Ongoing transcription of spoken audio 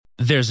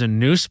There's a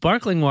new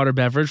sparkling water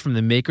beverage from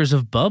the makers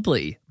of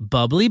Bubbly,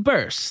 Bubbly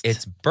Burst.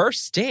 It's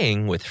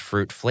bursting with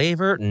fruit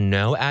flavor,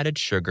 no added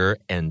sugar,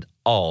 and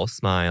all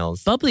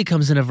smiles. Bubbly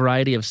comes in a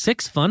variety of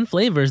 6 fun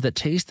flavors that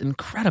taste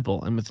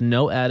incredible, and with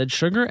no added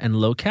sugar and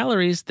low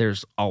calories,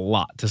 there's a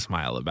lot to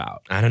smile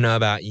about. I don't know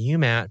about you,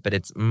 Matt, but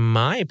it's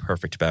my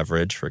perfect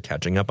beverage for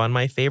catching up on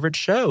my favorite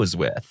shows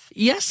with.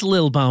 Yes,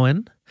 Lil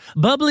Bowen.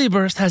 Bubbly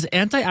Burst has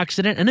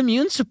antioxidant and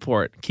immune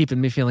support, keeping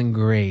me feeling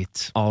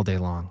great all day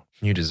long.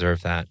 You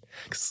deserve that.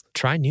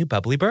 Try new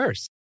Bubbly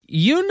Burst.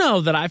 You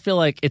know that I feel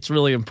like it's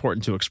really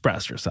important to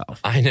express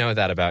yourself. I know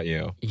that about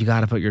you. You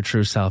got to put your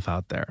true self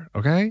out there,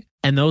 okay?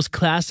 And those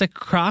classic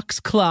Crocs,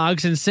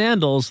 clogs, and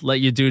sandals let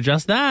you do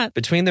just that.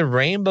 Between the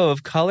rainbow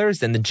of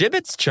colors and the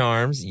Jibbitz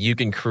charms, you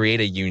can create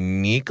a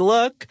unique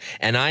look.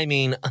 And I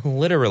mean,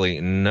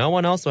 literally, no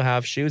one else will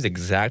have shoes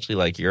exactly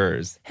like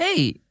yours.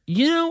 Hey,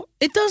 you know,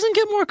 it doesn't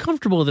get more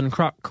comfortable than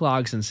Croc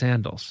clogs and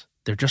sandals.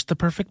 They're just the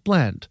perfect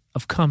blend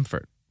of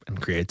comfort and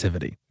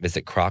creativity.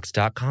 Visit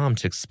crocs.com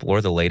to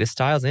explore the latest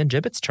styles and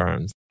Jibbitz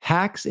charms.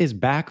 Hacks is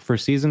back for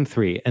season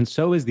 3, and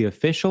so is the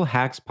official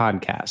Hacks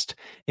podcast.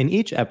 In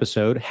each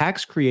episode,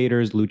 Hacks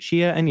creators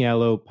Lucia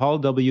Aniello, Paul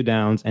W.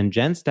 Downs, and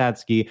Jen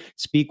Statsky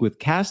speak with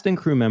cast and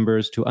crew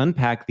members to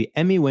unpack the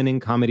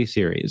Emmy-winning comedy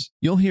series.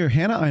 You'll hear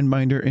Hannah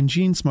Einbinder and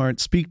Gene Smart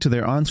speak to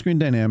their on-screen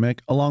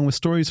dynamic, along with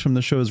stories from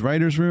the show's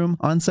writer's room,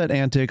 on-set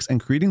antics, and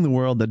creating the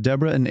world that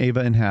Deborah and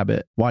Ava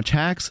inhabit. Watch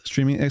Hacks,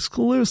 streaming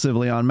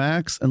exclusively on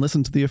Max, and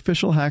listen to the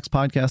official Hacks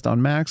podcast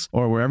on Max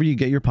or wherever you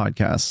get your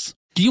podcasts.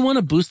 Do you want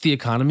to boost the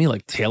economy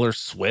like Taylor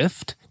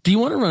Swift? Do you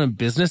want to run a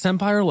business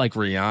empire like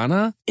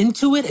Rihanna?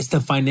 Intuit is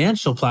the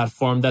financial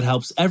platform that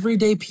helps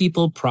everyday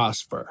people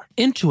prosper.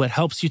 Intuit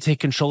helps you take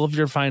control of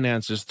your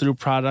finances through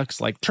products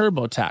like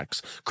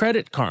TurboTax,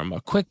 Credit Karma,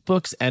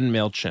 QuickBooks, and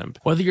MailChimp.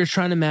 Whether you're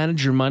trying to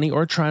manage your money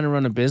or trying to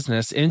run a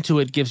business,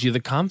 Intuit gives you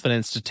the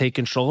confidence to take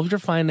control of your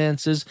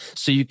finances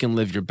so you can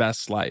live your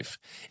best life.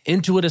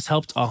 Intuit has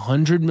helped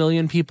 100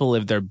 million people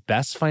live their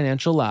best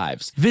financial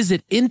lives.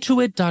 Visit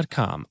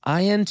Intuit.com,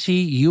 INTUIT.com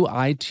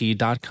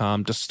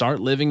to start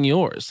living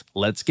yours.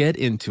 Let's get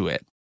into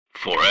it.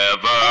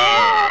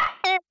 Forever.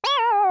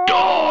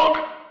 Dog.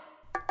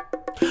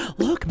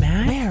 Look,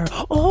 man. Where?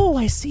 Oh,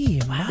 I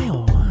see. Wow.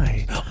 Oh,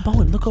 my.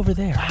 Bowen, look over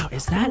there. Wow,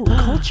 is that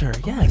culture?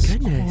 Yes. Oh my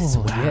goodness.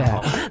 Wow.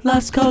 Yeah.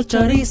 Las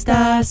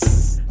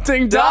Culturistas.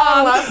 Ding dong.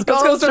 Las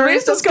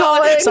Culturistas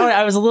calling. Sorry,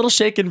 I was a little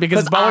shaken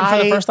because Bowen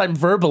for the first time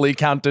verbally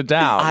counted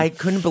down. I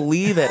couldn't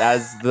believe it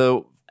as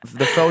the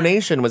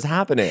phonation was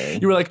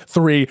happening. You were like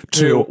 3,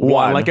 2,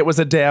 1, like it was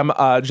a damn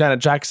Janet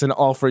Jackson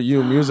 "All for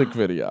You" music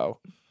video.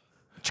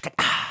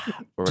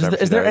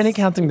 Is there any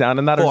counting down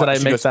in that, or did I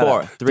make that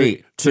 4,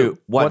 3, 2,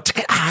 1.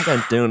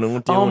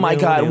 Oh my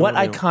God! What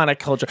iconic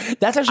culture!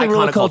 That's actually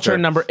really culture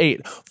number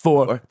 8.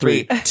 4,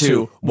 3,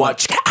 2, 1.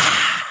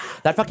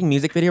 That fucking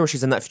music video where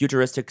she's in that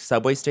futuristic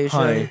subway station.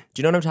 Honey.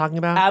 Do you know what I'm talking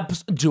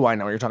about? Do I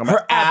know what you're talking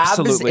about? Her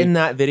abs in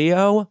that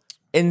video.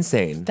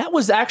 Insane. That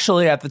was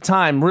actually at the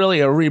time really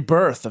a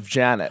rebirth of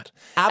Janet.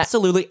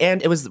 Absolutely.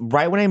 And it was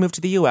right when I moved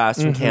to the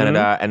US from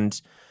Canada, and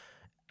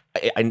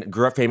I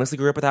famously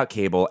grew up without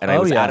cable, and I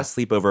was at a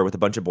sleepover with a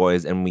bunch of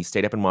boys, and we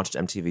stayed up and watched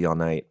MTV all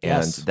night.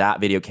 And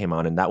that video came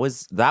on, and that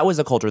was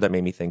a culture that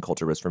made me think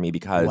culture was for me,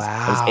 because it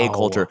was a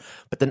culture.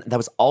 But then that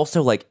was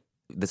also like,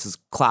 this is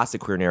classic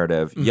queer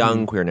narrative,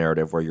 young queer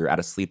narrative, where you're at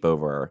a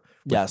sleepover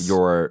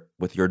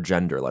with your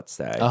gender, let's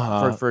say,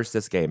 for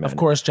cis gay men. Of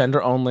course,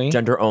 gender only,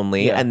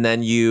 and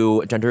then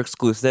gender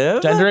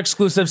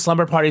exclusive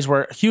slumber parties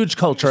were huge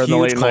culture in the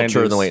late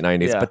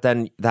 90s. Yeah. But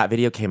then that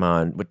video came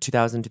on with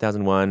 2000,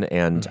 2001,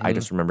 and I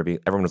just remember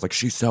everyone was like,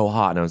 "She's so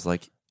hot," and I was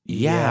like,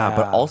 "Yeah,"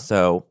 but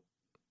also,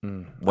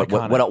 what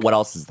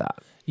else is that?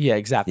 Yeah,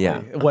 exactly. Yeah.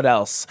 What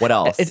else?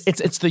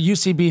 It's the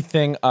UCB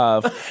thing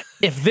of,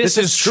 if this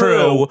is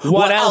true,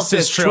 what else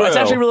is true? It's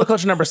actually really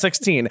culture number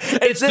 16.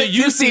 It's the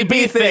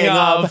UCB thing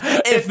of,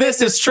 if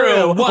this is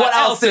true, what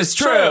else is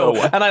true?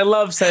 And I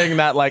love saying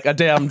that like a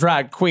damn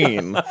drag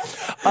queen.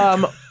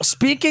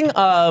 Speaking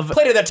of...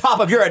 Play to the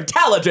top of your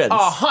intelligence.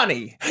 Oh,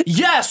 honey.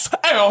 Yes,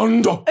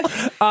 and...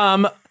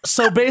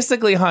 So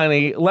basically,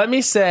 honey, let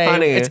me say,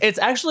 it's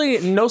actually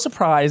no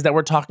surprise that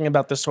we're talking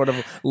about this sort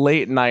of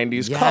late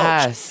 90s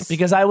cult.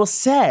 Because I will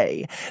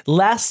say,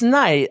 last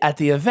night at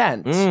the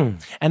event,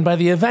 and by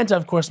the event,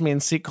 of course,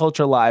 means Seek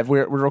Culture Live,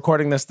 we're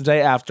recording this the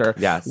day after,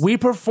 we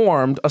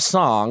performed a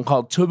song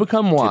called Two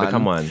Become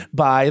One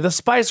by the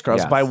Spice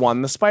Girls, by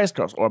One the Spice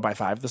Girls, or by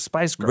Five the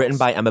Spice Girls. Written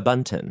by Emma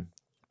Bunton.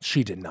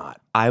 She did not.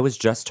 I was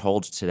just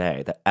told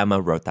today that Emma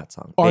wrote that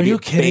song. Are you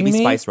kidding me?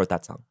 Baby Spice wrote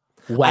that song.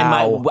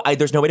 Wow.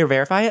 There's no way to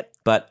verify it,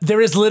 but... There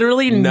is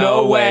literally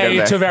no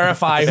way to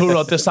verify who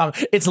wrote this song.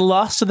 It's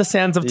lost to the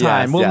sands of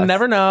time. We'll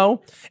never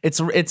know.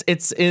 It's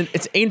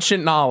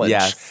ancient knowledge.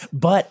 Yes.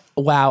 But,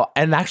 wow.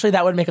 And actually,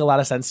 that would make a lot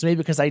of sense to me,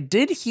 because I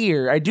do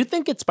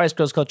think it's Spice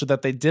Girls culture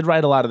that they did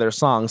write a lot of their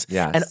songs.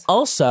 Yes. And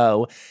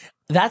also,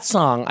 that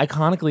song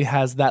iconically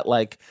has that,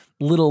 like,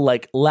 little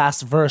like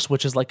last verse,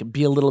 which is like,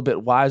 be a little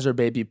bit wiser,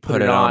 baby,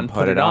 put it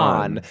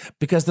on.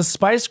 Because the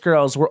Spice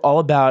Girls were all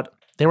about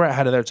They were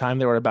ahead of their time.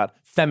 They were about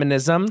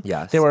feminism.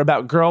 Yes. They were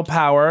about girl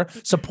power,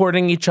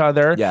 supporting each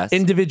other, Yes.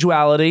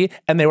 individuality,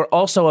 and they were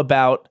also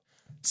about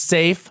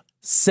safe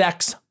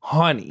sex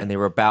honey. And they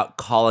were about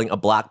calling a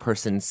black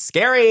person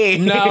scary.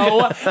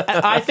 No,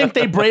 I think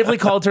they bravely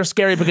called her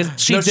scary because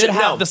she No, did shit,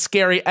 have no. the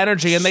scary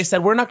energy, and they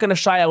said, we're not going to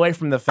shy away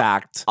from the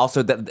fact.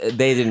 Also,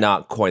 they did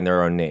not coin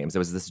their own names. It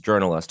was this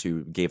journalist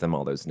who gave them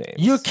all those names.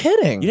 You're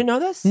kidding. You didn't know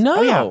this? No.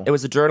 Oh, yeah. It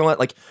was a journalist.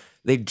 Like,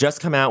 they'd just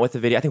come out with the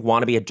video. I think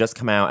Wannabe had just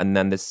come out, and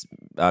then this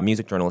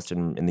music journalist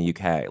in the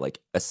UK like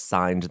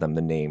assigned them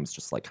the names,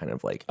 just like kind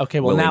of like.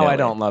 Okay, well, now I willy-nilly.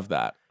 don't love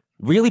that.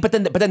 Really, but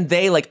then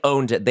they like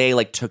owned it. They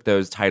like took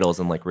those titles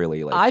and like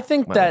really like. I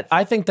think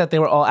went that they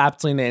were all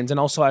aptly named, and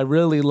also I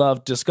really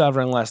loved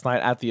discovering last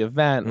night at the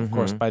event. Of Mm-hmm.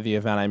 course, by the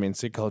event I mean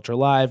Sig Culture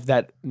Live.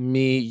 That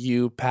me,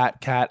 you, Pat,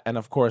 Kat, and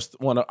of course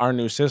one of our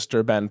new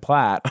sister Ben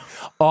Platt,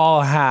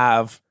 all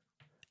have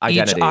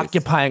Identities. each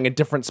occupying a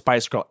different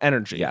Spice Girl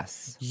energy.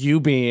 Yes. You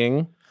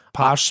being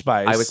Posh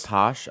Spice. I was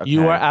posh. Okay.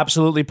 You are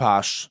absolutely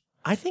posh.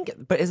 I think,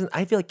 but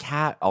I feel like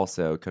Kat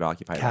also could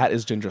occupy. Kat that.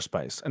 is Ginger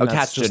Spice. And Oh, that's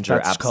Kat's just- ginger.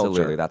 that's Absolutely,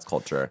 culture. that's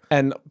culture.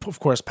 And of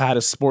course, Pat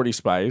is Sporty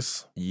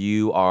Spice.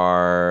 You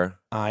are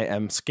I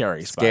am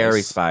Scary Spice.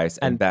 Scary Spice,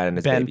 and Ben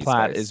is Ben Baby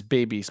Platt Spice. is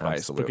Baby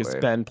Spice because Absolutely.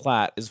 Ben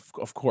Platt is,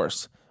 of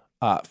course,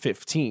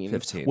 15,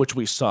 15. which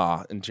we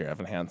saw in Dear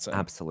Evan Hansen.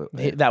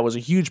 Absolutely. That was a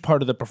huge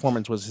part of the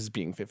performance was his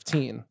being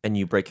 15. And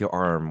you break your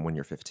arm when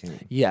you're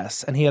 15.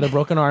 Yes, and he had a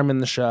broken arm in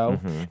the show,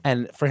 Mm-hmm.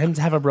 and for him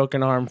to have a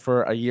broken arm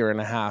for a year and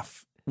a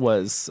half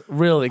was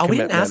really Oh, we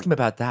commitment. didn't ask him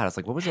about that. I was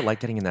like, what was it like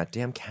getting in that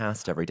damn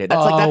cast every day?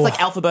 That's like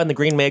Alphaba and the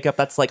green makeup.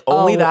 That's like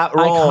only that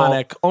role.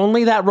 Iconic.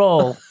 Only that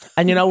role.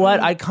 And you know what?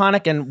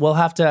 Iconic. And we'll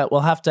have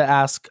to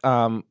ask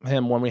him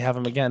when we have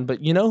him again.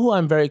 But you know who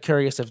I'm very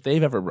curious if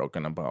they've ever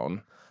broken a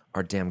bone?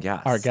 Our damn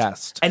guest. Our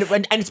guest. And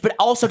it's but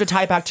also to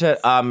tie it back to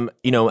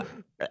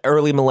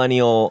early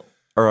millennial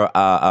or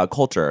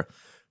culture.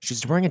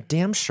 She's wearing a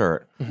damn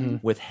shirt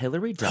with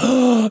Hillary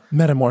Duff.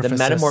 Metamorphosis.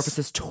 The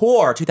Metamorphosis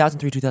Tour,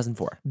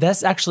 2003-2004.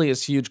 This actually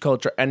is huge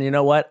culture. And you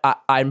know what?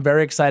 I'm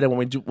very excited when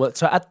we do.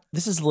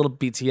 This is a little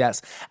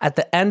BTS. At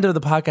the end of the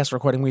podcast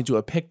recording, we do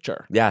a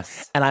picture.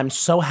 Yes. And I'm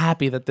so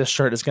happy that this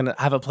shirt is going to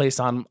have a place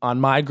on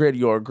my grid,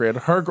 your grid,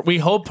 her. We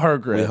hope her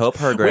grid. We hope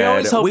her grid. We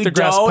always hope the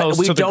guest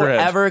posts to the grid. We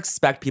don't ever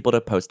expect people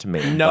to post to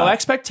me. No but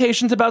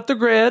expectations about the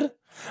grid.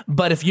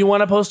 But if you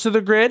want to post to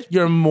the grid,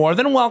 you're more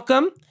than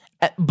welcome.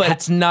 But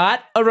it's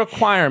not a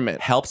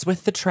requirement. helps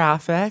with the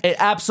traffic. It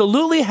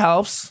absolutely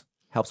helps.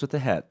 Helps with the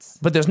hits.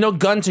 But there's no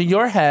gun to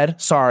your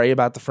head. Sorry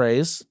about the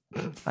phrase.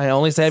 I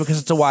only say it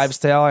because it's a wives'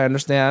 tale. I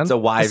understand. It's a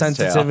wives' the tale.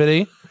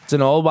 sensitivity. It's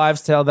an old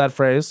wives' tale, that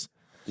phrase.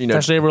 You know,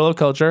 Especially a rule of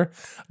culture.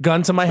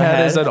 Gun to my head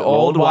head, is an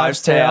old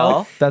wives'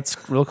 tale. That's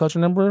rule of culture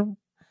number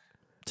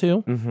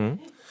 2. Mm-hmm.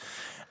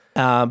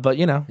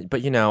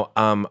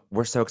 But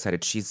we're so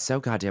excited. She's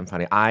so goddamn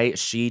funny.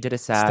 She did a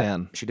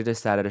Stan.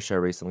 set at a show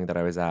recently that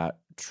I was at.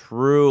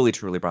 Truly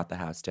brought the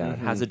house down.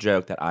 Mm-hmm. Has a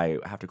joke that I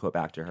have to quote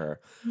back to her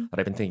that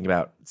I've been thinking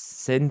about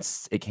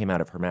since it came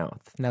out of her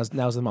mouth. now's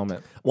the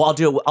moment. Well, I'll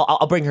do it.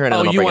 I'll bring her in.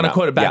 Oh, and you want to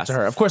quote it back to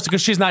her? Of course,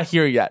 because she's not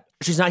here yet.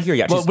 She's not here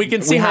yet. Well, we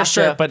can see her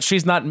shirt, but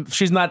she's not.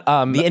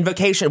 the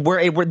invocation.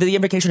 The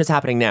invocation is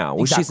happening now.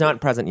 Exactly. She's not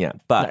present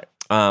yet, but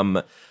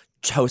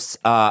hosts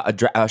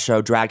a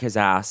show, Drag His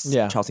Ass,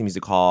 Yeah. Chelsea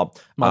Music Hall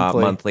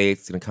monthly.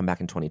 It's going to come back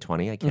in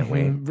 2020. I can't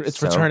wait.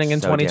 It's returning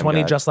in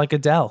 2020, just like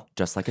Adele.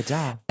 Just like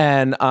Adele.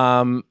 And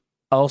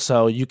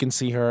also, you can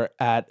see her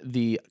at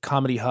the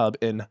Comedy Hub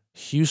in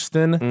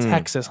Houston,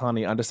 Texas,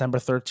 honey, on December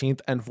 13th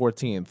and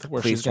 14th,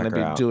 where Please she's going to check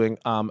her be out. doing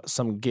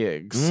some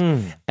gigs.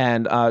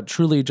 And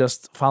truly,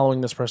 just following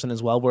this person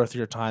is well worth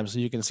your time. So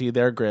you can see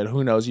their grid.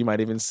 Who knows? You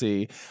might even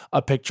see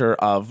a picture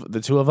of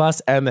the two of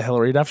us and the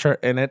Hillary Duff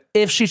shirt in it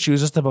if she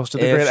chooses to post to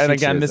the If grid. And she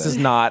again, this chooses.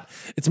 is not,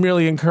 it's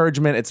merely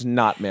encouragement. It's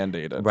not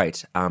mandated.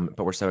 Right.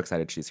 But we're so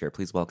excited she's here.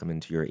 Please welcome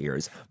into your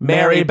ears,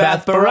 Mary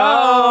Beth Barone.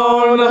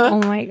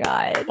 Oh my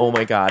God. Oh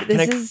my God.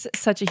 This is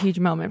such a huge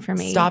moment for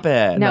me. Stop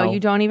it. No, No. you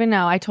don't even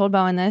know. I told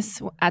Bowen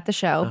this at the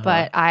show,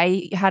 but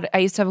I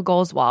used to have a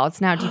goals wall. It's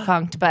now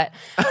defunct, but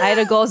I had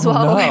a goals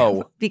wall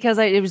no. because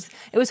it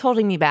was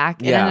holding me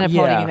back. It Yeah. ended up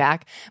holding Yeah. me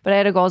back. But I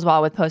had a goals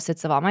wall with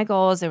post-its of all my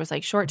goals. There was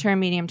like short-term,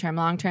 medium-term,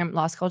 long-term.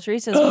 Lost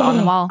Culturistas on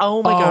the wall.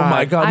 Oh my God. Oh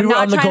my God. I'm we were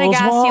not on the trying to goals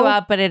gas wall? you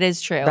up, but it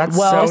is true. That's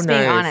well, so just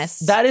being nice.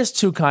 honest. That is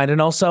too kind. And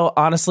also,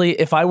 honestly,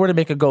 if I were to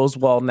make a goals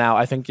wall now,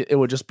 I think it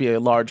would just be a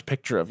large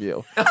picture of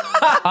you.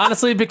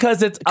 Honestly,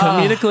 because it's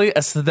comedically,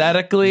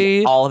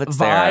 aesthetically, All of it's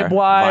there.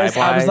 vibe-wise. I was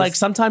Vibe-wise. like,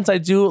 sometimes I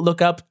do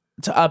look up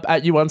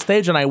at you on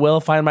stage and I will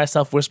find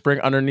myself whispering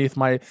underneath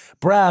my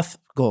breath,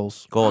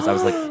 goals. Goals. I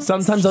was like,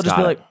 Sometimes I'll just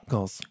be got like, it.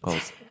 goals.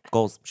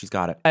 Goals. She's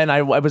got it. And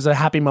it was a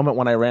happy moment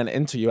when I ran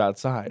into you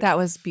outside. That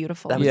was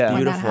beautiful. That was Yeah.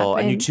 when that beautiful.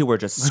 And you happened. two were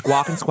just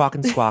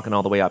squawking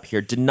all the way up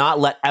here. Did not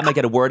let Emma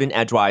get a word in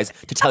edgewise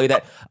to tell you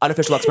that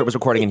Unofficial Expert was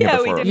recording in here Yeah,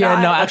 we before. did Yeah,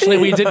 not. no, actually,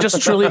 we did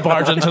just truly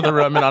barge into the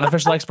room, and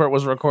Unofficial Expert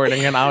was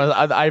recording, and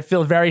I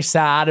feel very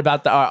sad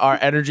about our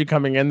energy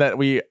coming in that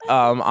we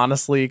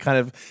honestly kind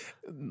of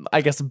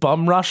I guess,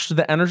 bum rush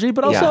the energy,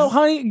 but also, Yes.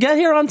 honey, get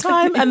here on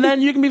time and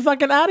then you can be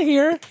fucking out of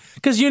here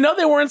because you know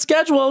they weren't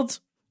scheduled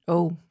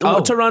Oh.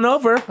 to run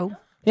over. Oh.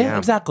 Yeah,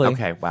 exactly.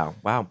 Okay, wow.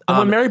 And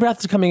when Mary Beth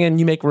is coming in,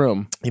 you make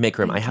room. You make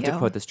room. I have to you.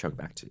 quote this joke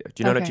back to you.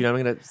 Do you know Okay. what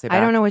I'm going to say back?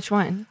 I don't know which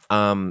one.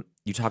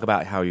 You talk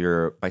about how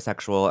you're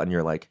bisexual and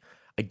you're like,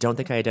 I don't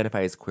think I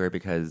identify as queer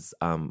because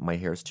my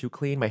hair is too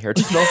clean. My hair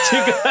just smells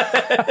too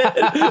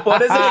good.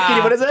 What is it?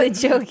 Katie, what is The it?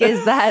 joke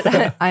is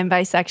that I'm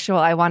bisexual.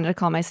 I wanted to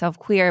call myself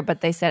queer,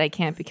 but they said I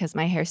can't because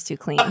my hair's too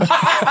clean.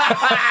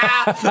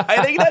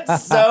 I think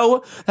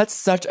that's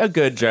such a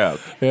good joke.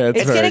 Yeah,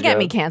 It's going to get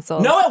me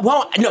canceled. No, it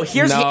won't. No,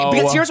 No.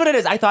 because here's what it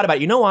is. I thought about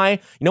it. You know why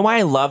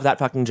I love that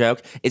fucking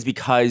joke is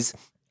because,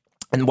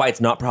 and why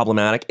it's not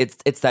problematic.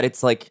 It's that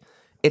it's like,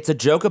 it's a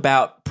joke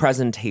about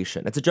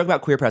presentation. It's a joke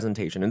about queer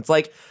presentation. It's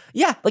like,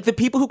 yeah, like the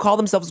people who call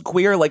themselves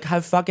queer like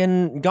have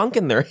fucking gunk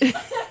in their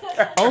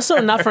Also,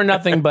 not for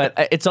nothing, but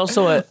it's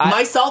also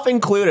myself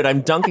included.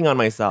 I'm dunking on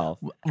myself.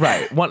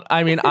 right.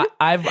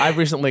 I've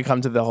recently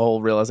come to the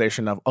whole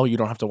realization of, you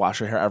don't have to wash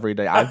your hair every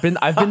day. I've been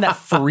that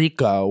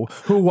freako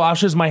who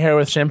washes my hair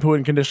with shampoo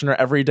and conditioner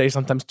every day,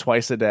 sometimes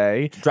twice a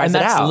day. Dries and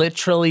that's it out.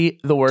 literally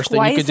the worst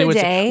thing you could do. Twice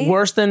a day?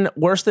 It's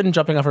worse than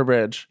jumping off a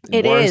bridge.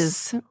 It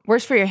is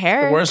worse for your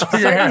hair. Worse for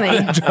your Certainly.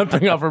 hair than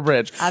jumping off a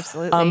bridge.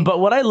 Absolutely. But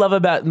what I love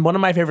about one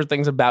of my favorite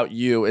things about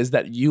you is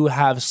that you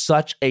have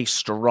such a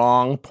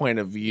strong point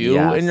of view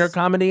Yes. in your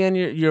comedy, and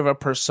you have a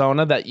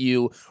persona that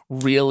you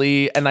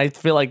really. And I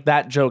feel like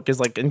that joke is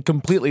like, and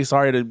completely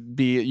sorry to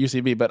be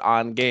UCB, but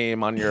on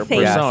game on your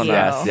Thank persona, you.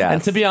 Yes.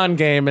 and to be on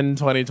game in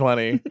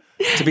 2020.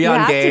 To be You on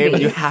have to game,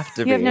 be. you have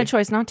to be. You have no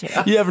choice not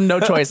to. You have no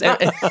choice,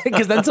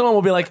 because then someone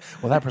will be like,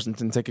 "Well, that person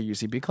didn't take a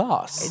UCB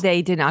class."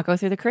 They did not go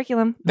through the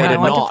curriculum. They did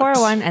 101 not. to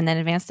 401 and then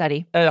advanced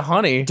study.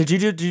 Honey, Did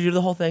you do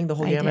the whole thing, the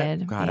whole I gamut?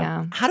 did, God,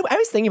 yeah. I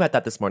was thinking about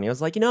that this morning. I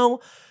was like,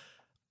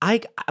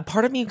 a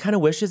part of me kind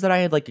of wishes that I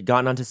had like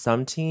gotten onto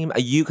some team.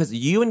 Because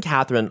you and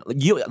Catherine,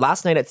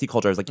 last night at Sea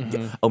Culture, I was like,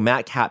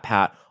 Matt, Kat,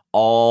 Pat,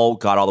 all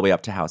got all the way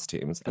up to house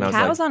teams, and I was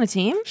Kat like, was on a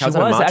team? she was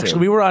on a was mod actually. team.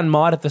 We were on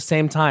mod at the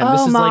same time. Oh,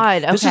 this is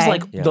mod, This is okay.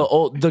 like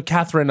the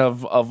Catherine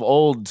of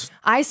old.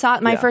 I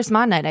saw my first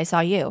mod night. I saw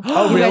you.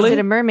 Oh, you really? guys did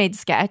a mermaid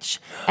sketch,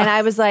 and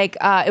I was like,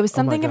 it was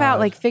something about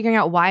like figuring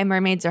out why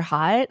mermaids are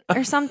hot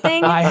or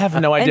something. I have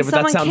no idea, and but that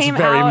someone sounds came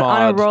very out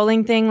on a mod.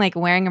 rolling thing, like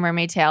wearing a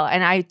mermaid tail,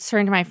 and I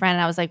turned to my friend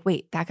and I was like,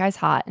 "Wait, that guy's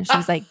hot," and she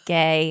was like,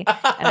 "Gay,"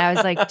 and I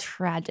was like,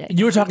 "Tragic."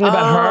 You were talking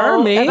about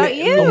her, me? about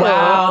you.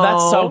 Wow,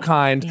 that's so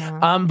kind.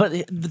 Yeah.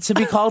 But to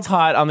be called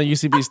hot on the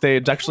UCB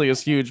stage actually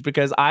is huge,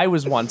 because I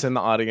was once in the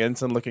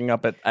audience and looking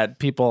up at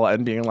people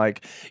and being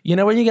like,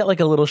 when you get like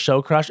a little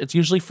show crush, it's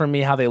usually for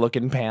me how they look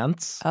in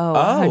pants. Oh,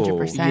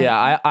 100%.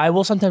 Yeah, I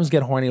will sometimes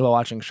get horny while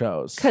watching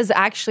shows. Because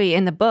actually,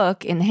 in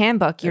the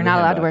handbook, you're not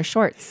allowed to wear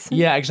shorts.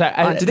 Yeah,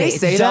 exactly. Did they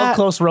say Del that?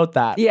 Close wrote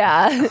that.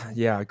 Yeah,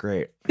 yeah,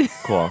 great,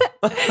 cool.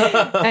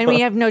 and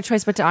we have no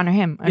choice but to honor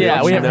him.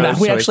 Yeah, we have No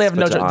we choice actually have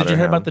no but to choice. Did you honor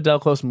hear him. about the Del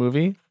Close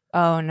movie?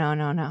 Oh no.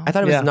 I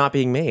thought it was Yeah. not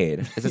being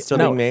made. Is it still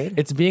No, being made?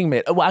 it's being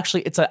made. Well,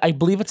 actually, I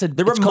believe it's a.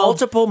 There were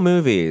multiple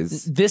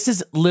movies This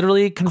is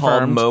literally called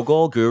confirmed.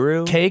 Mogul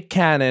Guru. Kate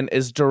Cannon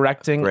is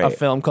directing a Great.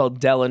 film called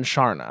Del and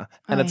Sharna,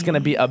 and it's going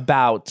to be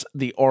about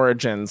the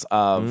origins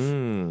of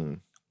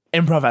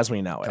improv as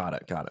we know it. Got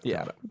it.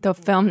 Yeah. The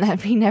film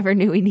that we never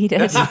knew we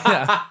needed.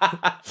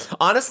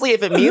 Honestly,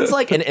 if it means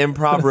like an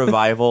improv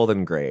revival,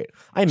 then great.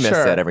 I miss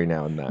Sure. it every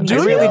now and then. Do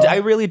I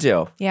really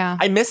do. Yeah.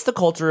 I miss the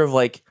culture of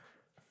like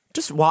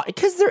just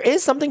because there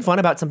is something fun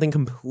about something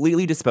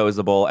completely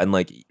disposable and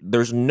like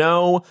there's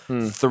no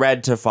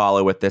thread to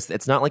follow with this.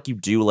 It's not like you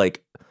do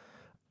like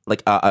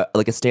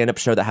a stand-up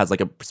show that has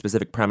like a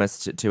specific premise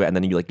to it, and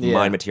then you like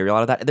mine material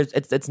out of that.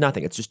 It's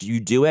nothing. It's just you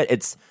do it.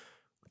 It's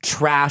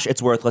trash.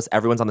 It's worthless.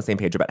 Everyone's on the same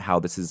page about how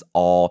this is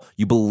all.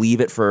 You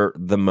believe it for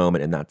the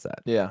moment, and that's it.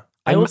 Yeah.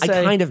 I will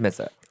say- kind of miss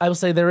it. I will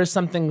say there was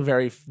something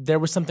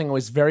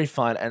always very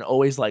fun and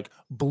always like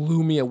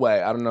blew me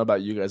away. I don't know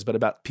about you guys, but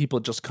about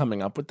people just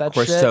coming up with that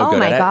We're shit. so Oh good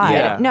my at it. god!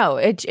 Yeah. No,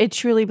 it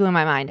truly blew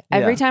my mind.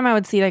 Every Yeah. time I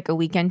would see like a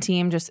weekend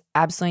team just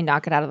absolutely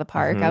knock it out of the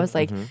park, I was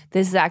like,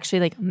 "This is actually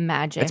like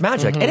magic." It's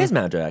magic. It is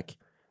magic.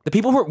 The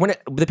people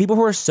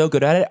who are so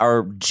good at it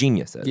are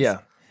geniuses. Yeah.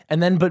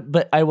 And then,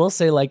 but I will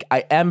say, like,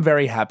 I am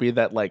very happy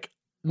that, like,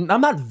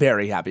 I'm not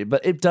very happy,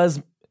 but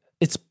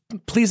it's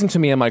pleasing to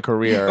me in my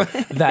career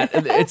that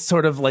it's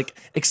sort of like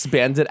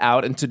expanded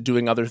out into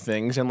doing other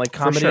things and like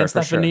comedy sure, and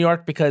for stuff in New sure.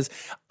 York, because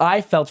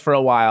I felt for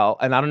a while,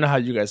 and I don't know how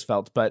you guys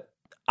felt, but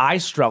I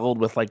struggled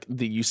with like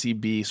the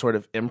UCB sort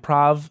of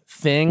improv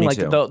thing, Me like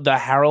too. the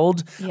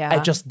Herald. Yeah.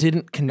 It just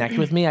didn't connect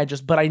with me.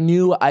 But I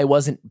knew I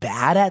wasn't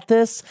bad at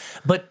this.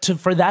 But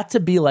for that to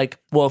be like,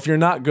 well, if you're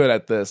not good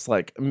at this,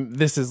 like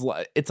this is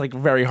like, it's like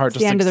very hard to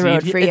the end of succeed. the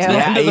road for It's you.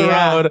 the end of the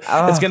Yeah. road.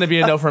 It's going to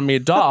be a no from me,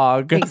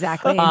 dog.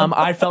 Exactly.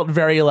 I felt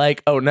very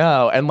like, oh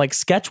no, and like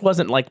sketch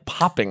wasn't like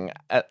popping.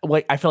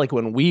 Like I feel like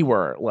when we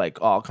were like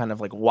all kind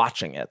of like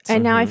watching it.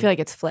 And now I feel like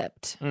it's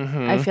flipped.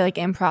 I feel like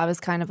improv is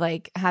kind of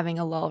like having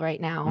a lull right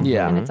now.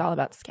 Yeah. and it's all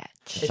about sketch.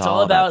 It's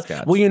all about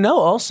sketch. well,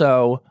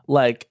 also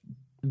like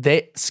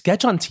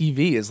sketch on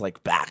TV is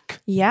like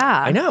back Yeah.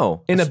 I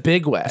know. in a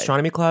big way.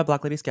 Astronomy Club,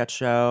 Black Lady Sketch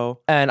Show.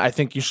 And I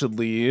think you should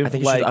leave. I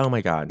think you should. Oh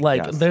my God.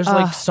 Like yes. there's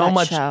like so that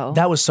much. show.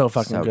 That was so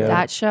fucking So good. good.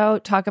 That show,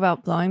 talk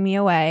about blowing me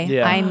away.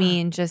 Yeah. I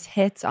mean, just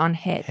hits on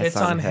hits. hits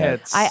on on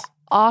hits. hits. I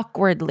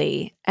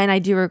awkwardly, and I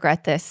do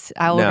regret this.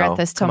 I will No, regret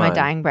this till come my on.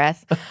 dying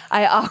breath.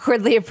 I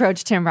awkwardly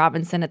approached Tim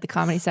Robinson at the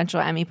Comedy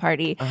Central Emmy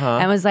party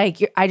and was like,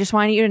 I just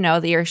wanted you to know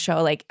that your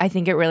show, like, I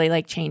think it really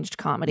like changed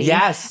comedy.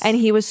 Yes. And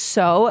he was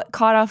so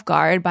caught off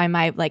guard by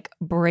my like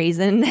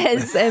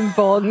brazenness and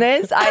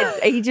boldness.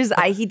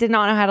 He did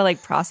not know how to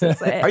like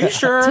process it. Are you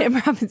sure? Tim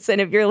Robinson,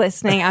 if you're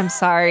listening, I'm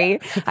sorry.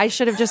 I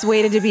should have just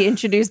waited to be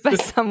introduced by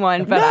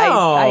someone, but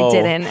No. I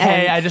didn't.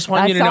 Hey, and I just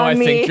want you to that's know I on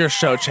me. think your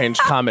show changed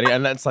comedy.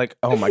 And that's like,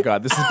 oh my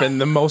God, this has been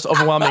the most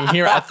overwhelming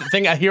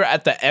thing I hear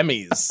at the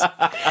Emmys.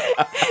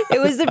 It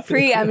was a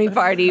pre-Emmy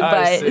party, I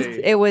but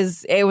see. it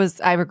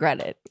was. I regret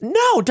it.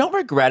 No, don't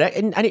regret it.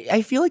 And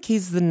I feel like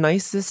he's the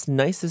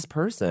nicest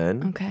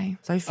person. Okay.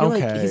 So I feel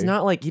like Okay. he's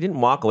not like, he didn't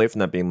walk away from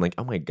that being like,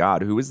 oh my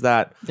God, who is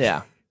that?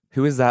 Yeah.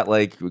 Who is that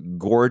like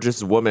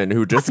gorgeous woman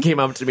who just came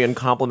up to me and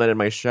complimented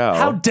my show?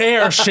 How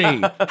dare she?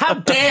 How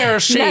dare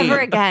she? Never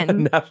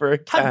again. Never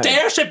again. How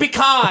dare she be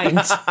kind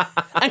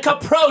and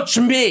approach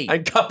me?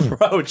 And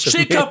approach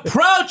She me.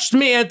 approached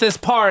me at this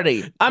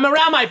party. I'm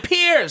around my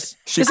peers.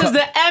 She This is the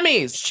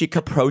Emmys. She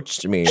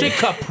approached me. She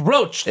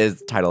approached. is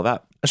the title of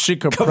that. She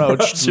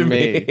approached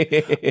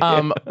me.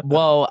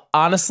 Well,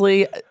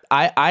 honestly,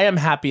 I am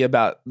happy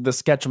about the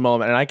sketch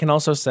moment. And I can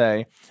also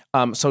say,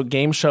 so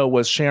Game Show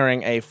was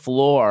sharing a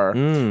floor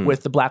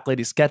with the Black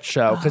Lady Sketch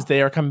Show because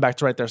they are coming back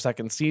to write their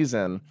second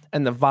season.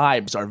 And the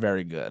vibes are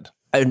very good.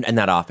 In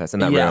that office, in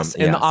that Yes,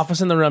 room. in the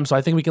office, in the room. So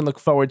I think we can look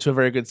forward to a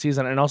very good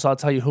season. And also, I'll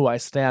tell you who I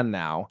stand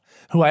now,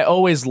 who I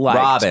always liked.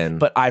 Robin.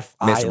 But I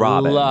Miss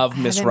Robin. love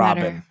Miss haven't met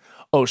Robin. her.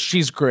 Oh,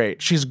 she's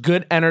great. She's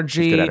good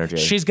energy. She's good energy.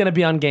 She's going to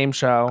be on Game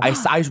Show.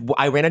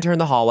 I ran into her in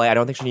the hallway. I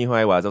don't think she knew who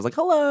I was. I was like,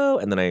 hello.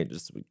 And then I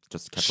just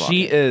kept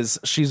walking.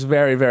 She's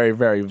very, very,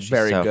 very,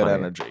 very so good funny.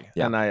 energy.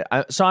 Yeah.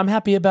 And so I'm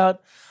happy about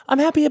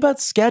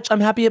sketch. I'm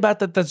happy about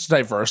that there's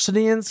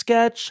diversity in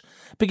sketch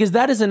because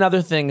that is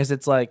another thing is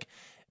it's like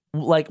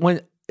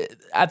when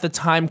at the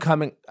time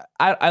coming,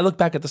 I look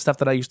back at the stuff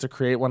that I used to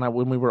create when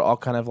we were all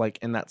kind of like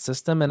in that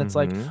system and it's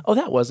like, oh,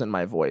 that wasn't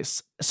my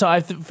voice. So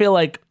I feel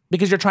like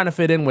because you're trying to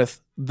fit in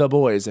with the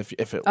boys if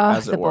it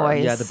as the it were.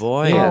 boys. Yeah, the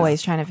boys. We're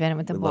always trying to fit in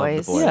with the We love the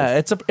boys. boys. Yeah,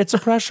 it's a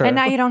pressure. And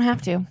now you don't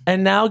have to.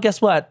 And now guess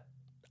what?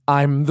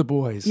 I'm the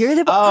boys. You're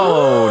the.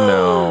 Oh,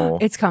 no.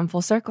 It's come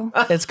full circle.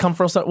 It's come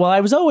from well, I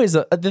was always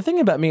the thing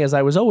about me is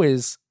I was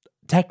always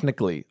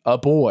technically a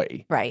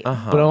boy, Right.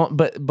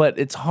 but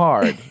it's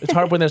hard. It's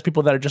hard when there's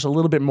people that are just a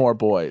little bit more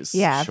boys.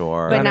 Yeah.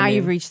 Sure. But You know now what I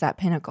you've mean? reached that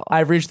pinnacle.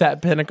 I've reached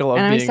that pinnacle of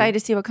and I'm being excited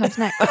to see what comes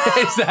next.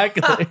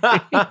 exactly.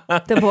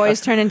 The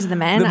boys turn into the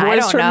men. The I boys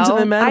don't turn know. into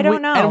the men. I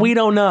don't know. and we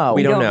don't know.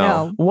 We don't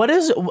know. What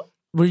is?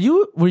 Were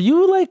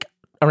you like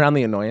around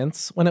the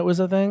annoyance when it was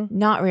a thing?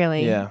 Not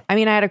really. Yeah. I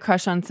mean, I had a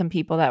crush on some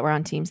people that were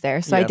on teams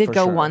there, so I Yeah, did for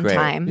go sure. one Great.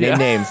 time. Name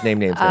names. Name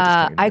names.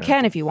 I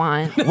can if you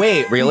want.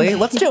 Wait, really?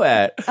 Let's do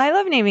it. I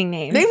love naming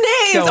names. Name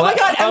names. Yo, Oh my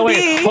God, oh MB.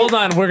 wait, hold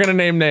on. We're gonna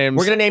name names.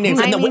 We're gonna name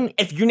names. I And then mean-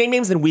 if you name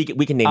names, then we can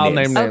name I'll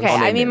names. name names. Okay, I'll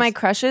name I mean, my names.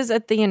 crushes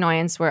at the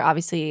Annoyance were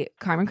obviously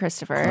Carmen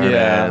Christopher,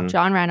 Yeah.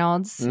 John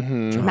Reynolds,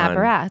 Matt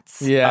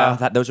Baratz,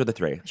 Yeah, Those are the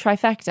three.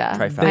 Trifecta.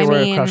 Trifecta. they I were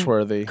mean,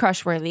 crushworthy.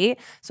 Crushworthy.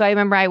 So I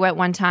remember I went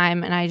one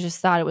time and I just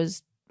thought it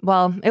was,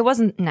 well, it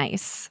wasn't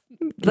nice.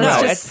 Let's No,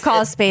 just it's-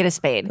 call a spade a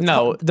spade.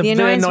 No, the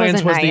Annoyance annoyance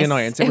wasn't was the nice.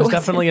 annoyance. It was wasn't-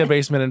 definitely a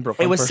basement in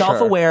Brooklyn. It was for sure.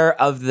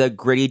 self-aware of the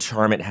gritty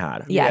charm it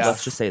had. Yes.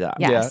 Let's just say that.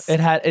 Yeah. Yeah,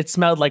 Yes. it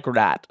smelled like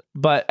rat,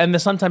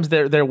 sometimes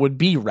there would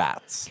be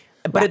rats.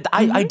 But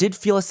I did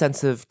feel a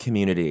sense of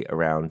community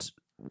around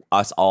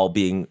us all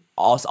being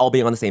on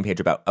the same page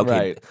about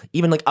Right.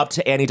 even like up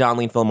to Annie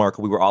Donnelly and Phil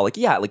Markle, we were all like,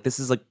 yeah, like this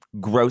is like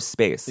gross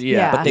space.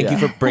 Yeah. But thank Yeah.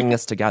 you for bringing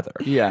us together.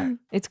 Yeah,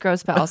 It's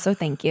gross, but also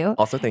thank you.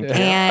 Also, thank you.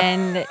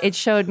 And it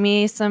showed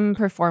me some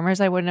performers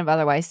I wouldn't have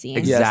otherwise seen.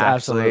 Yes, Exactly.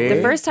 absolutely.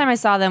 The first time I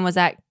saw them was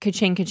at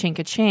Ka-Ching, Ka-Ching,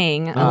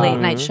 Ka-Ching, a late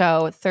night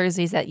show,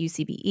 Thursdays at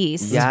UCB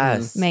East.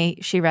 Yes. May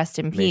she rest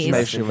in May she peace.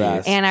 May she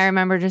rest. And I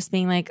remember just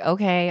being like,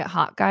 okay,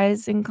 hot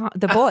guys and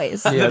the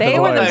boys. Yeah, they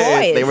the were the boys.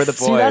 boys. They were the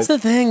See, that's boys. the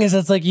thing is,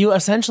 it's like you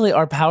essentially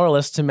are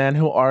powerless to men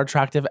who are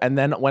attractive, and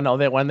then when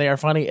they are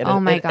funny, Oh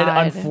my it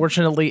God.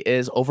 unfortunately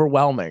is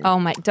overwhelming. Oh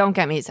my! Don't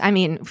get me. I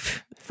mean,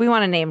 if we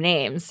want to name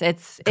names,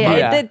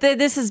 Yeah.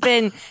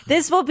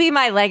 this will be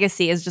my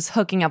legacy is just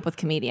hooking up with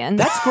comedians.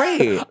 That's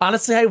great.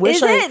 Honestly, I wish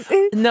Is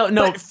it? No.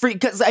 But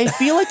because I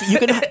feel like you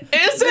can. Is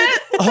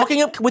it?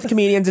 Hooking up with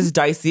comedians is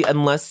dicey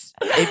unless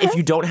if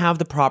you don't have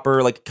the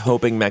proper like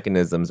coping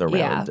mechanisms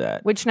around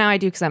it. Which now I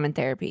do because I'm in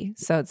therapy,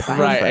 so it's fine.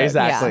 Right, Right.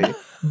 exactly. Yeah.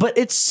 But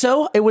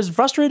it was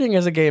frustrating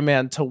as a gay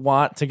man to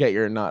want to get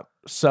your nut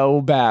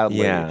so badly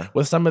Yeah.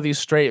 with some of these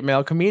straight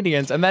male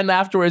comedians. And then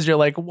afterwards you're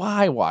like,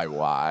 why?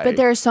 But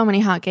there are so many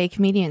hot gay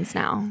comedians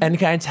now. And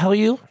can I tell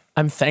you,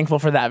 I'm thankful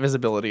for that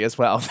visibility as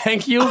well.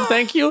 Thank you,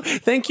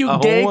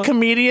 gay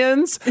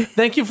comedians.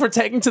 Thank you for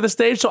taking to the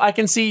stage so I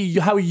can see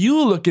how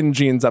you look in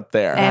jeans up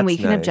there. And we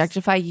That's can nice.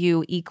 objectify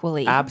you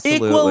equally.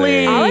 Absolutely.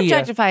 Equally. I'll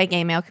objectify a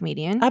gay male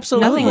comedian.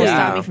 Absolutely. Nothing will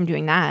stop Yeah. me from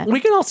doing that.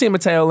 We can all see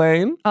Mateo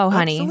Lane. Oh,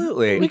 honey.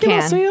 Absolutely. We We can all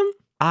can. see him.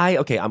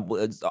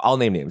 I'll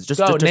name names. Just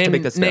Go, to name,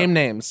 make this fair. name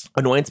names.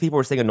 Annoyance people.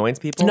 We're saying annoyance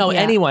people. No, Yeah.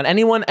 anyone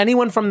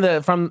from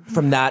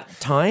that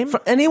time.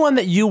 anyone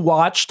that you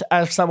watched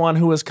as someone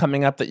who was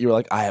coming up that you were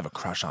like, I have a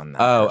crush on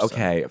that. Oh, person.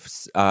 okay.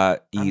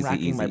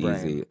 racking my brain.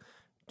 Easy.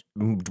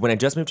 When I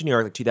just moved to New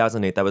York, like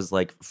 2008, that was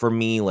like for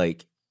me,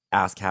 like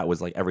ASCAT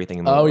was like everything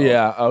in the world.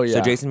 Oh yeah.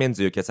 So Jason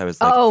Mantzoukas, I was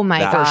like, Oh my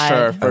that-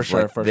 God. For sure,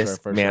 I was like, this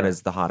man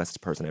is the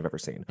hottest person I've ever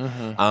seen.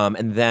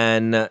 And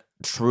then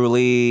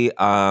truly,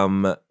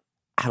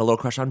 had a little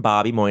crush on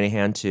Bobby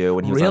Moynihan too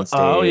when he was on stage.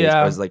 Oh,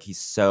 yeah. I was like, he's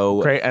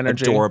so Great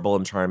energy. adorable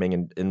and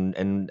charming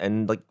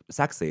and like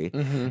sexy.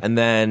 Mm-hmm. And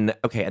then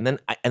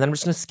I'm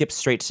just gonna skip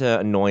straight to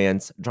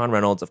annoyance. John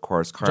Reynolds, of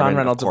course. Carmen, John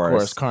Reynolds, of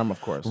course. Carm, of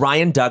course.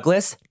 Ryan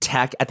Douglas,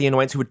 tech at the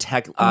annoyance, who would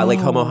tech like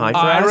Homo High for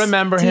I us.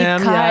 remember Deep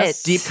him. cut.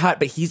 Yes. Deep cut,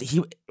 but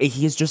he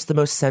is just the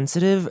most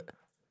sensitive,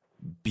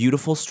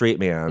 beautiful straight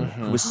man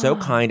who was so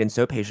kind and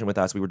so patient with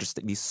us. We were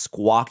just these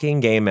squawking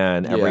gay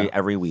men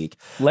every week.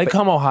 Lake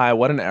Como High,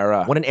 what an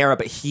era. What an era!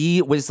 But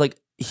he was like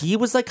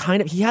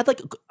kind of, he had like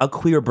a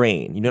queer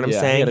brain. You know what I'm Yeah,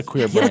 saying? he had a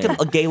queer He had brain.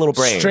 like a gay little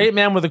brain. Straight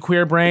man with a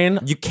queer brain.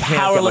 You can't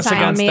powerless get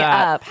much against Sign me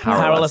that. up.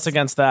 Powerless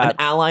against that. An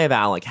ally of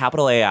ally,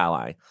 capital A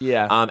ally.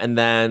 Yeah. And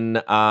then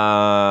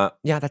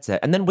that's it.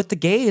 And then with the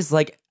gays,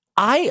 like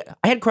I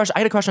had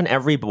a crush on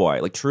every boy.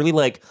 Like truly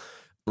like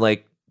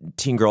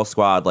Teen Girl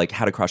Squad, like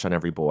had a crush on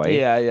every boy.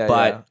 Yeah.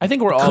 But I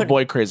think we're all couldn't-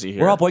 boy crazy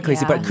here. we're all boy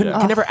crazy, Yeah. but could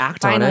never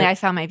act on Finally, it. I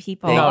found my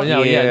people. Thank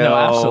No, you. yeah, no,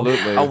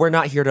 absolutely. Oh, we're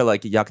not here to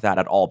like yuck that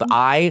at all. But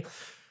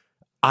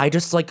I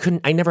just like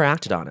couldn't. I never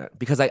acted on it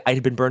because I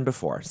had been burned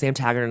before. Sam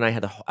Taggart and I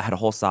had a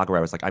whole saga where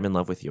I was like, I'm in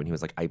love with you, and he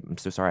was like, I'm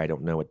so sorry, I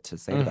don't know what to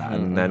say to that.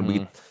 And then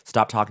we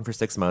stopped talking for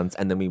 6 months,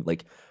 and then we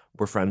like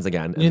were friends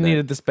again. And You then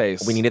needed the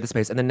space. We needed the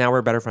space, and then now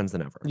we're better friends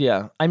than ever.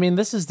 Yeah. I mean,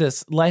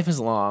 life is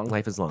long.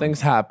 Life is long.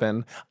 Things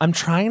happen. I'm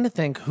trying to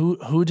think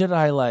who did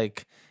I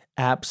like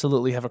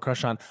absolutely have a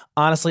crush on.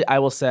 Honestly, I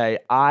will say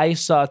I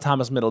saw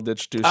Thomas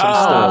Middleditch do some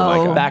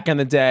stuff back in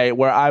the day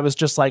where I was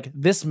just like,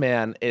 this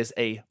man is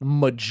a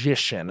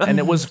magician. And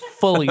it was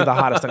fully the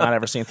hottest thing I'd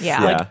ever seen.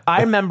 Yeah. Like Yeah.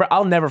 I remember,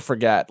 I'll never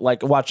forget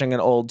like watching an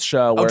old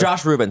show where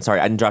Josh Rubin.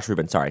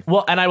 Sorry.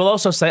 well, and I will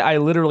also say I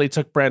literally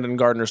took Brandon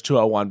Gardner's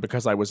 201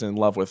 because I was in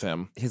love with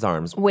him. His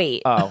arms.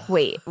 Wait. Oh.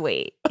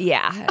 Wait.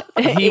 Yeah.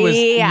 He was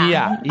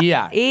Yeah.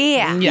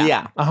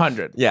 Yeah.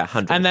 100. Yeah,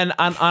 100. And then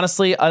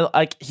honestly,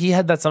 like he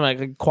had that some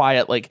like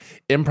quiet like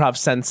improv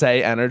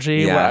sensei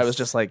energy where I Yes. was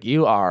just like,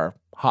 you are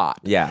hot.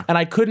 Yeah. And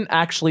I couldn't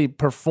actually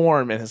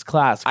perform in his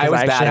class because I was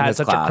I bad actually in had his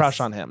such class. a crush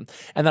on him.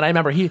 And then I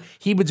remember he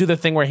would do the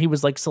thing where he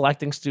was like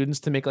selecting students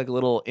to make like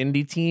little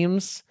indie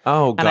teams.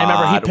 Oh God. And I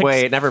remember he picked,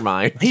 Wait, never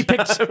mind. He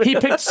picked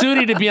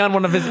Sudi to be on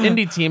one of his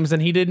indie teams,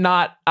 and he did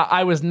not.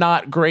 I was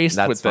not graced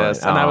That's with this,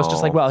 fine. and I was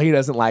just like, Oh. "Well, he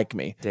doesn't like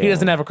me. Damn. He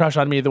doesn't have a crush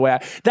on me the way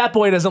that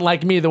boy doesn't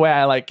like me the way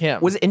I like him."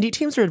 Was it indie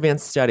teams or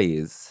advanced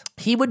studies?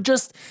 he would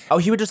just Oh,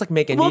 he would just like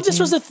make indie well, this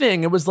was teams? a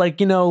thing. It was like,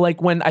 you know,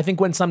 like when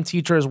some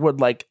teachers would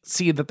like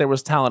see that there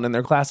was talent in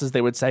their classes,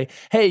 they would say,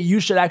 "Hey, you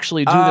should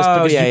actually do this Oh,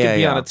 because yeah, you could yeah,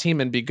 be yeah. on a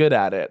team and be good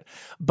at it."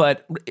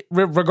 But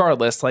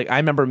regardless, like I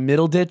remember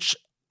Middleditch.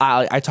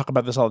 I talk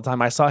about this all the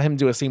time. I saw him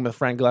do a scene with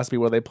Frank Gillespie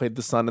where they played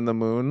the sun and the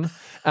moon,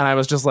 and I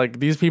was just like,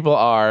 these people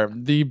are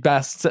the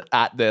best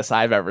at this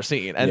I've ever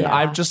seen. And Yeah.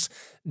 I've just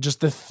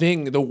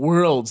the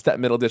worlds that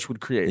Middleditch would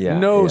create. Yeah,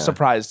 No yeah.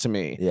 surprise to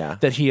me Yeah.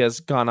 that he has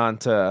gone on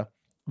to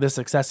the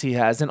success he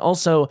has. And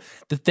also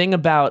the thing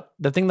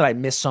that I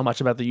miss so much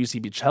about the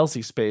UCB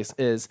Chelsea space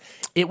is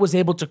it was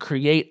able to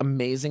create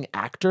amazing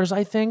actors,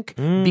 I think,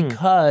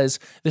 because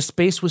the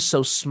space was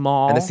so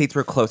small And the seats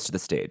were close to the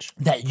stage.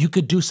 that you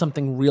could do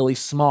something really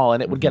small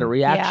and it would get a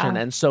reaction.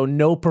 Yeah. And so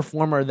no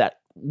performer that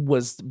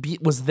was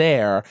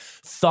there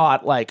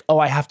thought like, oh,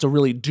 I have to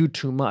really do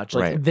too much.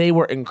 Like Right. they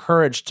were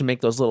encouraged to make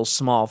those little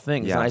small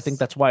things. And I Yes. think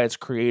that's why it's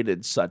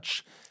created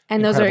such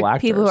And those incredible are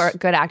people who are actors.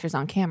 good actors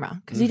on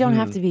camera because you don't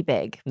have to be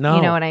big. No.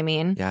 You know what I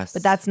mean? Yes.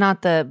 But that's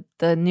not the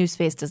new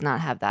space does not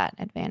have that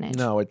advantage.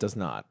 No, it does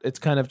not. It's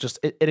kind of just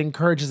it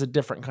encourages a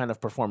different kind of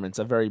performance,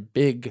 a very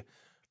big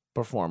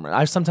performer.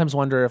 I sometimes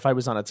wonder if I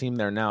was on a team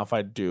there now if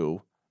I'd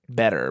do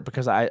better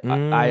because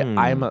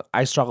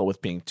I struggle with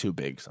being too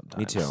big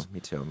sometimes. Me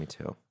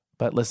too.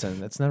 But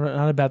listen, it's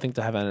not a bad thing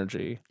to have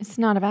energy. It's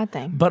not a bad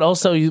thing. But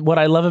also, what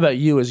I love about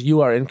you is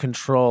you are in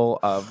control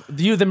of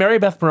you. The Mary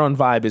Beth Barone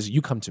vibe is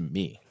you come to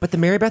me. But the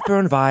Mary Beth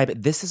Barone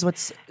vibe, this is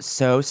what's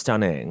so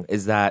stunning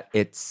is that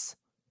it's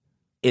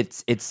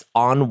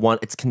on one,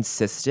 it's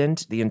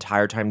consistent the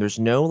entire time. There's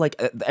no like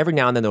every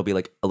now and then there'll be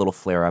like a little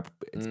flare up.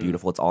 It's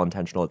beautiful. It's all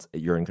intentional.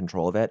 You're in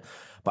control of it.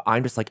 But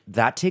I'm just like,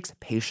 that takes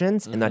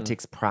patience and that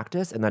takes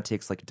practice and that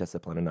takes like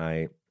discipline. And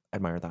I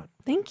admire that.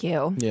 Thank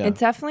you. Yeah. It's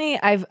definitely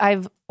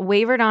I've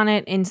wavered on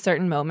it in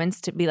certain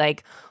moments to be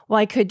like, well,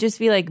 I could just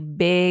be like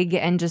big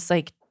and just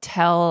like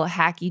tell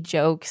hacky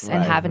jokes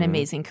and have an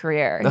amazing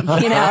career.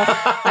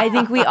 I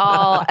think we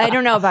all, I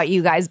don't know about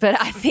you guys, but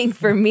I think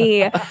for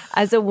me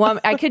as a woman,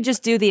 I could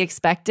just do the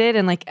expected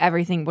and like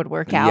everything would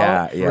work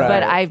out. Yeah.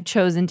 But I've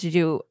chosen to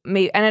do,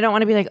 and I don't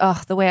want to be like,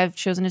 oh, the way I've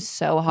chosen is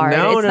so hard.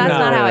 That's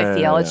not how I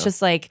feel. It's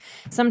just like,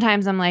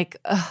 sometimes I'm like,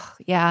 oh,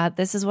 yeah,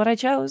 this is what I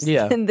chose.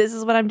 And this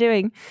is what I'm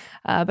doing.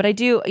 But I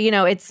do,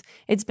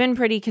 it's been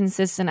pretty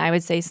consistent, I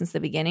would say, since the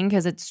beginning,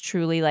 because it's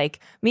truly like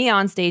me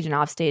on stage and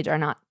off stage are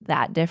not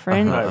that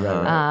different.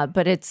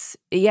 But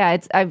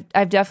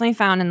I've definitely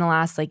found in the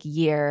last like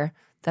year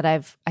that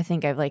I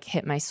think I've like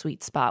hit my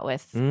sweet spot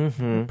with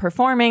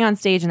performing on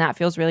stage, and that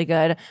feels really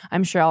good.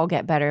 I'm sure I'll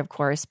get better, of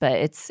course, but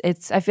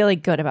I feel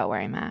like good about where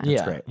I'm at.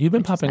 Yeah, great. You've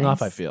been popping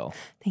off, I feel.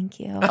 Thank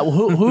you.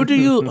 Who do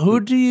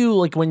you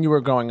like when you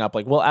were growing up?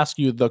 Like, we'll ask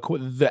you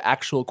the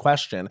actual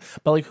question,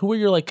 but like, who were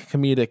your like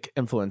comedic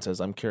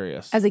influences? I'm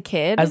curious. As a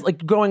kid, as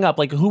like growing up,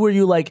 like who were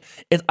you like?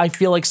 I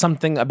feel like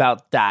something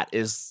about that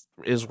is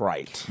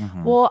right.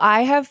 Well,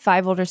 I have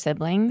 5 older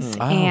siblings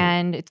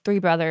and 3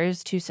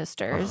 brothers, 2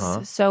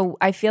 sisters. So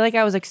I feel like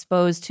I was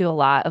exposed to a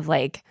lot of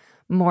like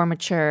more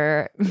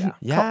mature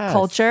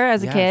culture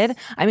as a kid.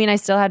 I mean, I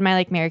still had my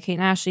like Mary-Kate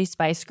and Ashley,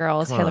 Spice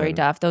Girls, Hillary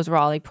Duff. Those were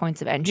all like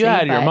points of entry. You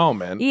had your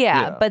moment.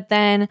 Yeah. But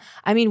then,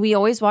 I mean, we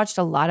always watched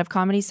a lot of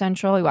Comedy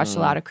Central. We watched a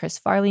lot of Chris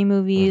Farley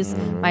movies.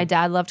 My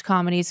dad loved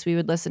comedy, so we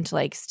would listen to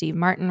like Steve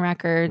Martin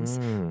records.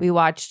 We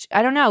watched,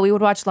 we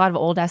would watch a lot of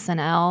old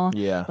SNL.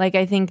 Yeah. Like,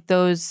 I think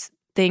those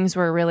things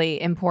were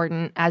really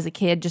important as a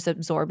kid, just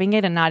absorbing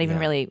it and not even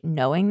really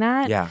knowing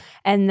that. Yeah.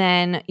 And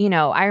then,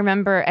 I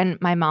remember,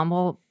 and my mom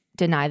will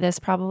deny this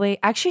probably.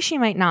 Actually, she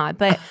might not.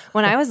 But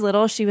when I was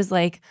little, she was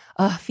like,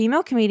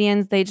 female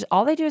comedians,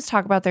 all they do is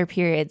talk about their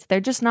periods. They're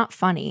just not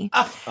funny.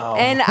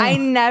 And I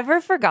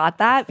never forgot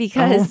that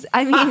because,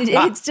 I mean,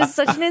 it's just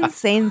such an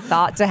insane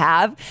thought to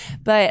have.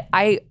 But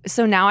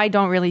so now I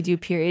don't really do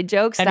period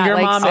jokes. And your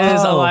mom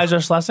is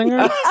Eliza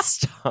Schlesinger?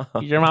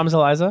 Stop. Your mom's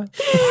Eliza?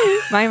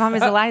 My mom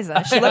is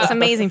Eliza. She looks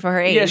amazing for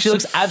her age. Yeah, she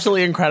looks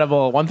absolutely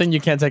incredible. One thing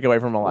you can't take away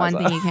from Eliza.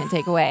 One thing you can't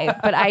take away.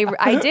 But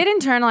I did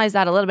internalize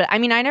that a little bit. I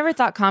mean, I never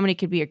thought comedy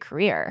could be a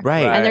career.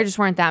 Right. And there just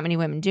weren't that many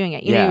women doing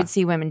it. You know, you would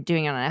see women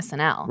doing it on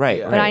SNL.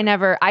 Right. But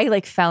I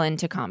like fell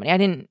into comedy.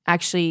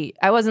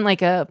 I wasn't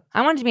like I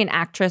wanted to be an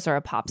actress or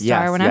a pop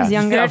star when I was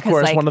younger. Yeah, of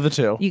course, like, one of the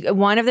two.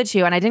 One of the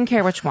two. And I didn't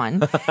care which one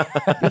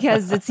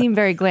because it seemed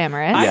very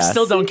glamorous. I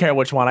still don't care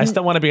which one. I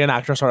still want to be an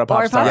actress or a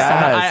pop star.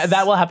 Yes.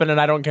 That will happen,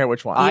 and I don't care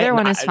which one. Either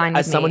one is fine with me.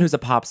 As someone who's a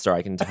pop star,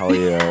 I can tell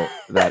you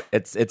that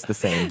it's the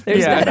same.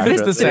 There's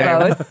benefits the to same.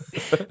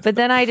 both. But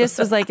then I just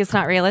was like, it's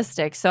not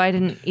realistic. So I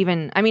didn't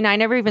even, I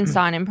never even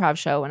saw an improv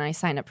show when I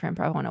signed up for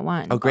Improv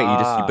 101. Oh, great.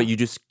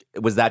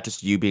 Was that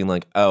just you being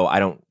like, oh, I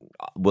don't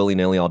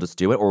willy-nilly, I'll just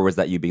do it? Or was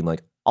that you being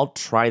like, I'll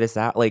try this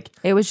out? Like,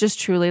 it was just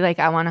truly like,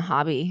 I want a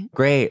hobby.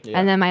 Great.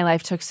 And then my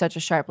life took such a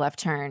sharp left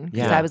turn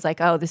because Yeah. I was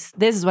like, oh, this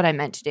is what I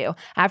meant to do.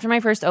 After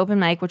my first open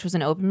mic, which was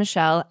an open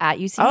Michelle at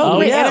UCB. Oh,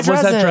 wait, Anna was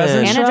that Dresden.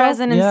 Dresden Anna show?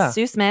 Dresden and Yeah.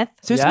 Sue Smith.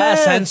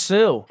 Yes, and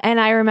Sue. And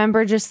I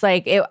remember just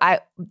like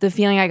the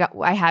feeling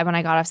I had when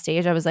I got off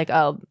stage, I was like,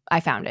 oh, I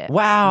found it.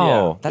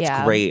 Wow. That's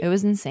Yeah, great. It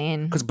was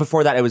insane. Because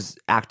before that, it was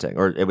acting,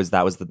 or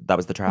that was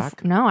the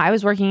track? No, I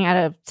was working at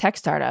a tech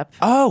startup.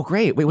 Oh,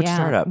 great. Wait, which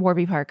startup?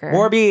 Warby Parker.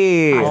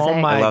 Warby. Oh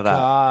my I love that.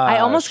 God. I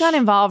almost got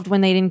involved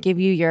when they didn't give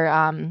you your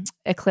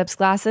Eclipse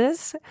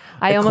glasses.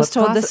 I almost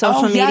told the glasses?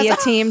 social Oh, yes. media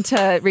team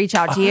to reach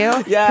out to you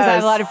because I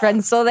have a lot of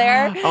friends still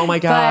there. Oh my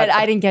God. But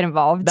I didn't get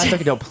involved. That's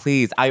okay. No,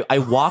 please. I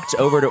walked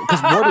over to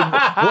because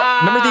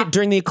remember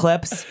during the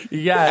eclipse,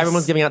 Yes.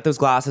 everyone's giving out those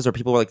glasses, or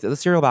people were like the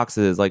cereal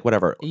boxes, like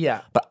whatever.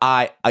 Yeah. But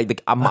I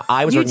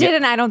was. You working did,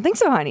 and I don't think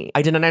so, honey.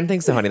 I didn't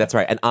think so, honey. That's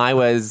right. And I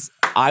was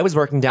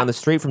working down the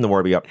street from the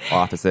Warby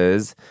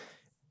offices,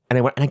 and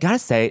I went. And I gotta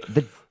say,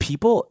 the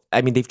people.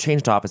 I mean, they've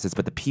changed offices,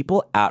 but the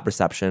people at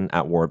reception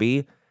at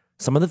Warby,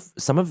 some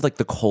of like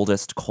the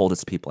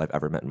coldest people I've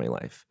ever met in my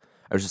life.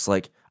 I was just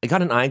like, I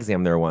got an eye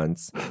exam there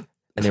once,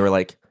 and they were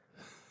like,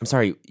 "I'm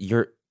sorry,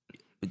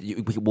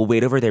 we'll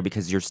wait over there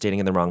because you're standing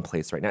in the wrong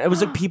place right now." It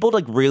was like people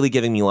like really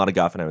giving me a lot of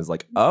guff, and I was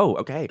like, "Oh,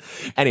 okay."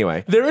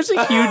 Anyway, There is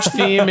a huge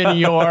theme in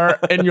your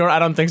I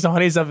don't think so,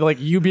 honey, of like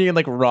you being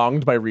like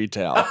wronged by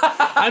retail.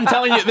 I'm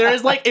telling you, there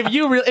is like if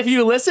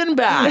you listen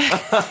back,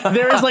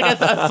 there is like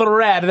a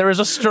thread. There is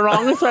a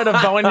strong thread of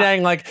Bowen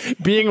Yang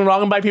like being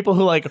wronged by people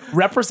who like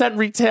represent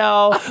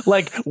retail,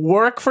 like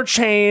work for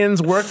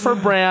chains, work for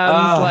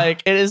brands.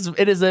 Like it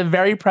is a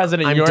very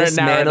present in I'm your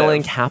dismantling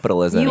narrative.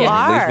 capitalism. You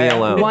are. Leave me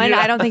alone. One,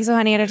 I don't think so,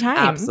 honey, at a time.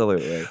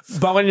 Absolutely.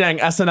 Bowen Yang,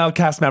 SNL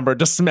cast member,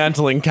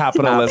 dismantling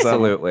capitalism.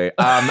 Absolutely.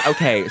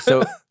 Okay,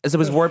 so So it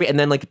was Warby, and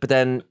then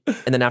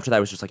after that, I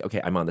was just like,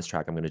 okay, I'm on this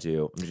track. I'm gonna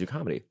do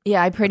comedy.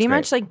 Yeah, I pretty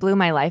much like blew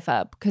my life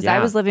up because I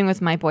was living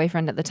with my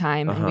boyfriend at the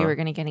time, and we were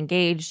gonna get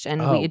engaged,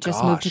 and we had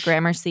just moved to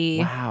Gramercy.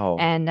 Wow.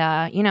 And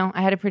I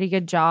had a pretty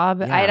good job.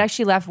 Yeah. I had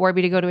actually left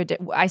Warby to go to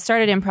I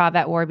started improv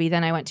at Warby,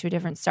 then I went to a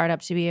different startup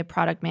to be a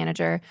product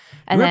manager.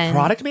 And You're then a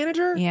product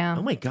manager? Yeah.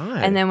 Oh my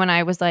god. And then when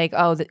I was like,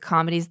 oh, the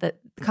comedy's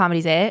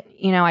it.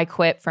 I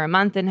quit for a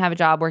month, didn't have a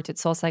job, worked at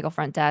SoulCycle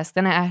front desk.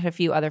 Then I had a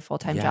few other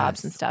full-time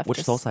jobs and stuff. Which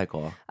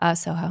SoulCycle?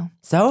 Soho.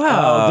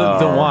 Soho.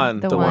 The one.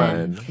 The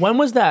one. When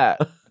was that?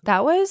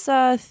 That was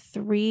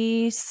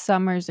 3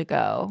 summers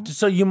ago.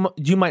 So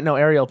you might know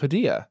Ariel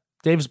Padilla,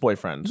 Dave's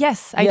boyfriend.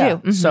 Yes, I do.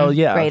 Mm-hmm. So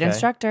great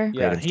instructor.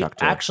 Yeah, Great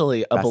instructor. He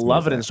actually a Best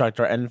beloved music.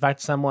 instructor. And in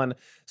fact, someone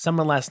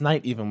last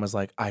night even was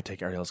like, I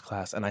take Ariel's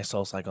class, and I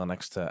SoulCycle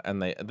next to,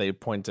 and they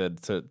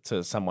pointed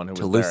to someone who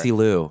was Lucy there.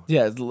 Liu.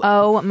 Yeah.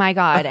 Oh my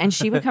God. And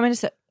she would come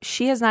into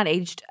she has not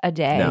aged a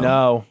day.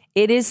 No.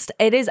 It is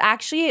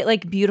actually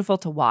like beautiful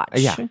to watch.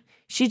 Yeah.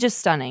 She's just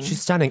stunning.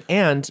 She's stunning,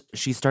 and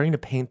she's starting to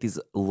paint these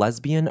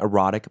lesbian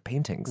erotic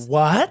paintings.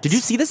 What? Did you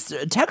see this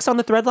text on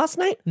the thread last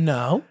night?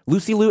 No.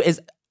 Lucy Liu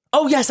is.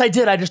 Oh yes, I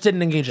did. I just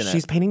didn't engage in it.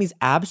 She's painting these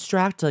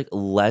abstract, like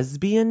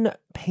lesbian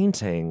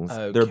paintings.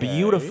 They're Okay.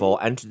 beautiful,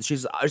 and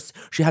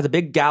she has a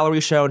big gallery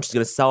show, and she's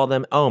gonna sell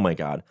them. Oh my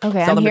god! Okay,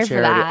 sell I'm them here to for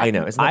charity. that. I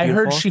know. Isn't that I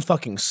heard beautiful? she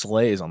fucking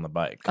slays on the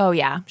bike. Oh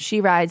yeah, she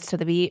rides to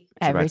the beat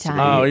every rides to the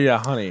time. Oh yeah,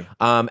 honey.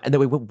 And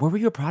then where were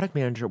you a product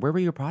manager? Where were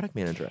you a product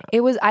manager at?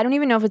 It was. I don't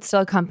even know if it's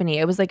still a company.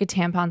 It was like a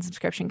tampon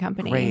subscription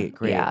company.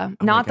 Great. Yeah, Oh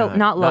my not God.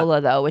 not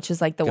Lola though, which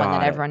is like the one Got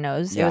that it. everyone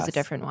knows. It was a Yes.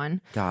 different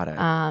one. Got it.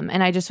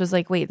 And I just was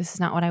like, wait, this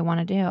is not what I want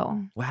to do.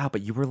 Wow,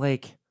 but you were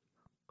like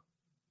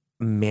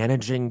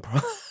managing.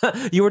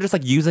 You were just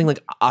like using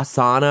like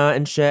Asana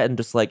and shit, and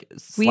just like We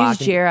use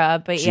slacking.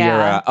 Jira, but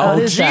yeah. Jira. Oh,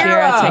 What is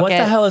that? Jira. What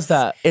the hell is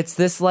that? It's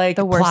this like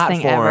The worst platform.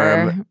 thing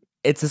ever.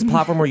 It's this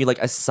platform where you like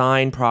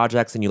assign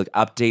projects and you like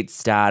update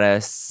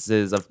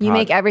statuses of. You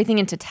make everything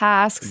into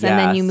tasks, and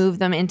then you Yes. move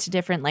them into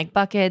different like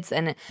buckets.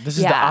 And This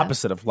is the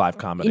opposite of live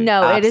comedy.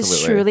 No, it is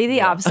Absolutely. truly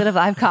the opposite of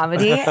live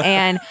comedy.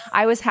 And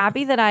I was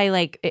happy that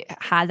I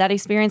had that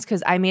experience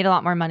because I made a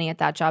lot more money at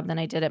that job than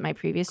I did at my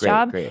previous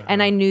job. Great.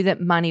 And I knew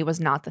that money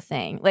was not the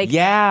thing. Like,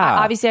 Yeah.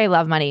 obviously I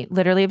love money,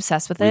 literally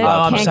obsessed with it. Oh,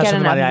 I'm Can't obsessed get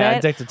with enough money. of I'm it.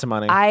 addicted to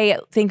money. I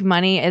think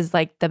money is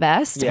like the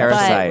best.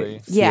 Parasite.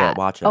 But, See yeah. it,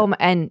 watch it. Oh,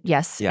 and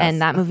yes, Yes.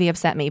 and that movie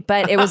upset me,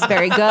 but it was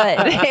very good.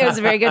 It was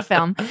a very good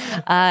film.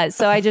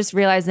 So I just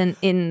realized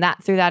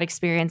through that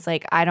experience,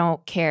 like I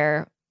don't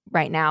care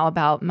right now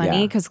about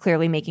money Yeah. because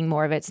clearly making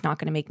more of it's not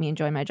going to make me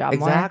enjoy my job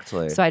Exactly.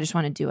 more. So I just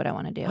want to do what I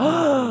want to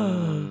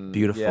do.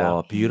 Beautiful,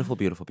 Yeah.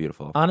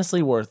 beautiful.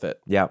 Honestly, worth it.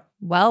 Yeah.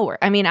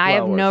 I mean, I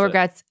have Well no worth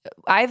it.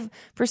 regrets.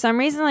 For some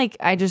reason, like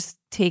I just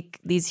take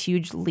these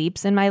huge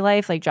leaps in my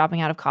life, like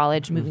dropping out of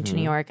college, moving to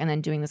New York, and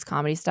then doing this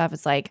comedy stuff.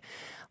 It's like,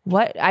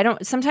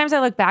 sometimes I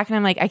look back and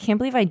I'm like, I can't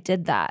believe I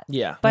did that.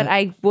 Yeah. But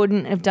I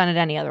wouldn't have done it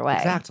any other way.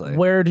 Exactly.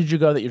 Where did you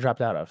go that you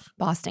dropped out of?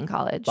 Boston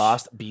College.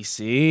 Boston,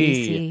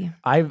 BC.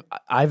 BC.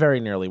 I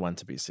very nearly went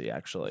to BC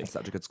actually. It's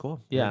such a good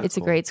school. Yeah. It's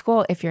a great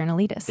school if you're an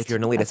elitist. If you're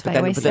an elitist, That's but what I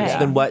always say.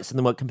 so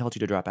then what compelled you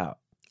to drop out?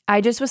 I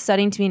just was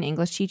studying to be an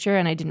English teacher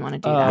and I didn't want to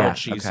do Oh that.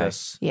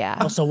 Jesus. Yeah.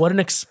 Also, what an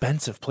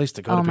expensive place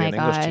to go Oh to be my an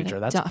English God. teacher.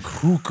 That's Don't-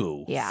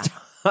 cuckoo. Yeah.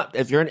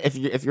 if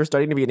you're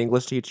studying to be an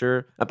English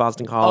teacher at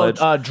Boston College,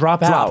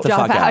 Drop out. the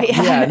fuck out.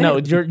 yeah. Yeah, no,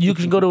 you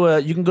can go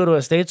to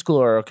a state school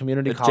or a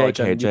community college.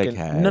 JK, and you JK.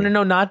 Can,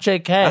 no, not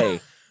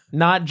JK.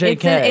 Not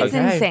JK. It's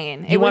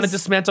insane. You want to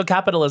dismantle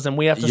capitalism?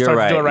 We have to You're start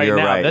right, to do it right you're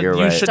now. right, you're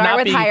you right. should Start not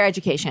with be. higher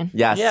education.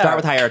 yes, Yeah. start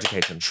with higher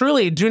education.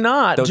 Truly, do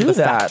not Those do are the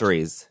that.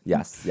 factories.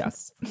 Yes.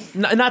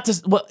 Not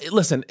to. Well,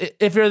 listen.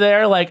 If you're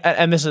there, like,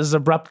 and this has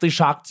abruptly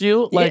shocked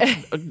you, like,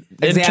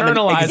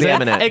 internalize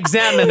examine it.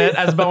 Examine it,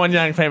 as Bowen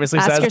Yang famously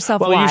Ask says.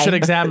 yourself well, why. you should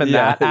examine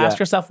Yeah, that. Ask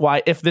yeah. yourself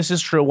why. If this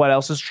is true, what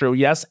else is true?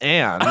 Yes,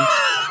 and.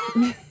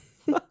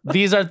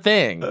 These are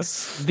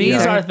things.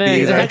 These are things.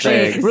 these are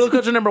Actually, things. rule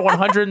culture number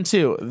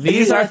 102.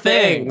 These are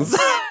things.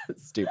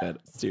 Stupid.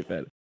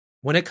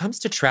 When it comes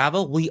to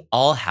travel, we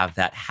all have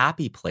that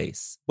happy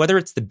place. Whether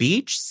it's the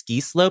beach, ski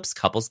slopes,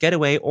 couples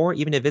getaway, or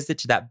even a visit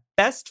to that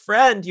best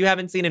friend you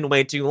haven't seen in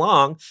way too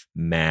long,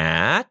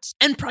 Matt.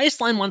 And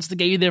Priceline wants to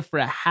get you there for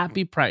a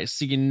happy price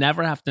so you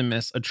never have to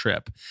miss a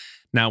trip.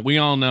 Now, we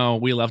all know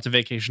we love to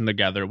vacation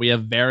together. We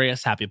have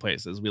various happy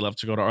places. We love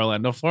to go to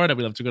Orlando, Florida.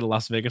 We love to go to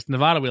Las Vegas,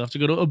 Nevada. We love to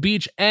go to a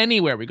beach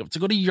anywhere. We love to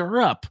go to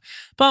Europe.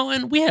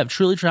 Bowen, we have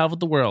truly traveled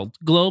the world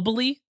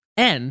globally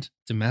and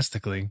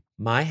domestically.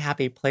 My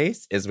happy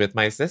place is with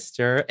my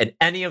sister in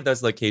any of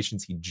those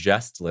locations he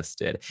just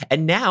listed.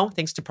 And now,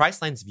 thanks to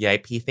Priceline's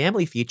VIP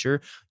family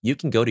feature, you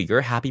can go to your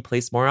happy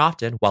place more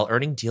often while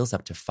earning deals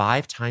up to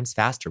 5 times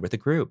faster with a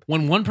group.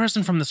 When one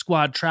person from the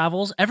squad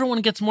travels,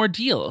 everyone gets more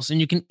deals,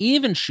 and you can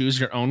even choose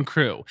your own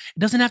crew. It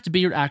doesn't have to be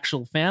your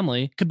actual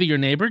family. It could be your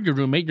neighbor, your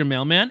roommate, your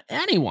mailman,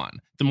 anyone.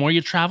 The more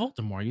you travel,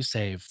 the more you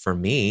save. For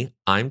me,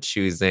 I'm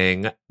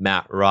choosing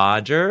Matt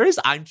Rogers.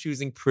 I'm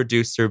choosing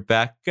producer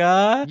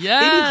Becca. Yes!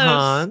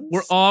 Hans.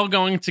 We're all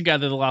going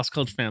together, the Lost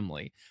Coach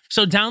family.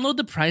 So download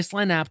the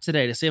Priceline app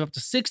today to save up to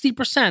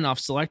 60% off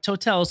select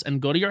hotels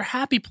and go to your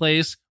happy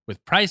place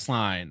with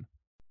Priceline.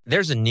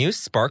 There's a new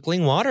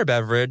sparkling water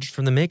beverage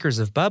from the makers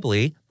of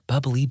Bubbly,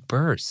 Bubbly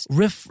Burst.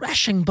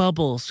 Refreshing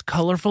bubbles,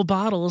 colorful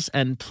bottles,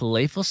 and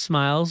playful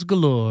smiles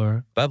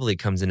galore. Bubbly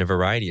comes in a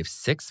variety of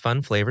 6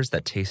 fun flavors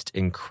that taste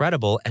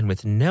incredible, and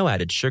with no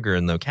added sugar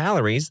and low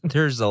calories,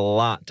 there's a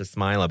lot to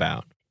smile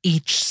about.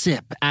 Each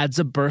sip adds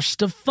a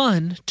burst of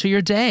fun to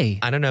your day.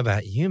 I don't know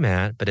about you,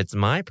 Matt, but it's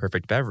my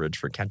perfect beverage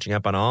for catching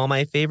up on all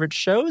my favorite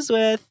shows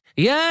with.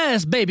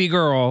 Yes, baby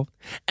girl.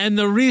 And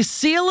the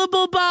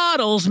resealable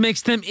bottles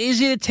makes them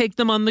easy to take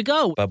them on the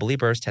go. Bubbly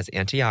Burst has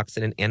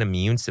antioxidant and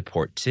immune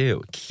support,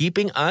 too,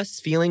 keeping us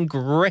feeling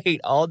great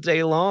all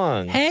day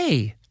long.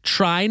 Hey,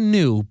 try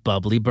new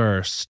Bubbly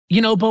Burst.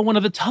 But one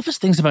of the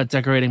toughest things about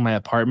decorating my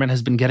apartment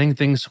has been getting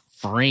things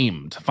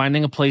framed.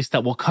 Finding a place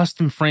that will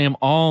custom frame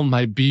all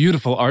my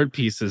beautiful art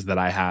pieces that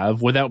I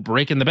have without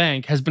breaking the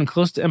bank has been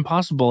close to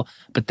impossible.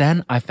 But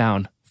then I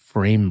found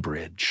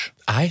FrameBridge.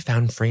 I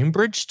found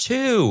FrameBridge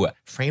too.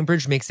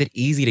 FrameBridge makes it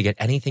easy to get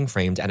anything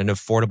framed at an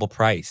affordable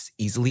price.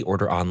 Easily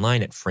order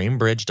online at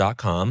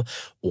framebridge.com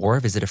or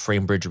visit a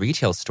FrameBridge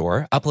retail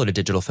store, upload a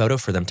digital photo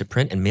for them to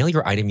print and mail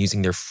your item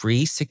using their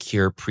free,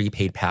 secure,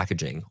 prepaid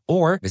packaging.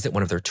 Or visit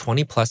one of their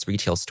 20-plus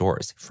retail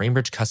stores.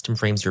 FrameBridge custom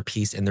frames your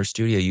piece in their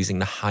studio using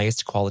the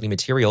highest quality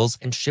materials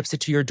and ships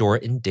it to your door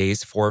in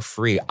days for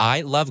free.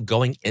 I love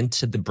going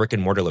into the brick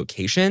and mortar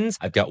locations.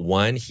 I've got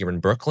one here in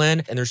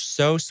Brooklyn, and they're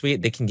so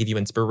sweet. They can give you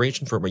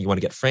inspiration for where you want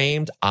to get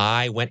framed.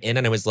 I went in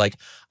and I was like,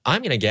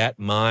 I'm going to get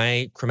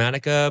my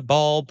Chromatica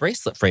ball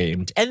bracelet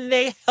framed. And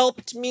they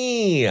helped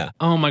me.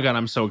 Oh my God,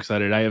 I'm so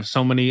excited. I have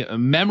so many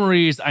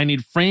memories I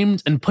need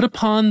framed and put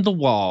upon the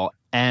wall.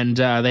 And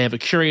they have a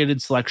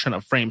curated selection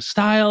of frame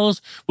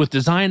styles with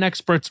design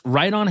experts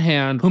right on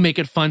hand who make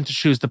it fun to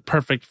choose the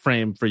perfect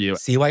frame for you.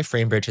 See why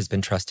FrameBridge has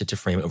been trusted to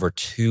frame over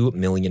 2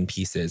 million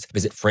pieces.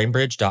 Visit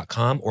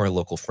framebridge.com or a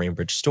local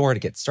FrameBridge store to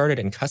get started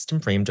and custom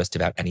frame just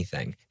about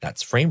anything.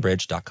 That's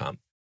framebridge.com.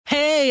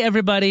 Hey,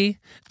 everybody.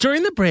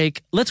 During the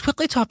break, let's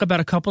quickly talk about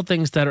a couple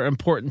things that are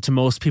important to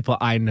most people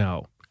I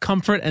know.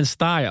 Comfort and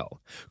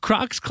style.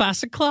 Crocs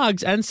classic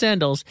clogs and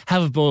sandals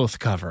have both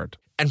covered.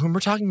 And when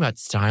we're talking about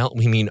style,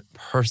 we mean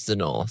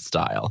personal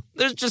style.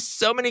 There's just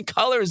so many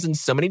colors and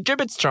so many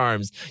Jibbitz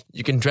charms.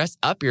 You can dress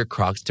up your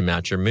Crocs to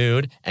match your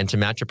mood and to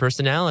match your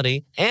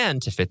personality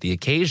and to fit the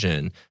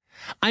occasion.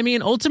 I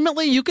mean,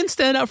 ultimately, you can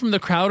stand out from the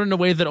crowd in a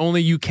way that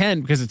only you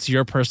can because it's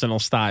your personal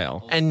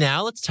style. And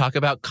now let's talk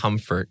about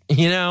comfort.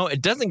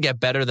 It doesn't get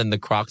better than the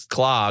Crocs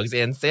clogs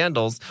and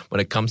sandals when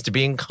it comes to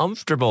being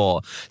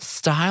comfortable.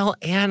 Style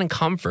and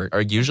comfort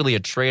are usually a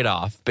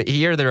trade-off, but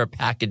here they're a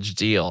package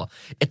deal.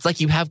 It's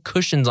like you have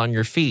cushions on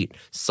your feet.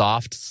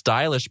 Soft,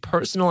 stylish,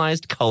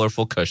 personalized,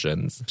 colorful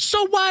cushions.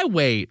 So why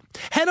wait?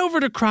 Head over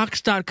to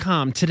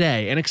Crocs.com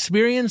today and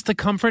experience the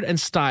comfort and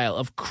style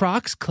of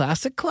Crocs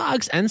classic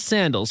clogs and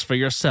sandals for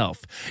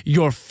yourself.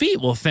 Your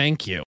feet will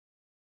thank you.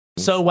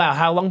 So, wow,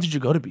 how long did you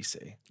go to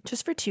BC?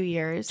 Just for 2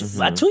 years.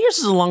 Mm-hmm. 2 years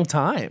is a long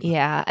time.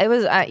 Yeah, it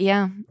was,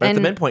 yeah. But at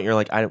the midpoint, you're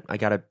like, I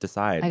got to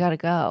decide. I got to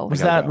go. Was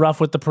that rough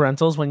with the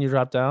parentals when you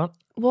dropped out?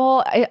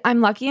 Well,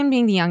 I'm lucky in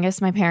being the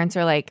youngest. My parents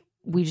are like,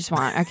 we just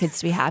want our kids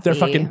to be happy. They're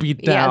fucking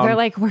beat down. Yeah, they're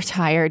like, we're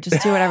tired.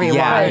 Just do whatever you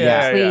want,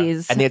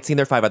 please. And they had seen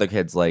their 5 other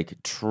kids like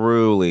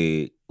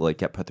truly like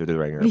get put through the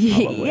ringer.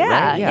 Probably,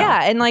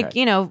 right? And like,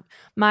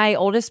 my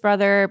oldest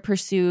brother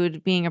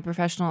pursued being a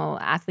professional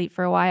athlete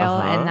for a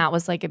while. And that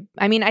was like,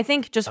 I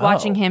think just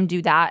watching him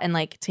do that and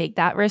like take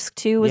that risk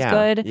too was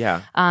good.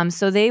 Yeah.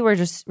 So they were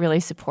just really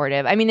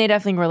supportive. I mean, they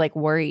definitely were like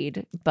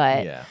worried,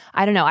 but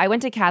I don't know. I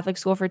went to Catholic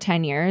school for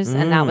 10 years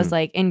and that was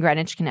like in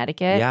Greenwich,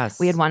 Connecticut. Yes.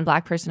 We had one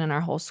Black person in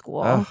our whole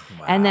school. Oh,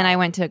 wow. And then I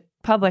went to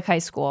public high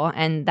school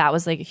and that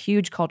was like a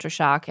huge culture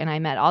shock and I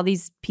met all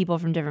these people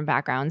from different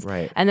backgrounds.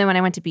 Right. And then when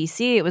I went to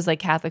BC, it was like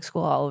Catholic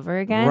school all over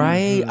again.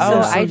 Right. So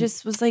I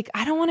just was like,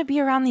 I don't want to be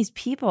around these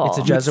people. It's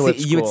a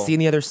Jesuit school. You would see on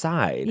the other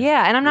side.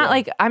 Yeah. And I'm not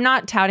like, I'm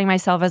not touting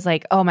myself as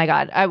like, oh my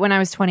God. When I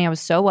was 20, I was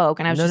so woke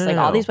and I was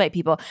all these white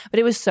people. But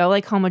it was so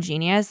like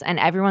homogeneous and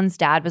everyone's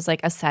dad was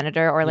like a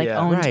senator or like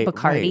owned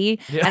Bacardi.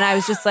 Right. Yeah. And I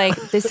was just like,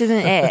 this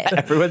isn't it.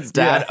 Everyone's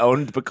dad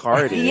owned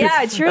Bacardi.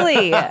 Yeah,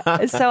 truly.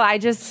 So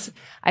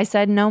I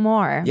said no more.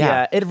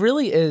 Yeah, it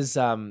really is.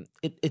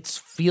 It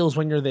feels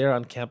when you're there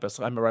on campus.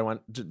 I remember I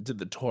went did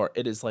the tour.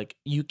 It is like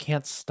you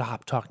can't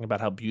stop talking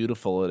about how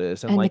beautiful it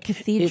is, and like the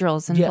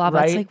cathedrals and blah blah.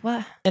 Right? It's like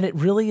what? And it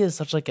really is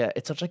such like a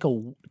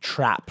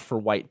trap for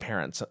white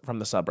parents from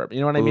the suburb.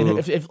 You know what I mean?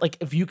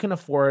 If you can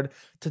afford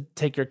to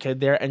take your kid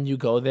there and you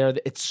go there,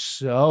 it's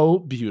so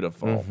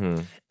beautiful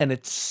and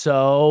it's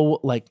so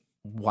like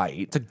white.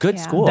 It's a good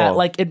school. That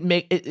like I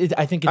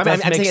think it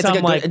does make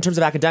some like in terms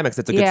of academics,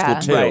 it's a good school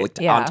too. Right.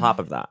 Like, on top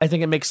of that, I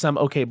think it makes some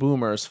okay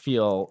boomers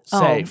feel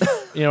safe.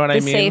 You know what I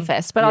mean? The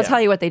safest. But I'll tell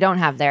you what they don't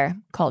have there: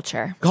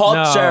 culture.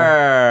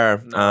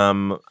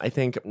 No. I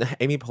think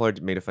Amy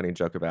Poehler made a funny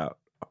joke about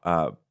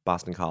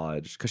Boston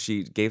College because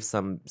she gave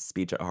some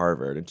speech at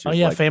Harvard, and she Oh was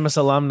yeah, like, famous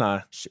alumni.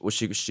 She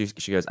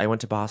goes, I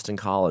went to Boston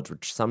College,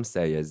 which some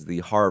say is the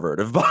Harvard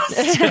of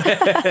Boston.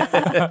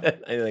 I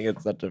think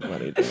it's such a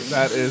funny thing.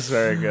 That is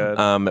very good.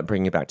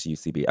 Bringing it back to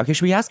UCB. Okay,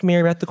 should we ask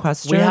Mary Beth the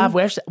question?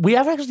 We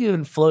have actually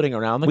been floating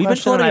around the We've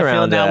question. been floating and I feel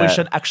around now it. we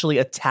should actually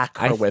attack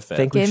her with it. I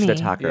think we should Gimme.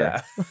 attack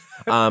her.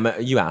 Yeah.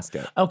 You ask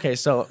it. Okay,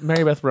 so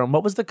Mary Beth Rome,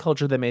 what was the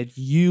culture that made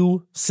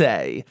you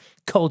say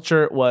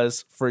culture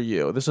was for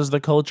you? This was the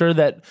culture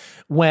that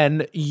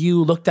when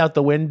you looked out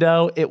the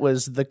window, it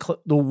was the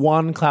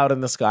one cloud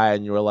in the sky,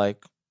 and you were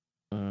like,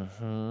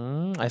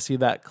 I see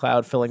that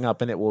cloud filling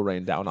up, and it will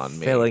rain down on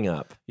me. Filling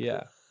up.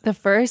 Yeah. The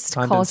first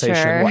Condensation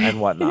culture and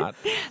whatnot.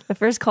 The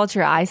first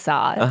culture I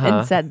saw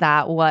and said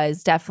that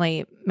was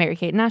definitely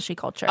Mary-Kate and Ashley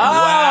culture.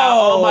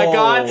 Oh my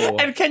God.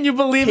 And can you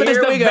believe it is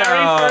Here the we very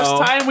go. first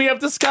time we have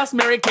discussed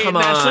Mary-Kate and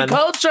Come Ashley on.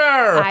 culture?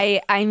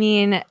 I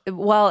mean,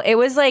 well, it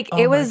was like, it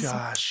my was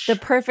gosh. the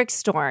perfect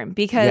storm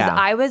because Yeah.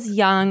 I was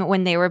young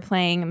when they were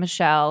playing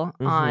Michelle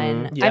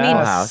on, Yeah. I mean,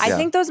 Full House, I yeah.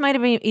 think those might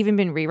have even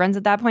been reruns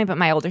at that point, but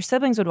my older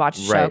siblings would watch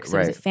the show Right, because it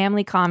was a right.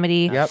 family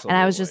comedy. Yep. And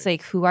I was just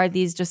like, who are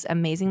these just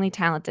amazingly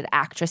talented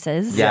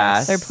actresses?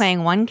 Yes. They're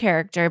playing one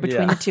character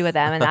between Yeah. the two of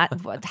them. And that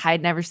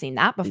I'd never seen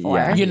that before.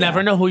 Yeah. You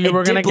never know who you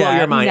were did going to blow get.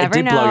 your mind. You It never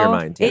did blow your know.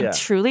 mind. It Yeah.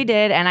 truly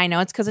did. And I know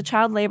it's because of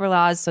child labor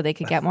laws, so they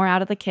could get more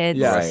out of the kids.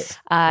 Yes. Right.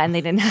 And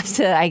they didn't have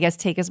to, I guess,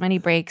 take as many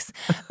breaks.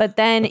 But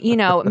then,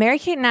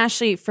 Mary-Kate and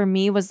Ashley, for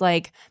me, was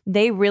like,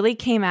 they really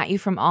came at you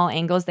from all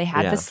angles. They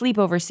had Yeah. the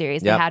sleepover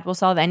series. Yep. They had We'll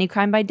Solve Any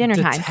Crime by Dinner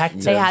Time.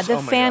 Detectives. They had the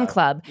Oh my fan God.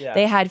 club. Yeah.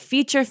 They had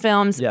feature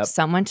films. Yep.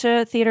 Some went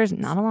to theaters,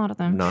 not a lot of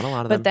them. Not a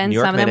lot of But them. then New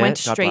York some of them went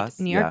Minute, God straight bless.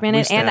 New York Yeah.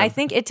 Minute. We And I stand.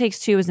 think It Takes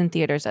Two is in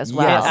theaters as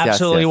well. Yes. It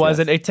absolutely yes, was. yes.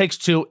 And It Takes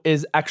Two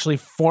is actually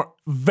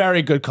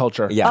very good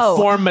culture. Yes. Oh.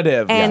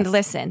 Formative. And Yes.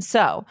 listen,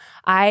 so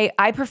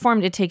I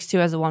performed It Takes Two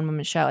as a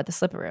one-woman show at the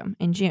Slipper Room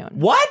in June.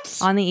 What?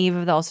 On the eve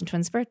of the Olsen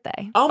twins'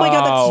 birthday. Oh my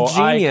God, that's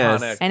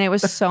genius. iconic. And it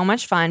was so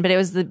much fun, but it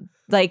was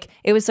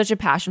it was such a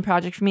passion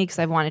project for me because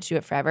I've wanted to do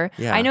it forever.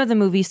 Yeah. I know the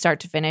movie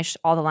start to finish,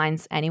 all the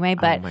lines anyway,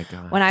 but my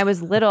God. when I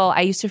was little,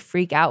 I used to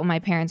freak out when my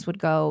parents would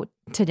go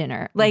to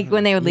dinner. Like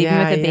when they would leave me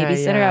Yeah, with a yeah,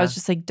 babysitter, yeah. I was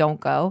just like, don't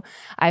go.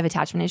 I have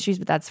attachment issues,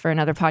 but that's for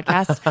another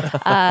podcast.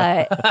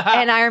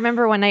 And I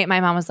remember one night my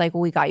mom was like,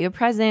 well, we got you a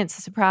present. It's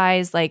a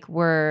surprise. Like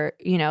we're,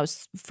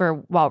 for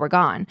while we're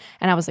gone.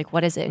 And I was like,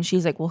 what is it? And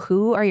she's like, well,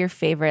 who are your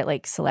favorite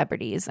like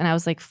celebrities? And I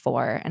was like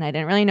 4 and I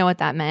didn't really know what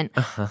that meant.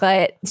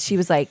 But she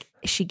was like,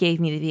 she gave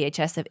me the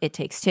VHS of It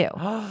Takes Two.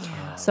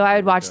 So I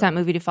would watch that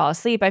movie to fall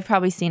asleep. I've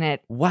probably seen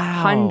it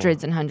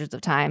hundreds and hundreds of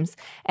times.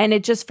 And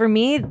it just, for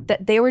me,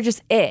 that they were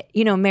just it.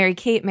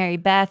 Mary-Kate, Mary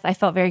Beth, I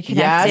felt very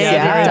connected. Yes, They were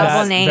yes.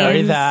 double names.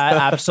 Very that.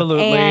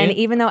 Absolutely. And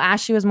even though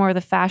Ashley was more of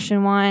the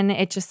fashion one,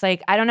 it just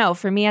like, I don't know,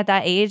 for me at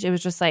that age, it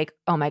was just like,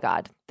 oh my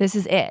God, this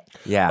is it.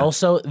 Yeah.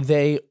 Also,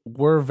 they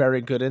were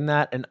very good in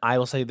that. And I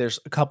will say there's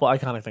a couple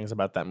iconic things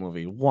about that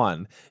movie.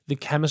 One, the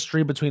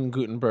chemistry between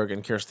Gutenberg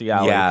and Kirstie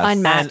Alley. Yes.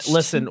 Unmatched. And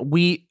listen,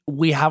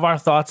 we have our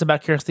thoughts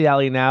about Kirstie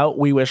Alley now.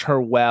 We wish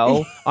her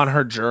well on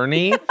her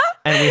journey.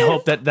 And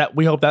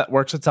we hope that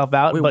works itself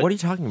out. Wait, But- what are you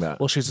talking about?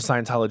 Well, she's a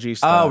Scientologist.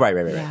 Oh, right.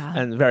 Yeah.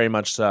 And very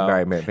much so.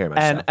 Very much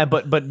And, so. and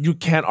but you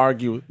can't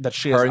argue that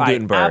she Her is and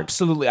Gutenberg.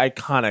 absolutely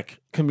iconic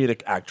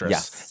comedic actress.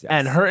 Yes.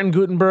 And her and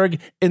Gutenberg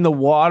in the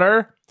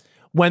water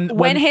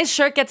when his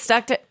shirt gets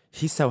stuck to,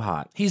 He's so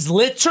hot. he's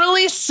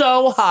literally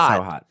so hot.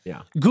 So hot.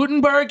 Yeah.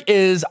 Gutenberg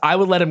is, I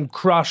would let him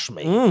crush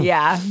me.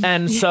 yeah.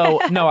 And so,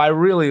 no, I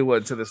really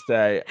would to this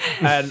day.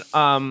 And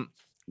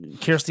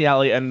Kirstie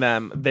Alley and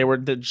them,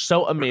 they're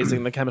so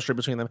amazing, the chemistry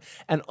between them.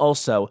 And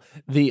also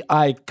the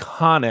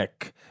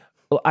iconic,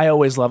 I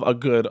always love a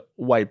good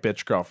white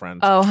bitch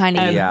girlfriend. Oh, honey.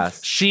 And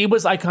Yes. she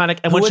was iconic.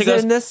 And Who when was she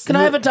goes, in this? can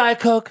I have a Diet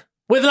Coke?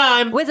 With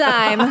lime. With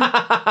lime.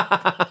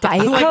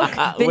 Diet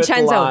Coke. With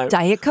Vincenzo, lime.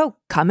 Diet Coke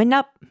coming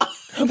up.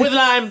 With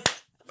lime.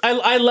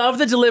 I love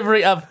the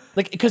delivery of,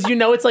 like, because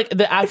it's like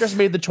the actress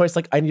made the choice,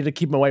 like, I need to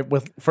keep my wife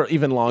for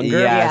even longer.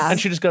 Yes. And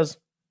she just goes,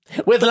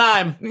 with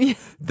lime.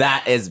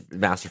 That is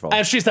masterful.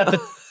 And she's at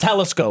the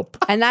telescope.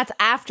 And that's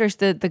after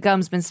the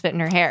gum's been spit in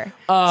her hair.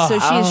 So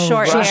she's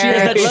short So hair. she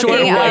has that short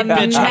looking white a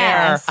bitch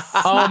hair. mess.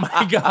 Oh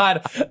my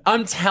God.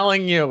 I'm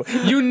telling you,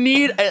 you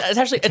need,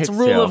 it's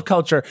rule two. of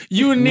culture.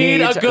 You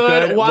need a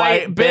good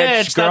white bitch.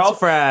 That's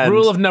girlfriend.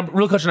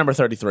 Rule culture number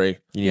 33.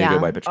 You need a Yeah.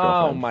 good white bitch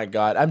girlfriend. Oh my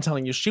God. I'm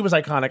telling you, she was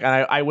iconic.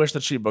 And I wish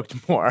that she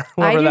booked more.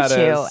 I Whoever do that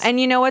too. is.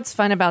 And you know what's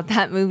fun about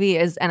that movie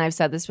is, and I've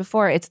said this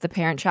before, it's the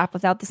Parent Trap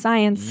without the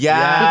science.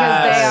 Yes. Because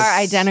they are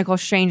identical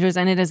strangers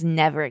and it is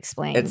never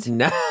explained. It's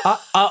not.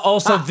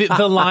 Also,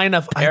 the line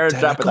of Parent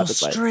Trap identical without the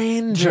science.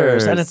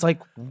 strangers. And it's like,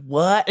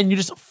 what? And you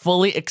just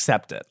fully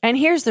accept it. And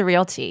here's the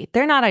real tea.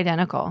 They're not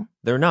identical.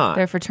 They're not.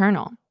 They're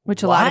fraternal,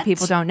 which a lot of What?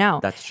 people don't know.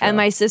 That's true. And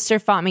my sister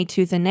fought me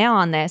tooth and nail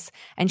on this.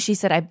 And she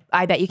said,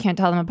 I bet you can't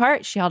tell them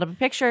apart. She held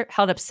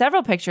up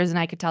several pictures, and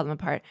I could tell them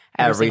apart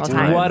every Every single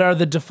time. time. What are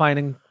the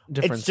defining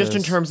differences. It's just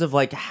in terms of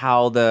like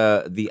how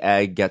the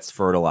egg gets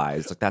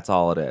fertilized. Like that's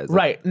all it is.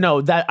 Right.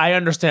 No, that I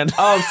understand.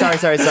 Oh, sorry.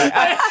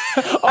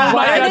 Oh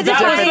my God,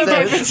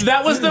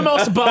 that was the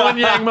most Bowen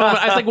Yang moment.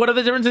 I was like, what are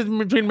the differences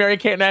between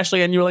Mary-Kate and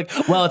Ashley? And you were like,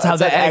 well, it's how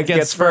the egg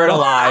gets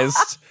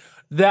fertilized.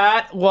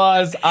 That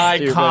was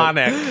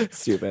iconic.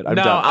 Stupid. I'm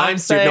dumb. I'm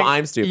stupid. No,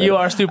 I'm stupid. You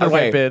are stupid,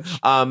 white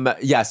bitch.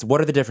 Yes.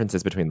 What are the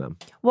differences between them?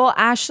 Well,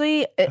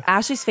 Ashley's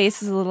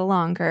face is a little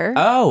longer.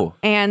 Oh.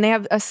 And they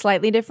have a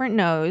slightly different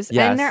nose.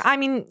 Yes.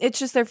 And it's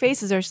just their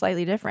faces are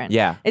slightly different.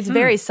 Yeah. It's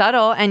very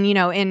subtle. And,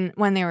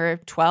 when they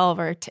were 12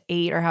 or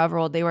 8 or however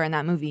old they were in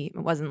that movie, it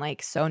wasn't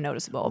like so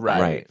noticeable.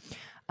 Right.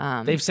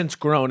 They've since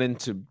grown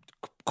into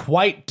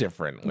quite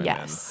different women.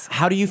 Yes.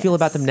 How do you feel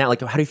about them now?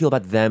 Like, how do you feel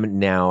about them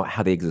now,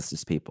 how they exist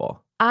as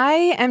people?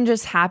 I am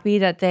just happy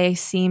that they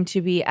seem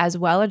to be as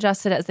well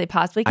adjusted as they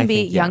possibly can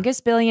be.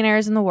 Youngest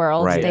billionaires in the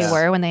world. Right. They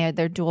were when they had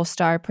their dual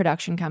star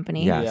production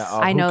company. Yes. Yeah,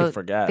 I know who could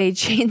forget? they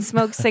chain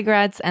smoke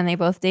cigarettes and they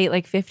both date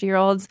like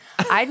 50-year-olds.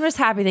 I'm just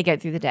happy they get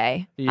through the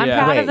day. I'm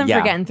Yeah. proud of them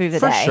for getting through the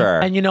For day.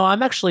 sure. And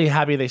I'm actually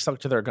happy they stuck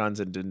to their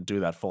guns and didn't do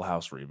that Full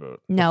House reboot.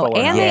 No, Fuller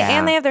and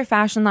House. they have their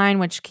fashion line,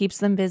 which keeps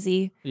them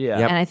busy. Yeah.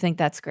 Yep. And I think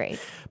that's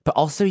great. But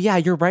also,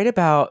 you're right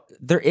about,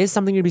 there is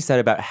something to be said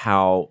about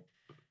how,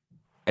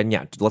 and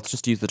let's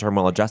just use the term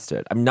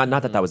well-adjusted. I'm not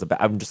that was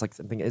I'm just like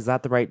thinking, is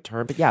that the right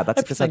term? But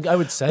that's just like, I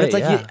would say, but it's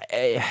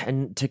like,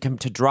 and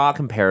to draw a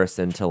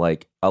comparison to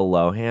like a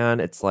Lohan,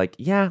 it's like,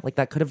 like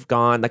that could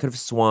have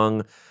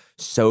swung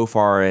so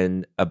far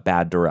in a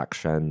bad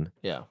direction.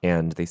 Yeah.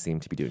 And they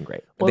seem to be doing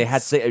great. Well, they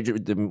had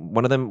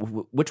one of them,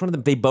 which one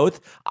of them?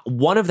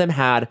 One of them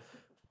had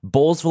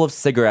bowls full of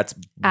cigarettes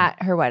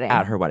At her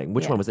wedding.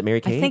 Which one was it?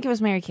 Mary-Kate? I think it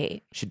was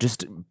Mary-Kate. She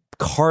just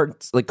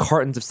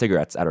cartons of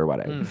cigarettes at her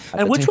wedding.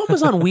 And which one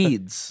was on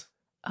Weeds?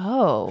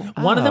 Oh.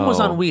 One of them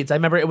was on Weeds. I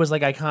remember it was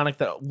like iconic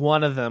that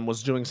one of them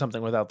was doing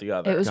something without the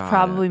other. It was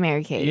probably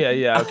Mary-Kate.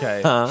 Yeah,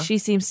 okay. She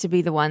seems to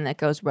be the one that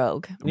goes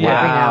rogue every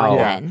Yeah. now and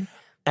Yeah. then.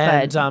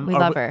 And But we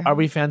love her. Are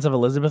we fans of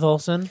Elizabeth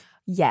Olsen?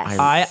 Yes.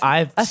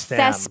 I've a stan.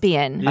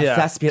 thespian. Yeah, A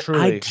thespian.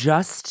 truly. I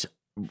just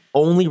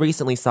only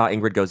recently saw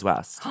Ingrid Goes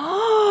West.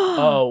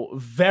 Oh,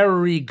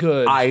 very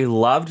good. I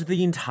loved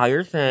the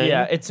entire thing.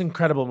 Yeah, it's an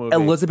incredible movie.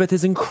 Elizabeth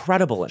is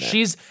incredible in it.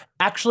 She's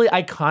actually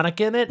iconic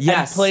in it.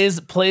 Yes.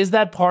 And plays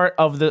that part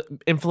of the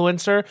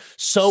influencer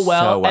so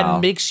well. And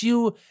makes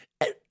you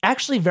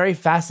actually very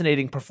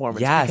fascinating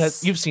performance. Yes.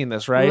 Because you've seen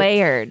this, right?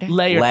 Layered.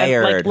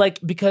 And like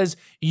because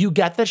you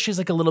get that she's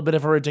like a little bit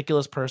of a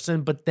ridiculous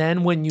person, but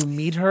then when you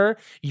meet her,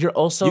 you're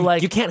also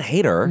you can't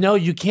hate her. No,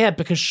 you can't,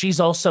 because she's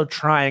also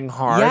trying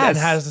hard and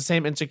has the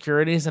same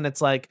insecurities. And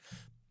it's like,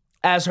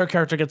 as her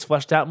character gets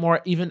fleshed out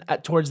more, even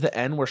towards the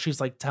end where she's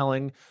like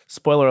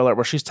spoiler alert,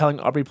 where she's telling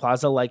Aubrey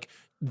Plaza, like,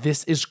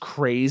 this is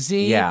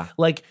crazy. Yeah.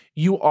 Like,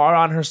 you are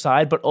on her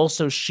side, but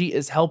also she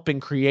is helping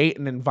create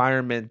an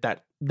environment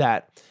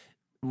that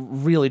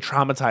really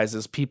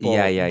traumatizes people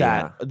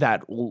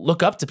that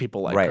look up to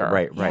people like her.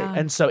 Right. Yeah.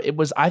 And so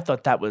I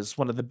thought that was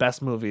one of the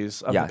best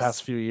movies of the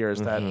past few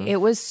years. Mm-hmm.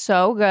 It was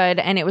so good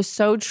and it was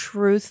so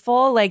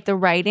truthful. Like the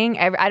writing,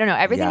 I don't know,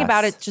 everything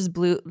about it just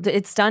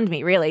it stunned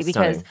me really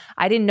because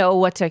I didn't know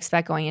what to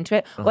expect going into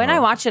it. When I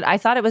watched it, I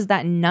thought it was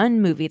that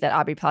Nun movie that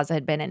Aubrey Plaza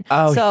had been in.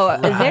 Oh, so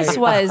this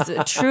was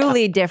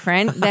truly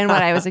different than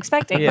what I was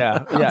expecting. It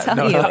was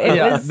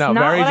not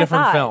very what I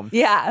different thought. film.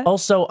 Yeah.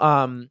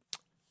 Also,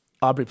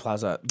 Aubrey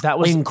Plaza. That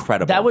was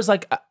incredible. That was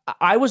like,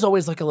 I was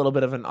always like a little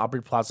bit of an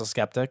Aubrey Plaza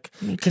skeptic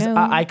because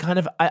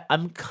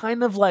I'm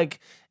kind of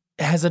like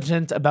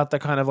hesitant about the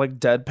kind of like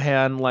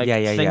deadpan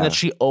thing that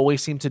she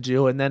always seemed to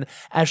do. And then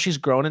as she's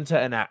grown into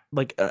an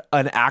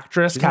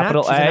actress, she's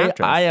capital an A,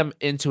 actress. I am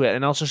into it.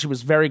 And also she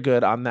was very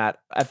good on that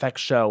FX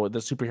show, the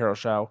superhero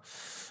show.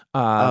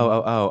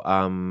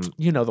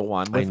 You know the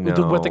one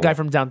with the guy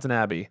from Downton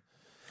Abbey.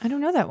 I don't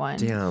know that one.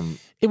 Damn.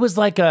 It was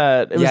like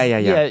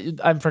Yeah.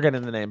 I'm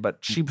forgetting the name, but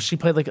she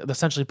played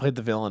essentially played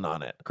the villain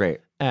on it.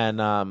 Great.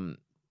 And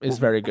is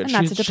very good. And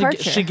that's a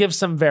departure. She gives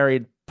some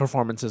varied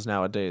performances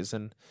nowadays,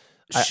 and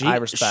I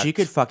respect. She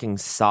could fucking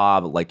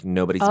sob like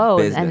nobody's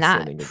business in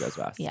Ingrid Goes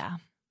West. Yeah.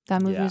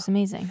 That movie was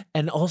amazing.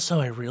 And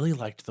also, I really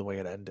liked the way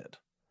it ended.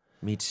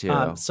 Me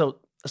too. So,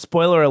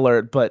 spoiler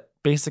alert, but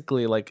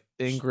basically, like,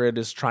 Ingrid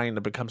is trying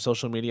to become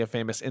social media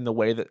famous in the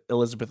way that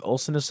Elizabeth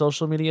Olsen is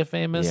social media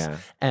famous. Yeah.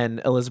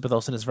 And Elizabeth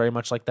Olsen is very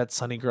much like that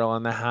sunny girl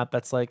in the hat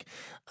that's like,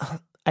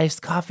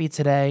 iced coffee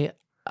today,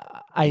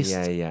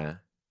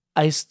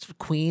 iced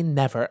queen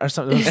never, or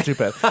something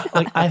stupid.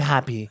 Like, I'm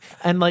happy.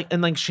 And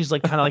like she's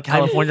like kind of like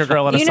California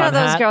girl in a sun hat. You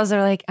know those girls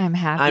are like, I'm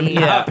happy.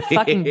 I'm happy.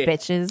 Fucking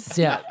bitches.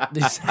 Yeah,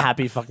 these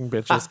happy fucking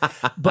bitches.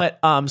 But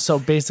so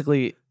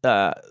basically,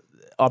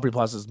 Aubrey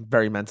Plaza is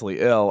very mentally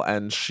ill,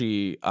 and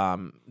she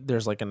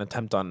there's like an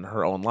attempt on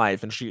her own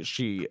life, and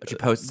she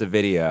posts a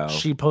video.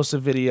 She posts a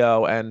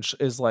video and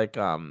is like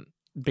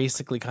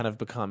basically kind of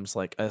becomes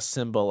like a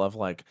symbol of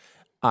like,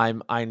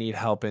 I need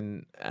help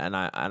and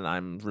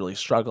I'm really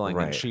struggling.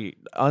 Right. And she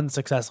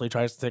unsuccessfully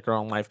tries to take her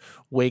own life,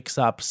 wakes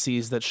up,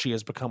 sees that she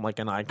has become like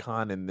an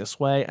icon in this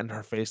way, and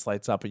her face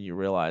lights up, and you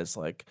realize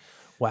like,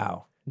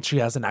 wow, She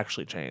hasn't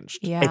actually changed.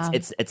 Yeah.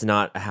 It's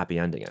not a happy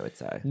ending, I would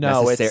say.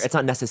 No, it's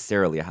not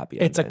necessarily a happy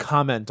ending. It's a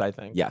comment, I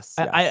think. Yes.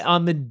 I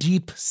on the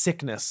deep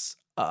sickness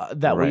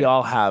that we Right.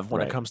 all have when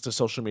Right. it comes to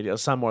social media,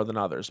 some more than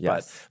others.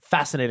 Yes. But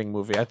fascinating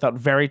movie. I thought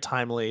very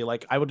timely.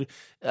 Like I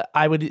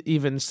would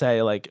even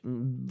say like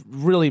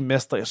really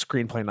missed like a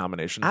screenplay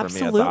nomination for me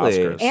Absolutely. at the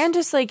Oscars. And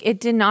just like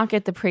it did not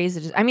get the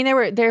praise. I mean,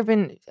 there have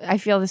been. I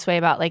feel this way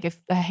about like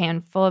a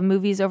handful of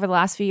movies over the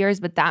last few years,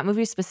 but that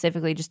movie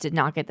specifically just did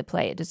not get the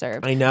play it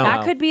deserved. I know.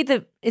 That could be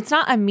it's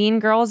not a Mean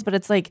Girls, but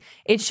it's like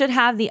it should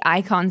have the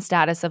icon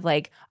status of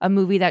like a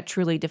movie that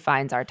truly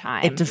defines our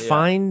time. It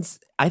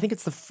defines. I think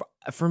it's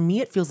for me.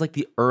 It feels like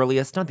the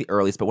earliest, not the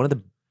earliest, but one of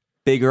the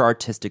bigger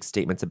artistic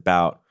statements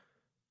about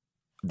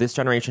this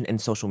generation and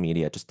social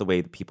media, just the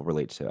way that people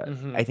relate to it.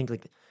 Mhm. I think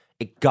like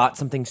it got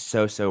something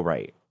so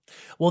right.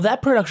 Well,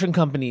 that production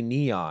company,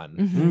 Neon,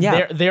 Mhm.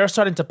 Yeah. they're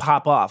starting to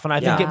pop off. And I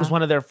think Yeah. it was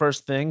one of their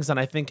first things. And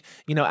I think,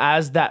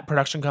 as that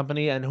production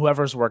company and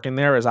whoever's working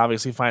there is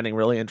obviously finding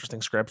really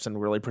interesting scripts and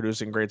really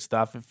producing great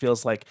stuff, it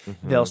feels like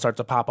they'll start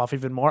to pop off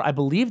even more. I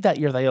believe that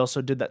year they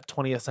also did that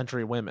 20th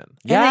Century Women.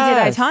 And they did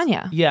I, Yes.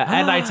 Tonya. Yeah,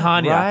 and I,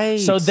 Tonya. Right.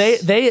 So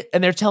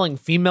they're telling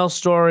female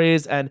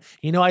stories, and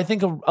I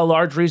think a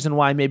large reason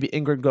why maybe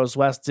Ingrid Goes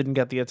West didn't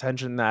get the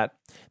attention that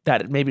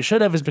it maybe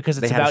should have is because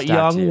it's They had a about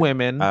young statue.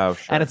 women, Oh,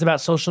 sure. and it's about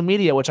social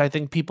media, which I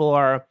think people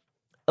are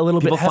a little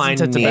People bit hesitant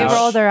find They about.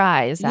 roll their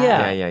eyes. at.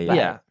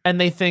 Yeah. And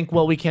they think,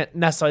 well, we can't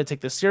necessarily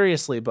take this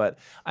seriously, but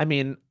I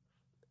mean.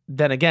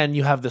 Then again,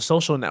 you have The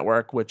Social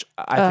Network, which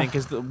I think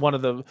is one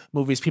of the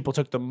movies people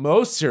took the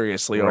most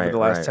seriously over Right, the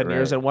last right, 10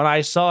 years. right. And when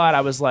I saw it,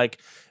 I was like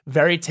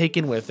very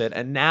taken with it.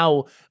 And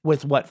now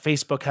with what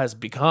Facebook has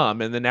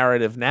become and the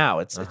narrative now,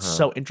 it's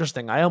so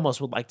interesting. I almost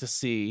would like to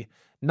see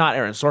not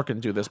Aaron Sorkin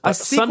do this, but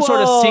some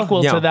sort of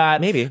sequel Yeah, to that.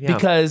 maybe, yeah.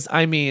 Because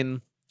I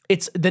mean,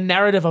 it's the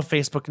narrative of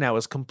Facebook now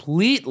is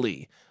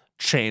completely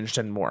changed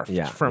and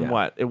morphed from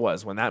what it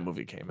was when that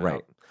movie came Right.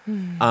 out.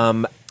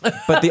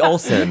 But the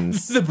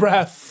Olsens. The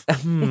breath.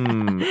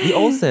 The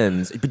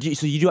Olsens. But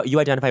you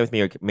identify with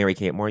Mary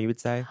Kate more, you would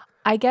say?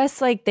 I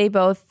guess like they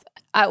both.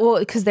 Well,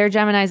 because they're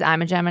Geminis,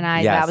 I'm a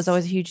Gemini. Yes. That was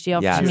always a huge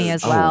deal Yes. to me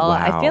as Oh, well. wow.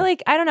 I feel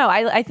like I don't know.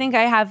 I think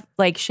I have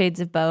like shades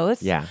of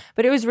both. Yeah.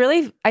 But it was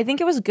really. I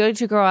think it was good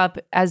to grow up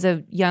as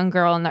a young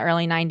girl in the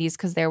early '90s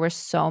because there were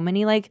so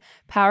many like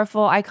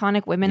powerful,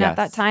 iconic women at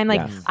that Yes. time. Like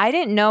Yes. I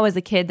didn't know as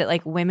a kid that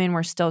like women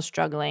were still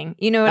struggling.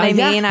 You know what I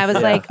yeah. mean? I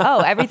was like,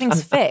 oh,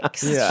 everything's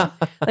fixed. Yeah.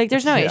 Like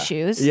there's no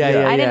issues. Yeah,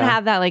 yeah, I didn't yeah.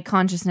 have that like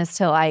consciousness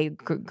till I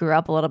grew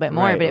up a little bit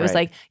more. Right, but it was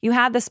right. like you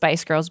had the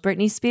Spice Girls.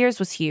 Britney Spears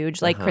was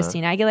huge. Like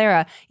Christina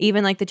Aguilera.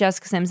 Even like the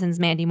Jessica Simpsons,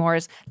 Mandy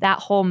Moores. That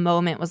whole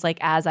moment was like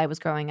as I was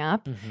growing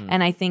up.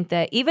 And I think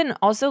that even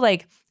also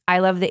like I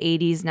love the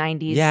 80s,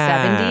 90s,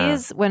 Yeah.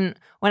 70s. When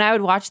I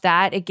would watch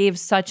that, it gave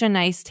such a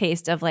nice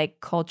taste of like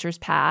culture's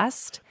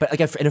past. But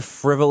like in a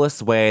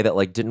frivolous way that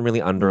like didn't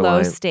really underline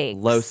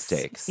Low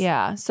stakes.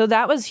 Yeah. Yeah. So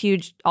that was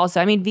huge also.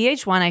 I mean,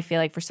 VH1, I feel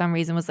like for some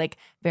reason was like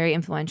very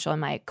influential in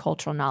my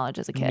cultural knowledge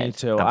as a kid. Me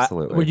too.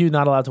 Absolutely. Were you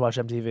not allowed to watch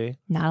MTV?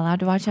 Not allowed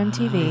to watch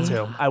MTV. Me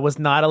too. I was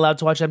not allowed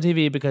to watch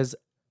MTV because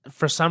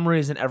for some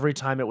reason, every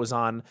time it was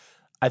on,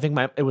 I think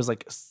it was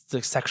like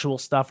sexual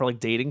stuff or like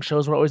dating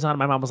shows were always on.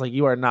 My mom was like,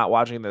 "You are not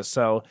watching this."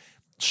 So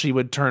she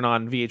would turn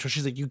on VH1.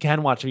 She's like, "You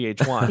can watch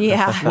VH1."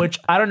 Yeah. Which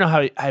I don't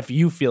know if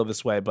you feel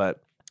this way,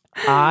 but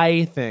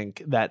I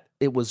think that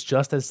it was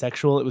just as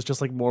sexual. It was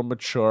just like more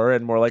mature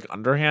and more like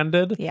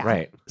underhanded. Yeah.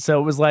 Right. So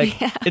it was like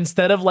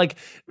instead of like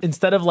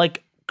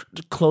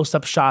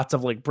close-up shots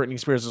of like Britney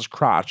Spears'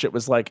 crotch, it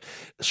was like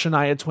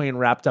Shania Twain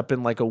wrapped up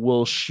in like a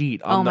wool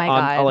sheet on Oh my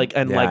God. like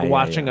and Yeah, like yeah,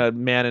 watching yeah. a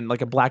man in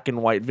like a black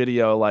and white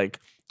video like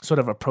sort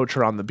of approach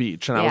her on the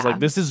beach, and I was Yeah. like,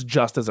 this is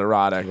just as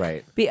erotic.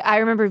 Right. I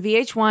remember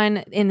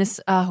VH1 in this.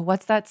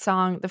 What's that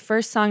song? The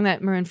first song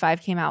that Maroon 5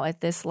 came out with,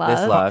 "This Love."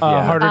 This love.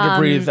 Yeah. Harder to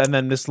breathe, and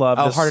then this love.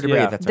 Oh, this, Harder to yeah.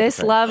 Breathe. That's right, This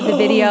that's right. Love, the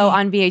video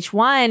on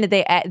VH1,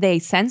 they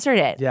censored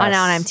it Yes. on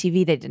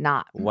MTV. They did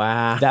not.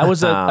 Wow. That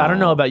was I don't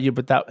know about you,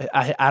 but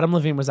Adam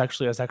Levine was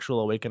actually a sexual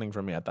awakening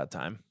for me at that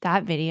time.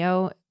 That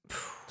video.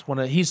 It's one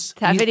of he's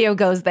Video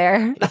goes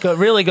there, it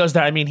really goes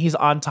there. I mean, he's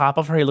on top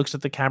of her. He looks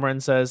at the camera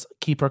and says,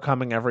 "Keep her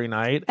coming every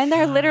night." and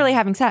they're literally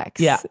having sex.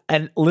 Yeah,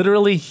 and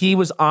literally he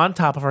was on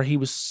top of her. He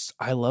was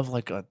I love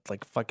like a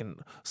fucking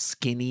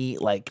skinny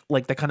like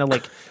the kind of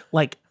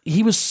like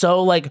he was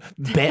so like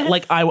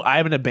like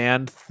I'm in a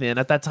band thin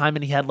at that time,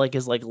 and he had like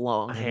his like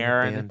long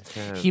hair, and band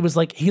thin. he was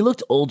like he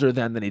looked older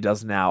then than he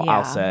does now. Yeah.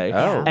 I'll say,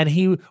 Oh. and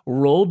he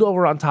rolled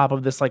over on top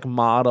of this like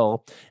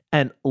model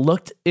and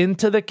looked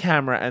into the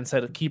camera and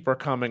said, "Keep her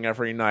coming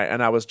every night,"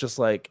 and I was just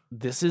like,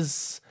 "This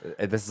is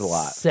This is a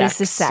lot. This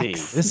is sexy.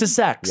 sex. This is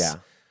sex. Yeah.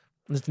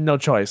 There's no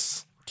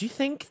choice." Do you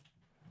think,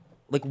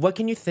 like, what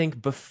can you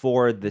think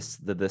before this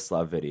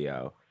Love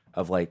video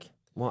of like?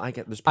 Well, I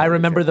get. I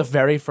remember the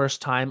very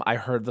first time I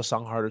heard the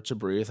song "Harder to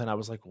Breathe," and I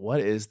was like, "What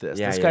is this?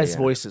 Yeah, This yeah, guy's yeah.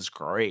 voice is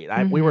great."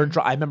 I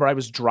remember I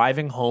was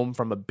driving home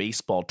from a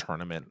baseball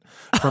tournament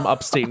from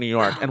upstate New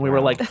York, and we were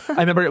like, I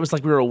remember it was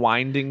like we were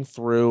winding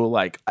through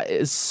like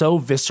it's so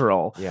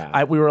visceral.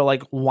 Yeah. We were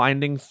like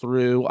winding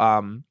through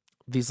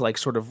these like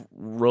sort of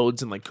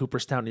roads in like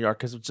Cooperstown, New York,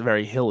 because it's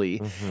very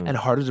hilly. And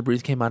Harder to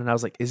Breathe came out, and I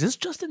was like, is this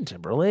Justin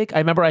Timberlake? I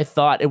remember I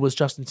thought it was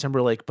Justin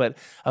Timberlake, but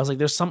I was like,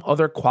 there's some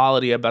other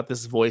quality about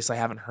this voice I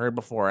haven't heard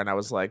before. And I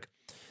was like,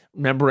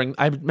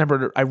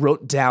 I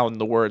wrote down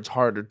the words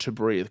Harder to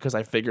Breathe because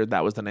I figured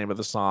that was the name of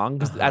the song.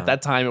 Because at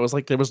that time, it was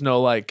like, there was no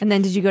like. And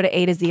then did you go to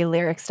A to Z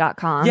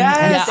lyrics.com?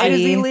 Yes, A to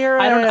Z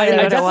lyrics.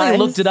 I definitely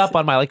looked it up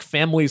on my like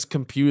family's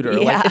computer.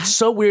 Yeah. Like, it's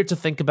so weird to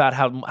think about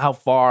how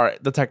far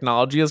the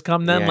technology has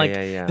come then.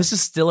 This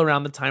is still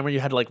around the time where you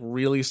had to like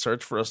really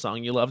search for a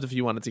song you loved if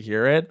you wanted to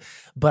hear it.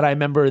 But I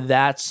remember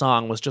that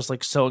song was just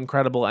like so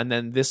incredible. And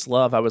then This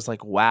Love, I was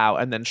like, wow.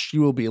 And then She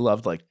Will Be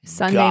Loved like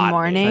Sunday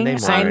morning.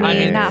 I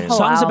mean, that whole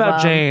songs album.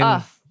 about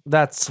Jane.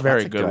 That's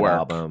very That's a good work.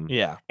 album.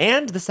 Yeah.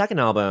 And the second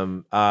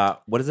album,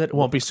 what is it?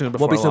 Won't Be Soon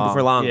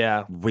Before Long.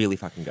 Yeah. Really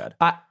fucking good.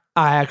 I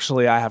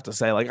have to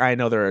say, like, I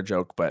know they're a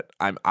joke, but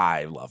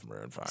I love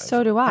Maroon 5.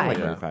 So do I. I like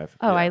Maroon 5.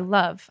 Oh, I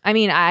love. I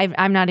mean,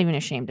 I'm not even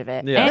ashamed of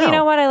it. Yeah. And you No.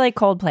 know what? I like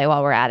Coldplay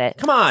while we're at it.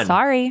 Come on.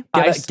 Sorry.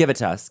 Give it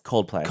to us.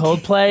 Coldplay.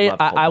 Coldplay.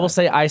 Love I will Coldplay.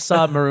 say I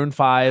saw Maroon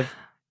 5.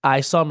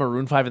 I saw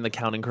Maroon 5 in the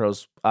Counting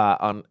Crows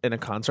in a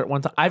concert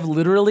one time. I've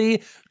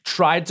literally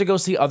tried to go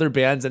see other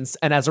bands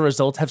and as a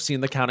result have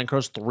seen the Counting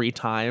Crows 3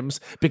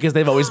 times because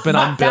they've always been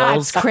on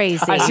bills. That's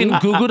crazy. I've seen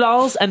Goo Goo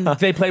Dolls and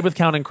they played with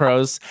Counting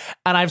Crows,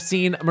 and I've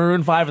seen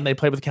Maroon 5 and they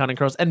played with Counting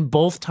Crows, and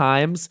both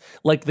times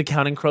like the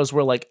Counting Crows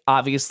were like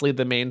obviously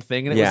the main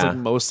thing, and it was like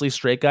mostly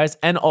straight guys,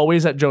 and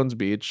always at Jones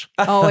Beach.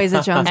 Always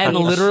at Jones And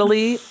Beach.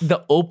 literally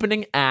the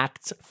opening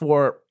act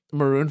for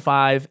Maroon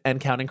 5 and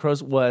Counting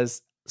Crows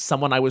was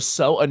someone I was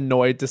so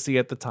annoyed to see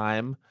at the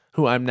time,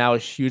 who I'm now a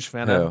huge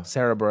fan of,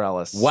 Sarah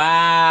Bareilles. Wow.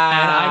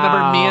 And I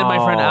remember me and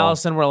my friend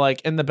Allison were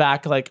like in the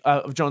back like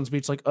of Jones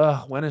Beach, like,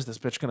 when is this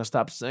bitch gonna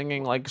stop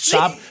singing? Like,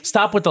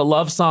 stop with the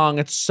love song.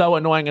 It's so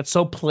annoying. It's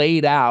so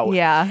played out.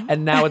 Yeah.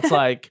 And now it's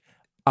like,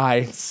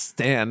 I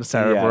stand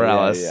Sarah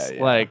Bareilles.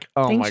 Yeah. Like,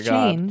 oh Things my God.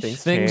 change.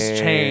 Things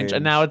change.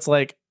 And now it's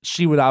like,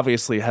 she would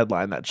obviously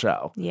headline that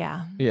show.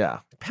 Yeah. Yeah.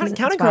 It's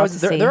Counting wild Crows, to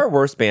see. there are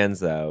worse bands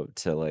though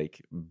to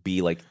like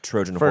be like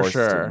Trojan For horse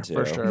sure, into.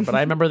 for sure. But I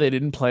remember they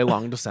didn't play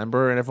Long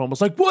December, and everyone was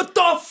like, "What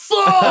the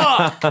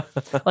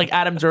fuck?" Like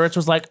Adam Duritz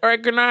was like, "All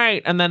right, good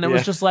night," and then it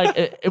was just like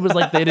it was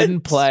like they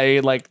didn't play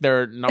like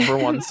their number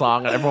one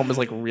song, and everyone was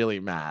like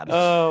really mad.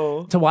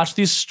 Oh, to watch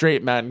these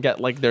straight men get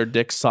like their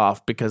dicks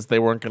soft because they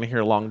weren't going to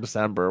hear Long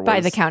December By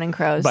the Counting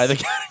Crows. By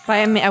the By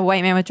a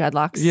white man with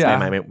dreadlocks. Yeah.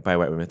 by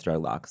White Women with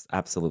Dreadlocks.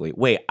 Absolutely.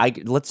 Wait,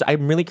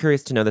 I'm really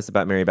curious to know this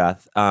about Mary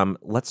Beth.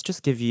 Let's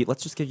just give you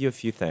a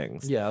few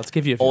things. Yeah, let's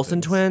give you a few Olsen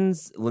things.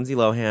 twins, Lindsay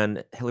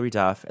Lohan, Hilary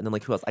Duff, and then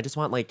like who else? I just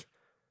want like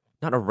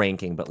not a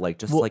ranking, but like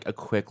just like a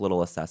quick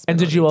little assessment. And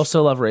did on you each.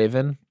 also love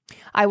Raven?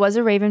 I was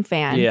a Raven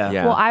fan. Yeah.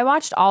 Yeah. Well, I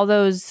watched all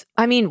those.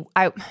 I mean,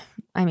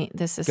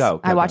 this is. Go,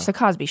 I watched go. The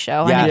Cosby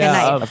Show. Yeah, and Nick at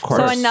yeah, Night. of course.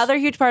 So another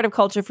huge part of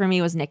culture for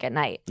me was Nick at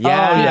Night.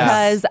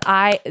 Yes. Because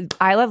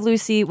I Love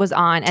Lucy was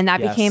on, and that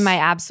Yes. became my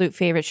absolute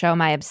favorite show,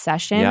 my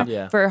obsession. Yeah.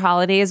 Yeah. For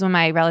holidays, when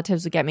my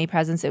relatives would get me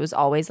presents, it was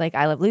always like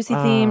I Love Lucy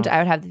themed. I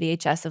would have the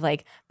VHS of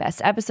like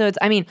best episodes.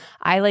 I mean,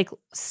 I like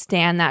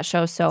stan that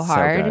show so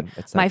hard. good.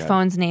 It's so my good.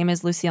 phone's name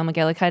is Lucille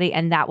McGillicuddy,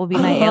 and that will be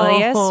my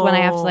alias when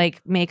I have to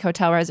like make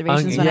hotel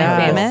reservations when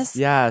I'm famous.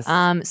 Yes.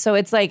 So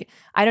it's like,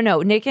 I don't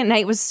know, Nick at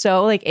Night was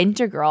so like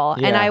integral.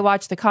 And Yeah. I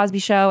watched The Cosby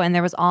Show, and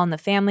there was All in the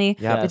Family,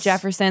 Yep. The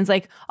Jeffersons,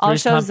 like all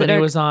Three's shows that Company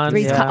are was on.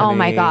 Three's Yeah. oh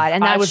my God.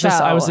 And that I was show.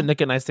 I was a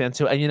Nick at Night stand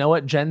too. And you know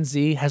what? Gen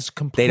Z has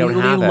completely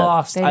have it.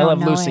 lost They I don't Love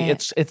know Lucy.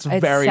 it. It's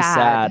very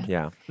sad. sad.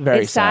 Yeah.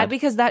 Very It's sad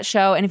because that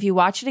show, and if you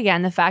watch it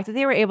again, the fact that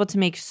they were able to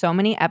make so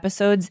many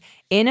episodes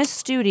in a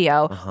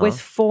studio with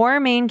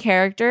 4 main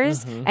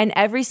characters, and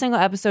every single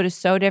episode is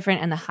so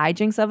different, and the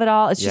hijinks of it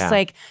all, it's just Yeah.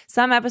 like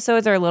some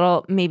episodes are a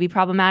little maybe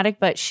problematic,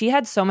 but she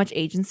had so much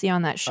agency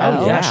on that show.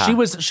 Oh, yeah.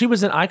 Yeah. She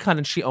was an icon,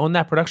 and she owned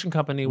that production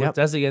company with Yep.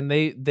 Desi, and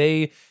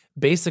they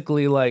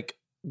basically like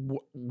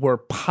were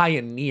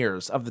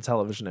pioneers of the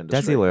television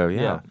industry. Desi Lou,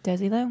 yeah.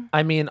 Desi Lou?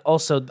 I mean,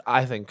 also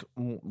I think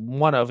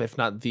one of, if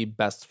not the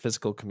best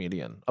physical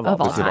comedian of all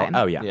time.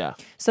 Oh yeah. Yeah.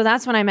 So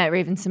that's when I met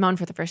Raven Simone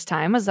for the first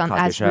time. Was on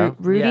Cosby as Show?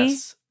 Rudy.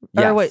 Yes.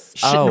 Or Yes. what?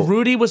 Oh.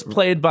 Rudy was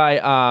played by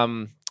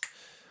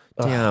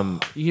Damn.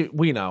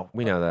 we know.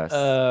 We know this.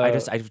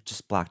 I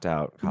just blacked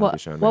out. Cosby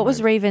Show in my What was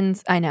mind.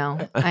 Raven's? I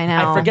know.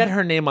 I forget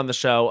her name on the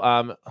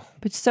show.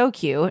 But so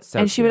cute. So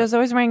and she cute. was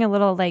always wearing a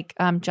little like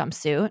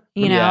jumpsuit,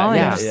 you know, Yeah, and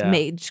yeah, just yeah.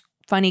 made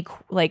funny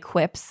like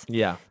quips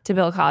Yeah. to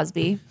Bill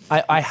Cosby.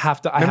 I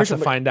have to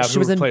find out she who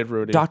was in played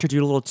Rudy. Dr.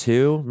 Doolittle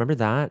 2. Remember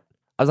that?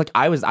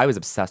 I was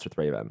obsessed with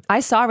Raven. I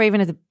saw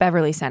Raven at the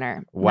Beverly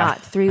Center not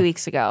 3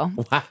 weeks ago.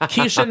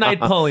 Keisha Knight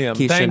Pulliam.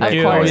 Keisha Thank Knight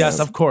you. Pulliam. Yes,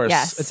 of course.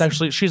 Yes. It's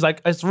actually she's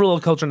like it's rule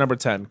of culture number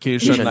 10.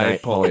 Keisha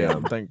Knight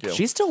Pulliam. Thank you.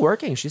 She's still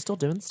working. She's still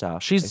doing stuff. I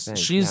She's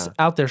think, yeah.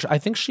 out there. I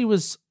think she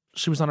was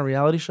on a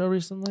reality show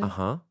recently.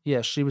 Uh-huh.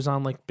 Yeah, she was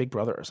on like Big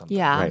Brother or something.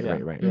 Yeah.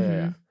 Right.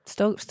 Mhm.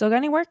 Still got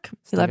any work?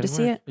 We love to got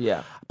see work. it.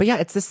 Yeah. But yeah,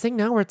 it's this thing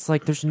now where it's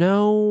like there's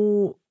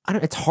no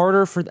it's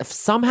harder for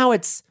somehow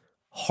it's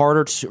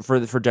harder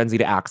for Gen Z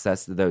to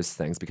access those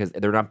things because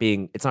it's not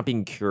being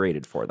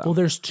curated for them. Well,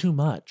 there's too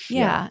much.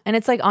 Yeah. And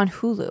it's like on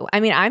Hulu. I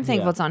mean, I'm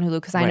thankful it's on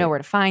Hulu because I know where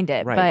to find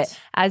it. Right. But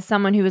as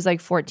someone who is like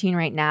 14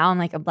 right now and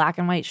like a black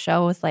and white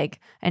show with like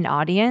an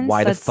audience,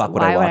 why the fuck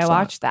would I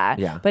watch that?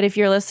 Yeah. But if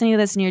you're listening to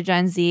this and you're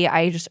Gen Z,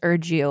 I just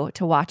urge you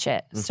to watch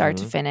it start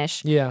to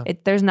finish. Yeah.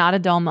 There's not a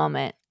dull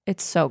moment.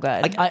 It's so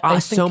good. Like I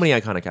so many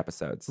iconic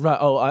episodes. Right.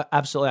 Oh,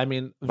 absolutely. I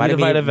mean, Vita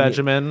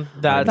Vegemin.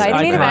 That's Vita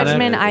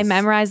Vegemin. iconic. I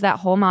memorized that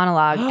whole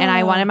monologue, and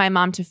I wanted my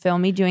mom to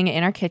film me doing it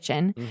in our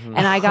kitchen.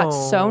 And I got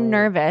so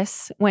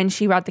nervous when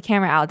she brought the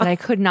camera out that I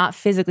could not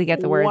physically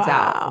get the words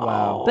out.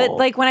 Wow. But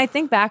like when I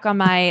think back on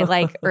my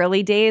like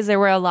early days, there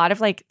were a lot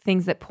of like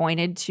things that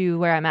pointed to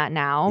where I'm at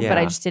now, but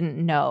I just didn't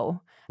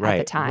know at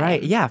the time.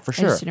 Right. Yeah, for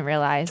sure. I just didn't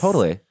realize.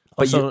 Totally.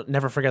 But also,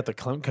 never forget the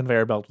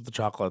conveyor belt with the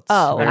chocolates.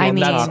 Oh, I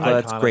mean,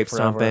 chocolates, grape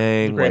forever.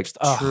 stomping, like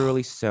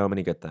truly so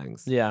many good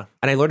things. Yeah.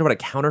 And I learned what a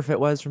counterfeit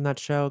was from that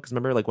show because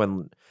remember, like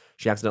when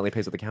she accidentally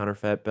pays with a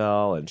counterfeit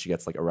bill and she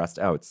gets like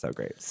arrested. Oh, it's so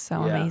great.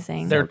 So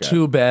amazing. There are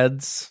two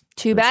beds.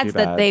 Two beds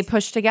that they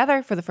pushed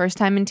together for the first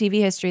time in TV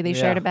history. They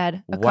shared a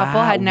bed. A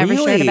couple had never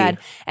shared a bed,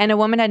 and a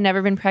woman had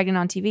never been pregnant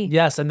on TV.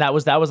 Yes, and that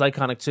was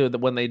iconic too. That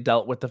when they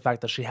dealt with the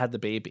fact that she had the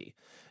baby.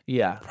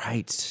 Yeah.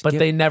 Right. But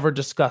they never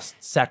discussed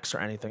sex or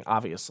anything,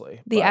 obviously.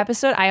 The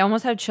episode, I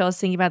almost have chills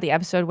thinking about the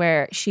episode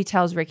where she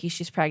tells Ricky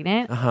she's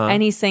pregnant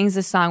and he sings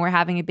the song, We're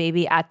Having a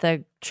Baby at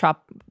the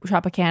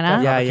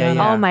Tropicana. Yeah.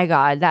 Oh my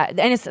God. That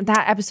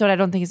episode I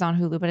don't think is on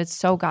Hulu, but it's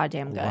so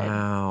goddamn good.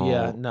 Wow.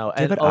 Yeah, no.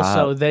 And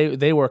also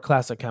they were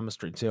classic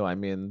chemistry too. I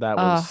mean, that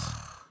was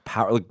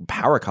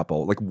power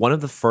couple, like one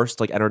of the first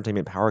like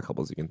entertainment power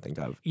couples you can think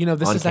of. You know,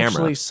 this is camera.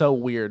 actually so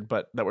weird,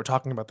 but that we're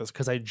talking about this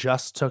because I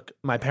just took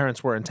my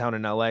parents were in town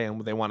in LA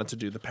and they wanted to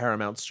do the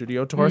Paramount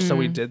Studio tour, so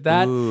we did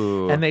that,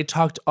 and they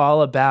talked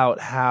all about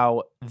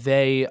how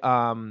they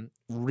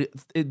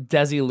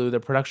Desilu,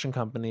 the production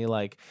company,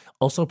 like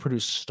also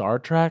produced Star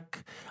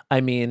Trek.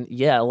 I mean,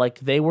 yeah, like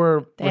they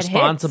were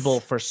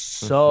responsible for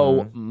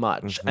so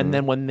much, and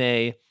then when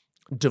they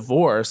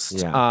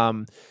divorced,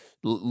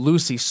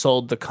 Lucy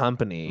sold the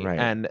company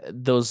and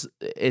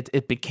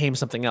it became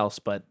something else,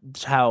 but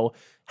how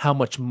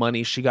much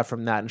money she got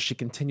from that, and she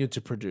continued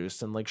to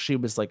produce, and like she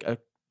was like a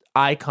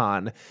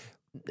icon,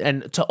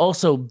 and to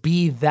also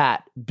be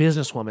that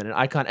businesswoman and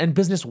icon and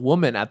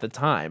businesswoman at the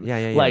time,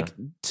 like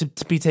to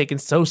be taken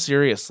so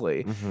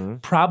seriously,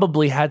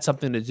 probably had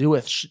something to do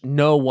with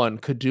no one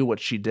could do what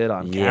she did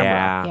on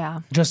camera. Yeah.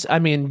 Just, I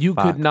mean, you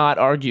could not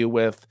argue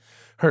with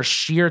her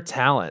sheer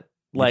talent.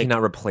 Like, you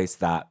cannot replace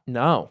that.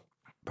 No.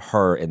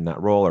 Her in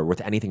that role or with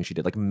anything she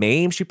did. Like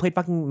Mame, she played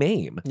fucking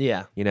Mame.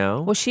 Yeah. You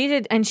know? Well, she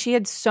did, and she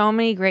had so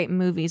many great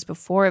movies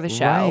before the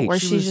show where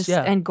she's just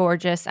and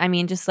gorgeous. I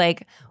mean, just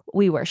like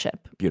we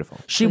worship. Beautiful.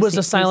 She was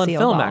a silent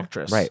film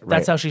actress. Right.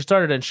 That's how she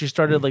started, and she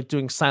started like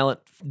doing silent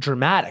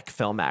dramatic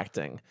film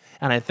acting.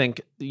 And I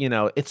think, you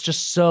know, it's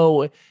just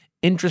so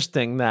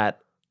interesting that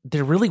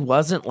there really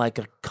wasn't like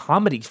a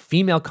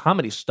female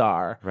comedy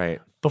star.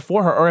 Right.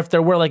 Before her, or if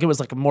there were, like it was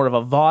like more of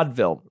a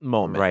vaudeville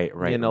moment, right?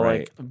 You know,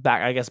 like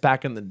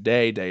back in the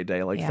day,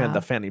 like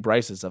the Fanny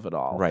Bryces of it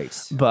all,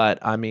 right? But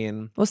I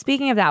mean, well,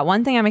 speaking of that,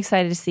 one thing I'm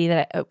excited to see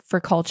that for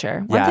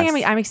culture, one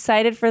thing I'm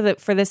excited for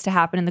this to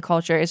happen in the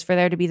culture is for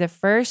there to be the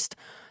first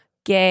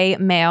gay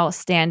male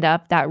stand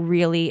up that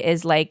really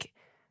is like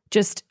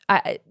just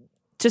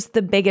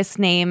the biggest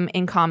name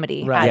in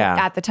comedy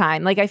at the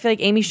time. Like I feel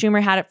like Amy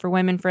Schumer had it for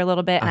women for a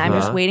little bit, and I'm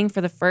just waiting for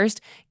the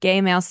first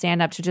gay male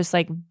stand up to just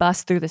like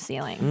bust through the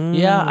ceiling.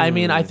 Yeah, I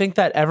mean, I think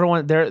that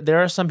everyone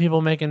there are some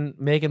people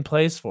making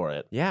plays for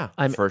it. Yeah,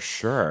 for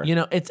sure. You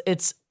know,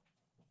 it's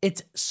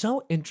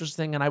so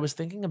interesting, and I was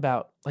thinking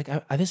about like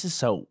this is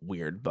so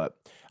weird, but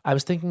I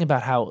was thinking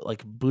about how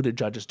like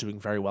Buttigieg is doing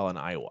very well in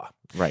Iowa.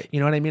 Right. You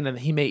know what I mean? And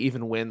he may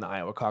even win the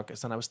Iowa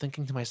caucus. And I was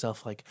thinking to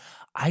myself, like,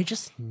 I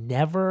just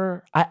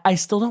never, I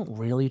still don't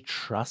really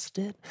trust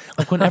it.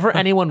 Like whenever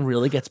anyone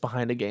really gets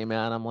behind a gay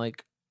man, I'm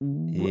like,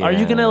 are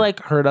you going to like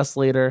hurt us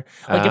later?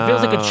 Like it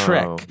feels like a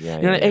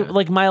trick.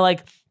 Like my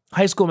like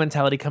high school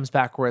mentality comes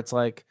back where it's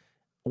like,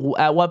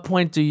 at what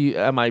point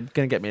am I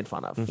going to get made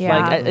fun of?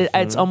 Yeah. Like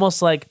it's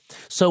almost like,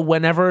 so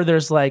whenever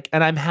there's like,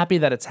 and I'm happy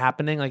that it's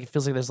happening. Like it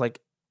feels like there's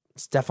like,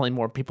 it's definitely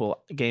more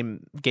people,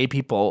 gay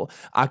people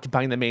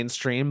occupying the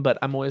mainstream, but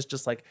I'm always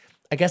just like,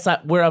 I guess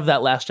we're of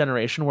that last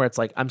generation where it's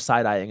like, I'm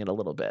side-eyeing it a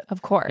little bit.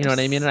 Of course. You know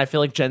what I mean? And I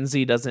feel like Gen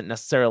Z doesn't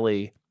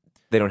necessarily...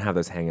 They don't have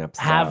those hang-ups.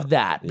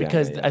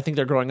 Because I think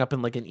they're growing up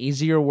in like an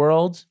easier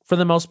world for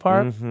the most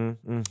part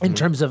in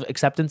terms of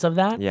acceptance of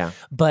that. Yeah.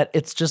 But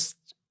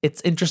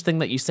it's interesting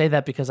that you say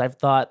that because I've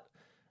thought,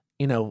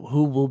 you know,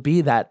 who will be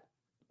that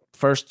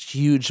first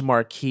huge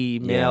marquee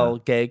male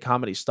gay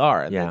comedy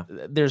star. And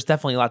there's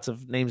definitely lots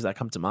of names that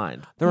come to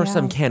mind. There are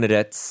some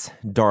candidates,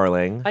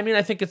 darling. I mean,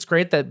 I think it's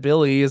great that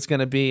Billy is going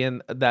to be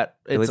in that.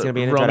 Billy's it's a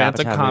be in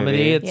romantic comedy.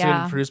 Movie. It's going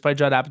to be produced by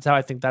Judd Apatow.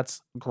 I think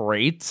that's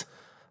great.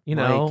 You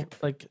know,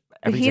 like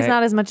he's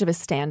not as much of a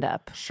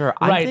stand-up. Sure,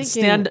 right?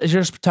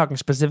 You're talking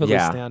specifically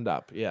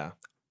stand-up. Yeah.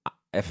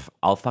 If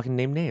I'll fucking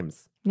name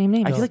names. Name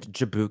names. I feel like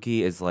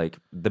Jaboukie is like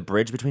the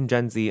bridge between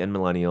Gen Z and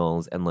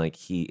millennials, and like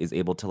he is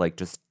able to like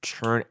just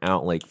churn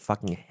out like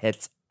fucking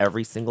hits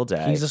every single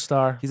day. He's a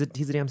star. He's a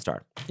damn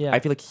star. Yeah. I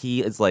feel like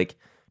he is like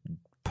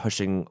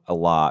pushing a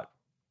lot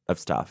of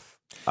stuff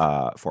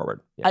forward.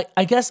 Yeah.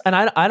 I guess, and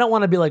I don't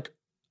want to be like,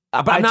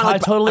 but I'm not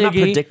like, totally I'm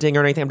not predicting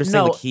or anything. I'm just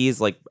saying like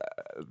he's like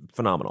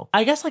phenomenal.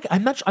 I guess like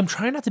I'm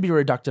trying not to be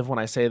reductive when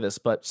I say this,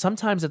 but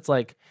sometimes it's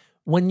like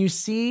when you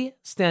see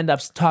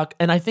stand-ups talk,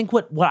 and I think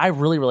what I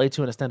really relate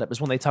to in a stand-up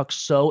is when they talk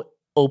so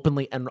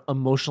openly and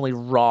emotionally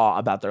raw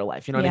about their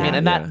life. You know what I mean?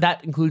 And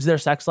that includes their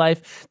sex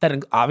life.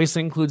 That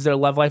obviously includes their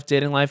love life,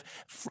 dating life,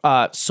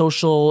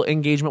 social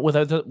engagement with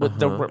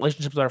their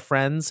relationships with their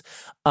friends.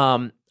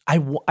 I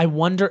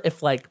wonder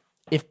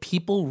if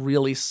people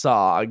really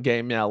saw a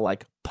gay male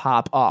like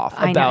pop off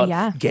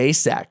about gay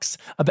sex,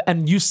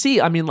 and you see,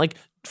 I mean, like,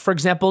 for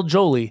example,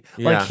 Jolie,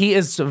 like he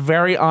is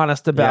very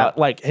honest about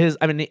like his,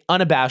 I mean,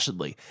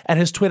 unabashedly, and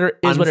his Twitter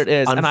is what it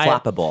is,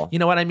 unflappable. You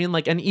know what I mean?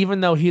 Like, and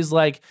even though he's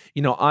like,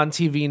 you know, on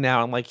TV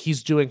now and like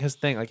he's doing his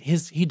thing, like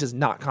he does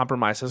not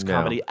compromise his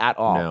comedy at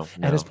all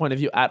and his point of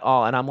view at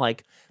all. And I'm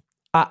like,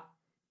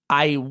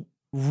 I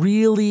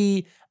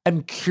really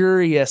am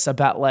curious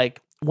about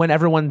like when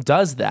everyone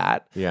does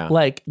that,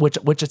 like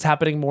which is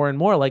happening more and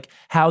more, like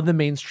how the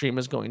mainstream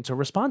is going to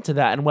respond to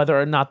that, and whether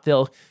or not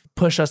they'll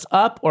push us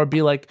up or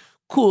be like,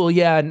 cool,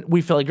 yeah, and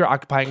we feel like you're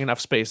occupying enough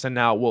space, and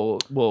now we'll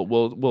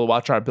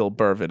watch our Bill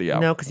Burr video.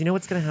 No, because you know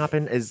what's gonna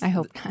happen is I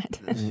hope not.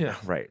 Yeah,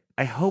 right.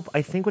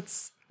 I think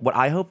what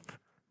I hope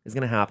is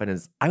gonna happen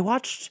is I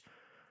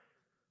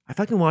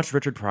fucking watched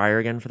Richard Pryor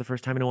again for the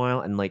first time in a while,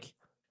 and like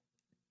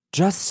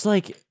just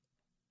like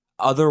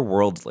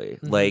otherworldly.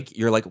 Like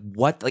you're like,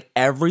 what? Like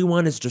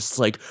everyone is just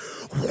like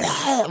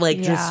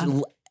just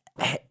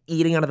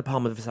eating out of the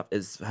palm of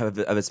his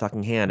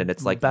fucking hand, and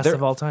it's like best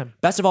of all time.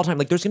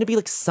 Like there's gonna be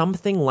like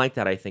something like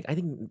that. I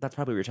think that's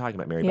probably what you're talking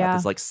about, Mary Beth.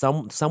 Is like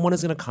someone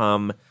is gonna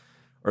come,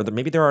 or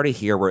maybe they're already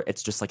here, where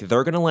it's just like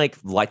they're gonna like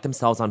light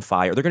themselves on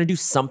fire. They're gonna do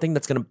something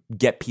that's gonna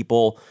get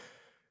people.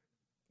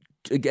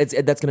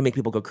 That's gonna make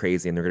people go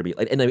crazy, and they're gonna be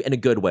like, in a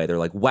good way. They're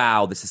like,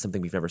 wow, this is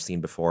something we've never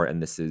seen before,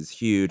 and this is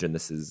huge, and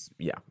this is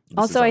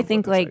also, I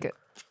think like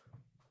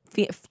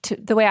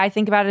the way I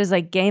think about it is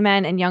like gay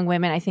men and young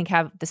women, I think,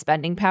 have the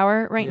spending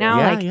power right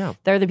now.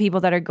 They're the people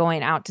that are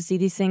going out to see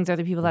these things. They're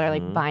the people that are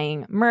like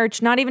buying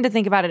merch, not even to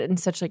think about it in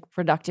such like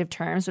productive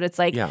terms, but it's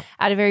like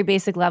at a very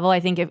basic level.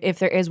 I think if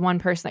there is one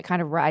person that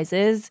kind of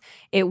rises,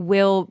 it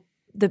will,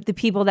 the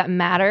people that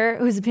matter,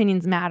 whose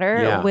opinions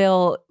matter,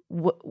 will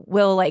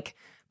like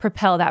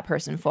propel that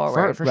person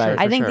forward. For sure.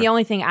 I think the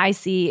only thing I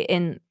see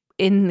in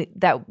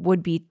that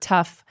would be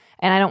tough,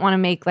 and I don't want to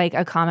make like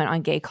a comment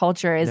on gay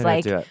culture, is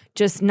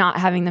just not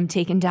having them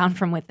taken down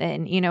from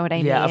within. You know what I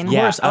mean? Yeah, of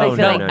course. So I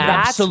feel like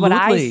that's what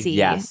I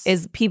see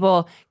is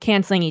people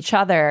canceling each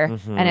other,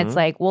 and it's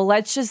like, well,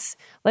 let's just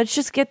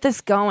get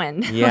this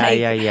going.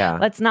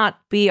 Let's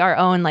not be our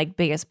own like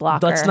biggest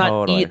blocker. Let's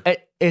not eat.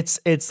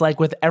 It's like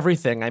with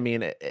everything. I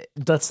mean,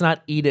 let's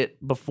not eat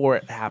it before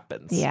it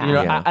happens. Yeah. You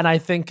know, and I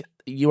think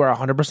you are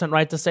 100%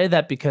 right to say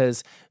that,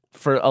 because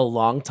for a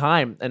long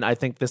time, and I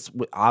think this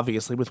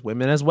obviously with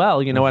women as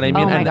well. You know what I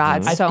mean? Oh my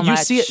God, so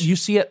much. You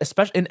see it,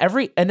 especially in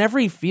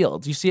every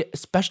field. You see it,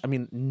 especially. I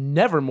mean,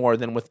 never more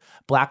than with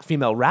Black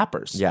female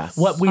rappers. Yes,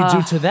 what we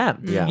do to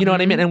them. Yeah. You know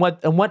what I mean? And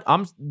what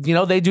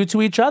they do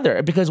to each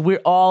other, because we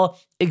all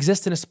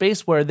exist in a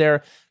space where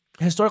there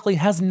historically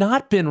has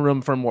not been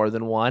room for more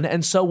than one.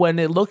 And so when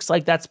it looks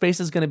like that space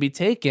is going to be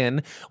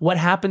taken, what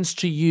happens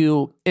to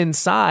you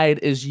inside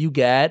is you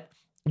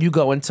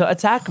go into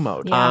attack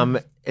mode. Yeah.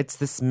 It's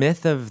this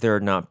myth of there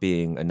not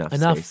being enough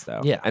space,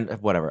 though. Yeah. And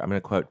whatever. I'm going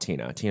to quote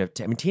Tina.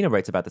 Tina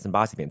writes about this in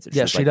Bossy Pants.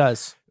 Yes, she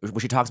does. When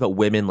she talks about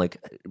women, like,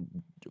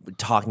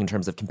 talking in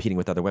terms of competing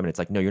with other women, it's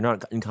like, no, you're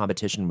not in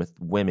competition with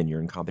women. You're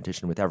in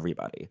competition with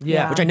everybody.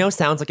 Yeah. Which I know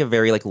sounds like a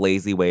very, like,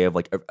 lazy way of,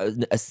 like,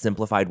 a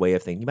simplified way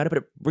of thinking about it, but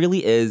it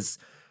really is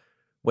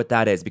what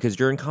that is, because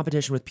you're in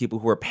competition with people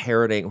who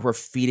are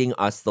feeding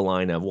us the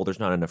line of, well,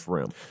 there's not enough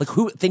room. Like,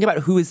 think about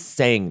who is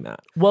saying that.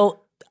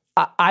 Well,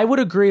 I would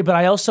agree, but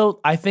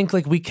I think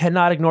like we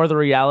cannot ignore the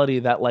reality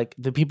that like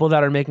the people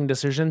that are making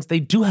decisions, they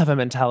do have a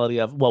mentality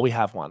of, well, we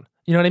have one.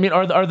 You know what I mean?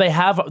 Or they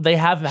have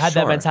had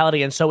that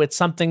mentality. And so it's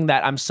something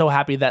that I'm so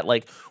happy that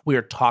like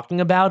we're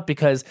talking about,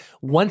 because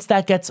once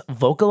that gets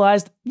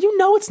vocalized, you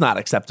know it's not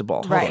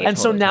acceptable. Right. And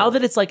so now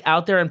that it's like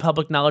out there in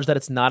public knowledge that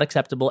it's not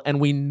acceptable, and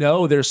we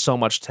know there's so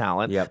much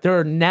talent,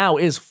 there now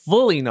is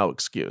fully no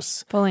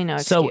excuse.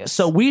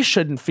 So we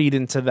shouldn't feed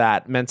into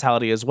that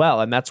mentality as well.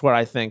 And that's where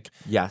I think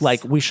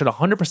like we should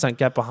 100%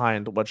 get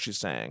behind what she's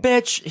saying.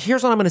 Bitch,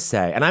 here's what I'm going to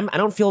say. And I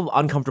don't feel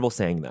uncomfortable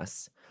saying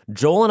this.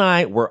 Joel and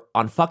I were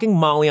on fucking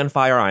Molly on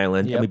Fire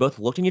Island, and we both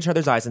looked in each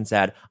other's eyes and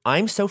said,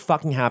 I'm so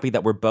fucking happy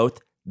that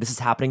this is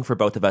happening for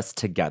both of us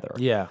together.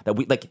 Yeah. That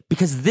we like,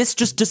 because this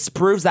just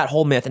disproves that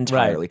whole myth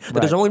entirely. That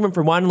there's only room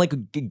for one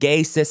like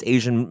gay cis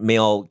Asian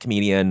male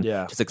comedian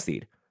to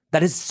succeed.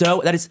 That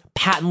is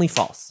patently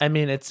false. I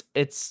mean,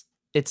 it's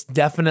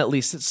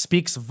definitely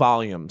speaks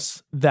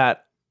volumes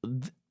that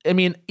I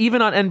mean,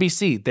 even on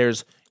NBC,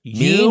 there's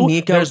Me,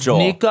 Nico, there's Joel.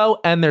 Nico,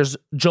 and there's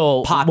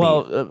Joel. Poppy.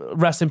 Well,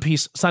 rest in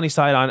peace,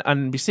 Sunnyside on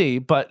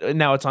NBC, but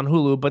now it's on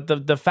Hulu. But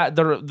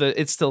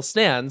it still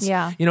stands.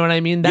 Yeah. You know what I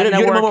mean? That You had a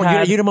network moment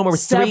had you had a moment with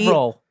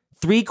several.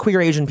 three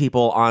queer Asian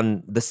people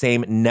on the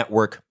same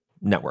network.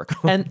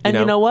 And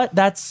you know what?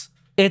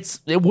 It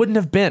wouldn't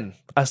have been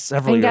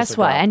several and years guess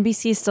ago. what?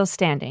 NBC is still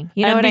standing.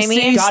 You know what I NBC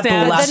mean? God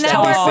bless the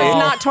network NBC. was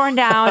not torn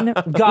down.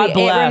 God It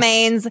bless.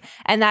 remains,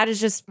 and that is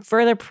just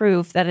further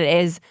proof that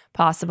it is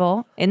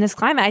possible in this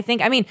climate.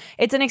 I mean,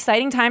 it's an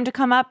exciting time to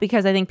come up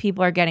because I think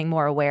people are getting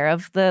more aware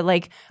of the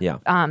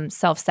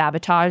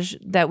self-sabotage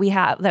that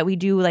we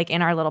do like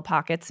in our little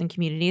pockets and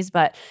communities.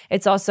 But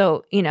it's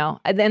also,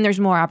 then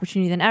there's more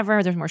opportunity than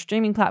ever. There's more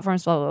streaming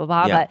platforms, blah, blah,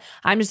 blah. Yeah. But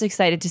I'm just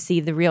excited to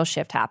see the real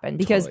shift happen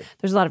because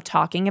there's a lot of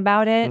talking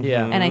about it.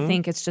 Yeah. And I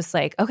think it's just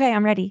like, okay,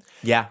 I'm ready.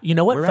 Yeah. You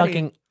know what We're ready.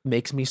 fucking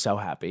makes me so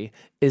happy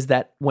is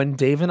that when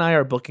Dave and I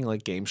are booking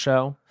like game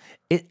show,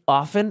 it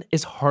often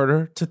is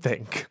harder to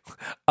think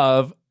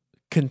of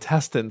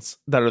contestants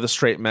that are the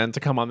straight men to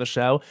come on the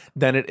show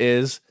than it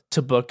is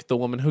to book the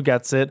woman who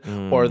gets it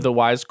or the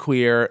wise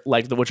queer,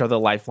 which are the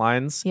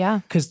lifelines. Yeah.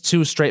 Because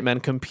two straight men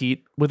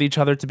compete with each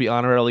other to be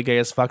honorarily gay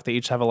as fuck. They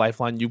each have a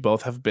lifeline. You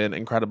both have been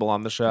incredible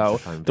on the show.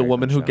 The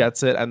woman who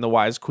gets it and the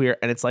wise queer.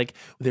 And it's like,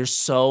 there's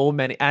so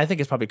many. And I think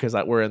it's probably because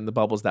we're in the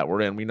bubbles that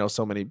we're in. We know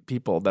so many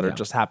people that are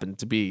just happen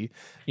to be,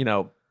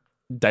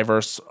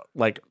 diverse,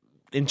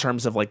 in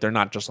terms of they're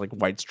not just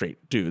white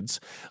straight dudes,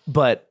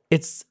 but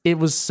it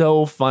was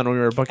so fun when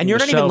we were booking. And you're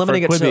the not show even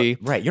limiting for it Quibi.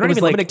 to right. You're not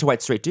even limiting it to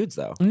white straight dudes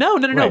though. No.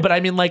 Right. But I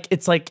mean,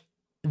 it's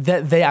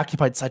that they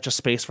occupied such a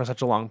space for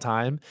such a long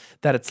time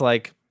that it's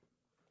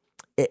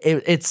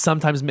it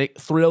sometimes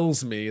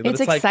thrills me. That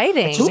It's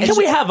exciting. Who can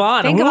we have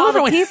on? Think Who of all are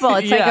the we- people.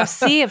 It's like Yeah. a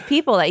sea of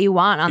people that you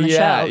want on the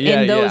show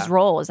in those yeah.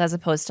 roles, as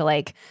opposed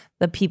to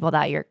the people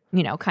that you're,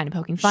 kind of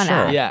poking fun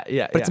at.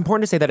 Yeah. But it's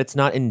important to say that it's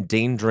not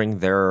endangering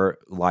their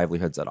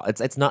livelihoods at all.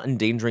 It's not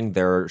endangering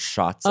their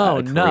shots. Oh,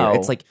 at a career.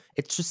 no.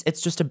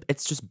 It's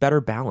just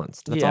better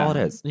balanced. That's all it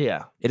is.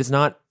 Yeah. It is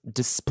not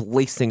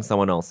displacing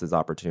someone else's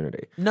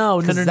opportunity. No.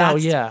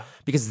 Yeah.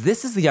 Because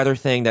this is the other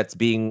thing that's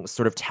being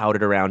sort of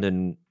touted around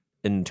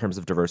in terms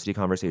of diversity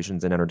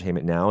conversations in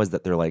entertainment now is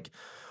that they're like,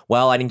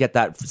 well, I didn't get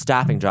that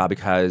staffing job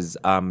because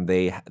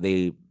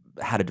they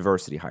had a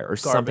diversity hire or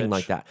something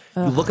like that.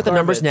 You look at the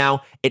numbers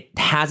now, it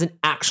hasn't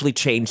actually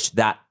changed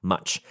that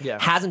much. Yeah.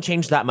 Hasn't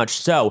changed that much.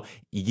 So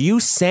you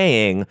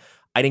saying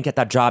I didn't get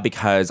that job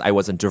because I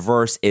wasn't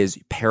diverse is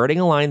parroting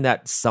a line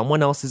that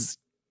someone else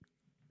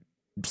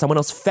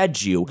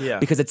fed you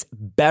because it's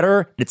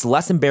better, it's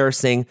less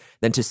embarrassing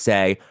than to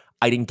say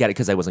I didn't get it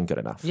because I wasn't good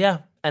enough. Yeah.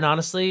 And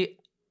honestly,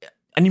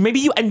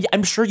 and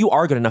I'm sure you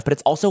are good enough, but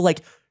it's also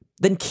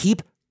then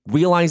keep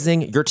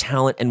realizing your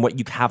talent and what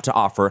you have to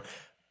offer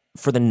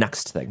for the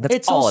next thing. That's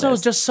it's all also it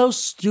is. just so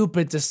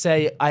stupid to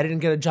say I didn't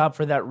get a job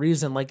for that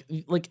reason. Like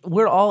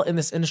we're all in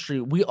this industry.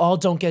 We all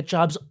don't get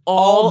jobs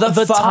all the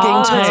fucking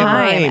All the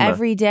time.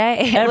 every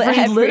day,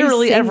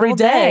 literally every single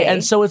day.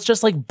 And so it's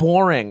just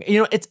boring.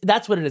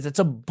 That's what it is. It's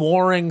a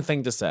boring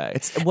thing to say.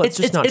 It's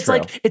just not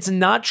true. It's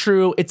not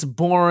true. It's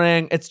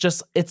boring. It's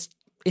just it's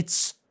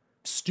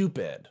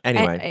stupid.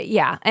 Anyway.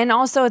 And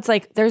also it's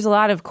there's a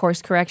lot of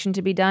course correction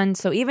to be done.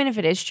 So even if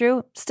it is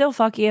true, still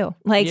fuck you.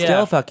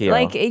 Still fuck you.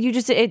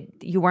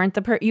 You weren't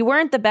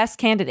the best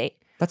candidate.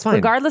 That's fine.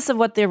 Regardless of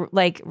what the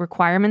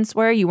requirements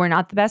were, you were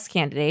not the best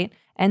candidate,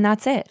 and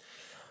that's it.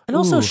 And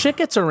also shit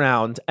gets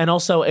around. And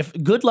also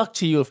good luck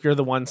to you if you're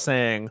the one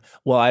saying,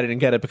 well, I didn't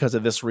get it because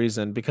of this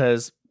reason.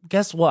 Because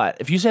guess what?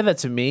 If you say that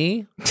to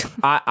me,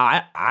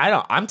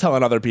 I'm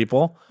telling other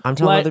people. I'm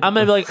telling I'm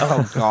gonna be like,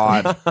 oh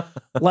God.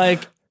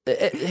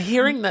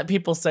 Hearing that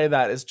people say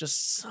that is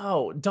just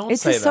so. Don't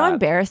it's say just that. so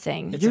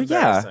embarrassing. It's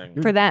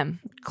embarrassing. For them.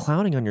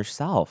 Clowning on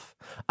yourself.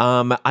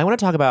 I want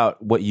to talk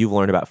about what you've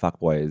learned about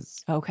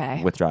fuckboys.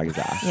 Okay. With Drag His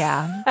Ass.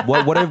 Yeah.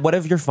 What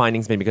have your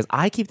findings been? Because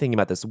I keep thinking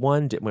about this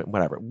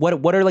whatever.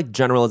 What are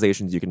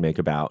generalizations you can make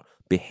about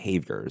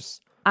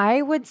behaviors?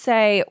 I would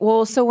say,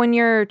 so when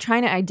you're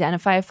trying to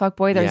identify a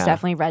fuckboy, there's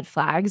definitely red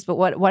flags. But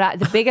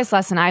the biggest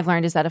lesson I've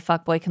learned is that a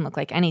fuckboy can look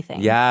like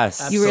anything.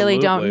 Yes. You really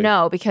don't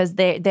know because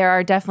there's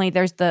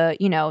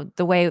the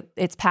way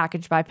it's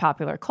packaged by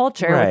popular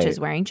culture, which is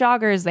wearing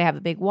joggers. They have a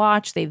big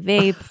watch. They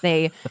vape.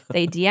 they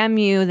DM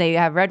you. They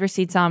have red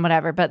receipts on,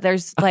 whatever. But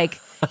there's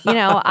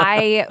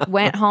I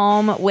went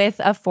home with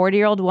a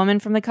 40-year-old woman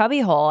from the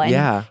cubbyhole.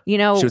 And, she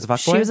was a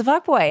fuckboy? She was a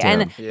fuckboy.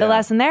 And the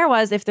lesson there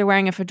was if they're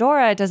wearing a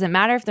fedora, it doesn't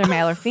matter if they're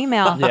male or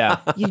female.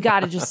 You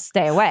got to just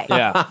stay away.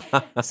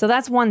 So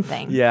that's one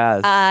thing.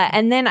 Yes.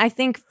 And then I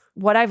think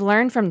what I've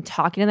learned from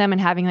talking to them and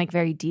having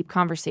very deep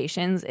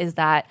conversations is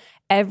that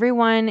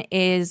everyone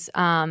is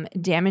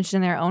damaged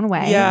in their own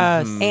way.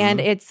 Yes. And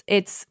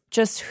it's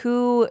just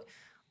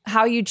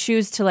how you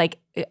choose to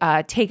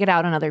take it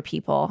out on other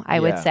people, I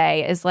would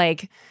say, is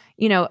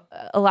you know,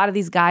 a lot of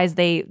these guys,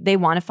 they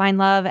want to find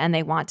love and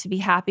they want to be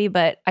happy.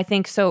 But I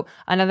think so.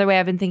 Another way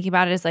I've been thinking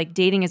about it is like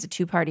dating is a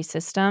 2-party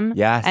system.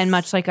 Yes. And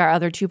much like our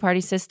other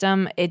 2-party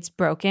system, it's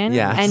broken.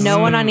 Yes. And no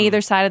one on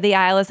either side of the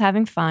aisle is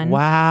having fun.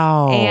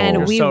 Wow. And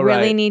You're we so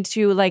really right. need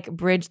to like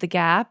bridge the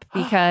gap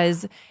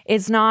because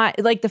it's not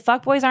like the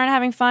fuckboys aren't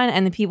having fun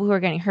and the people who are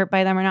getting hurt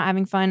by them are not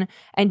having fun.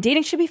 And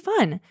dating should be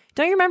fun.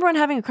 Don't you remember when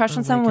having a crush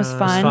on someone was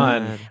fun?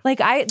 Fun. Like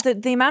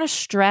the amount of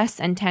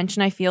stress and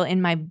tension I feel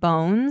in my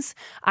bones.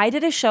 I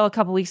did a show a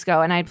couple weeks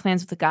ago and I had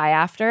plans with a guy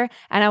after,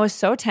 and I was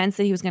so tense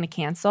that he was going to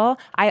cancel.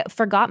 I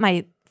forgot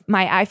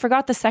I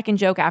forgot the second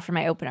joke after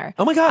my opener.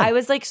 Oh my God. I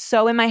was like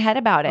so in my head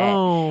about it.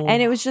 Oh.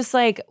 And it was just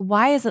like,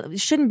 why is it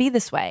shouldn't be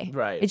this way.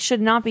 Right. It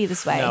should not be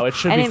this way. No, it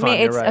should and be fun.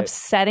 You're it's right.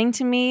 upsetting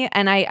to me.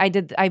 And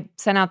I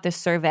sent out this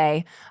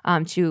survey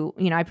to,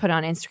 you know, I put it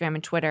on Instagram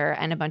and Twitter,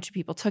 and a bunch of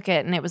people took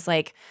it, and it was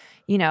like,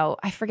 you know,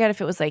 I forget if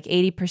it was like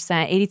 80%,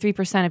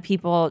 83% of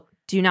people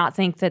do not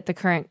think that the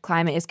current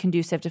climate is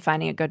conducive to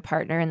finding a good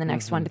partner in the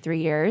next 1 to 3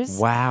 years.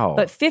 Wow.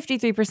 But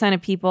 53%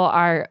 of people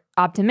are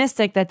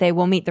optimistic that they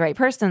will meet the right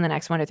person in the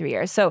next 1 to 3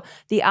 years. So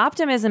the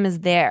optimism is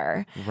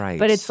there. Right.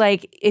 But it's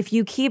like, if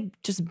you keep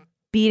just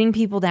beating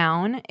people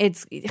down,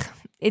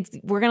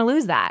 we're going to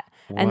lose that.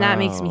 And that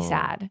makes me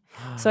sad.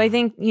 So I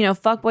think, you know,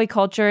 fuckboy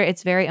culture,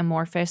 it's very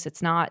amorphous.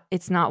 It's not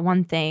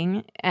one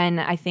thing.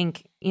 And I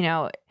think, you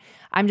know,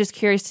 I'm just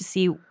curious to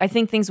see. I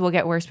think things will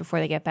get worse before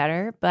they get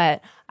better,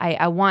 but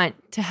I want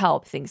to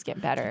help things get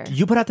better.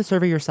 You put out the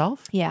survey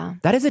yourself? Yeah.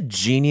 That is a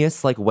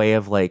genius like way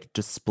of like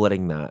just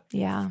splitting that.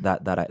 Yeah.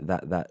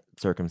 That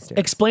circumstance.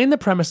 Explain the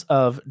premise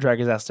of Drag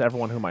His Ass to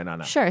everyone who might not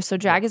know. Sure. So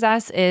Drag His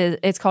Ass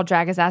it's called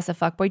Drag His Ass, a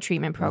fuckboy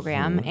treatment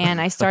program.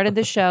 And I started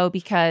the show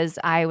because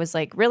I was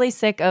like really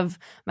sick of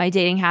my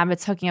dating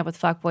habits, hooking up with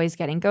fuckboys,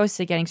 getting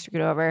ghosted, getting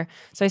screwed over.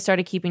 So I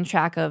started keeping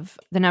track of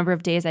the number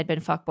of days I'd been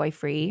fuckboy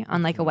free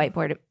on like a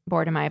whiteboard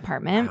in my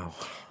apartment. Wow.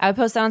 I would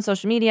post that on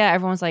social media.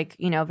 Everyone was like,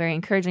 you know, very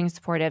encouraging and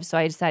supportive. So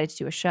I decided to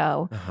do a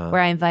show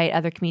where I invite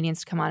other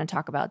comedians to come on and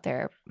talk about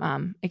their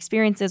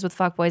experiences with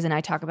fuckboys. And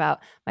I talk about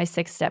my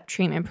 6-step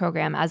treatment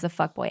program as a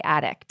fuckboy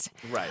addict.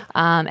 Right.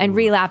 And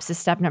relapse is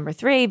step number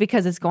 3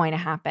 because it's going to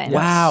happen.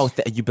 Wow.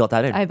 You built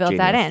that in. I built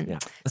that in. Yeah.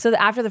 So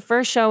after the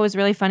first show was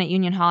really fun at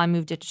Union Hall, I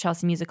moved it to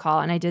Chelsea Music Hall,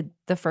 and I did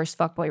the first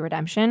Fuckboy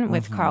Redemption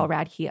with Carl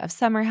Radke of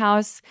Summer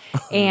House.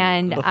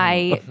 And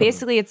I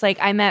basically, it's like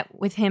I met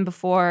with him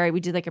before.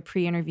 We did like a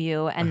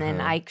pre-interview, and then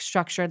I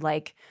structured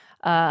like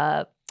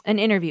an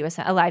interview,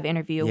 a live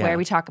interview where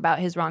we talk about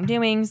his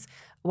wrongdoings,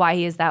 why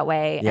he is that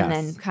way, and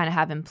then kind of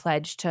have him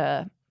pledge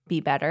to be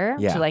better,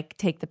 to like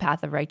take the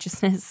path of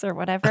righteousness or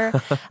whatever.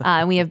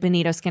 And we have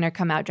Benito Skinner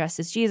come out dressed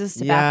as Jesus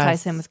to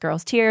baptize him with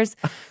girls' tears.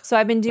 So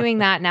I've been doing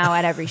that now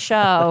at every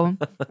show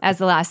as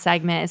the last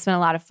segment. It's been a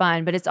lot of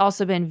fun, but it's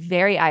also been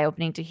very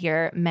eye-opening to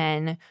hear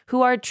men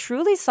who are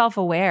truly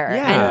self-aware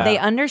and they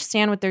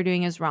understand what they're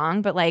doing is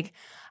wrong, but like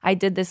I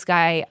did this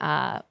guy,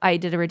 I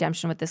did a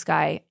redemption with this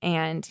guy,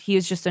 and he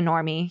was just a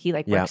normie. He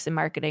like works in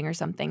marketing or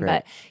something,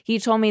 but he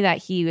told me that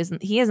he is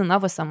in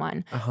love with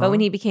someone, but when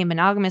he became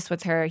monogamous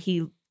with her,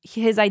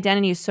 his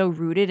identity is so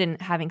rooted in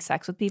having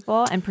sex with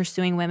people and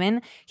pursuing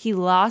women, he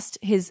lost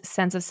his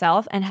sense of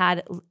self and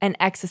had an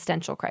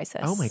existential crisis.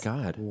 Oh my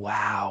God.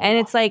 Wow. And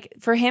it's like,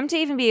 for him to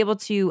even be able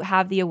to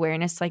have the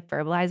awareness to like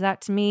verbalize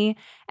that to me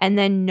and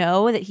then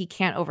know that he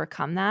can't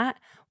overcome that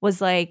was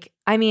like,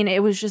 I mean,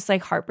 it was just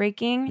like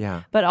heartbreaking.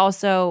 Yeah. But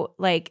also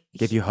like,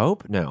 give you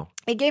hope? No.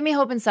 It gave me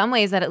hope in some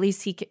ways that at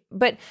least he could.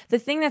 But the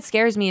thing that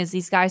scares me is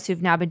these guys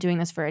who've now been doing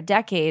this for a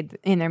decade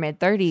in their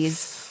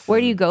mid-30s. Where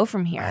do you go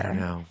from here? I don't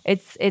know.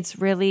 It's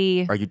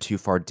really. Are you too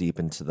far deep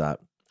into that?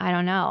 I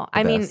don't know.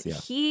 I mean,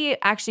 he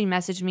actually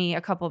messaged me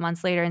a couple of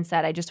months later and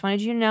said, I just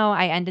wanted you to know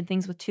I ended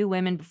things with 2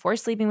 women before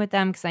sleeping with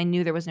them because I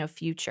knew there was no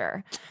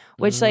future.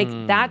 Which, like,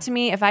 that to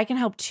me, if I can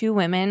help 2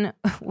 women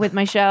with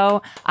my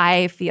show,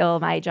 I feel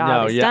my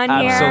job is done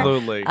here.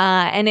 Absolutely.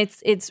 And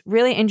it's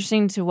really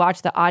interesting to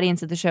watch the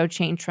audience of the show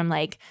change from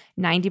like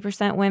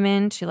 90%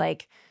 women to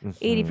like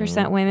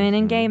 80% women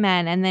and gay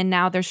men. And then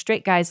now there's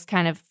straight guys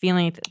kind of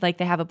feeling like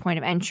they have a point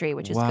of entry,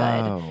 which is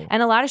good.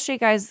 And a lot of straight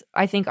guys,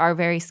 I think, are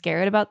very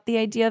scared about the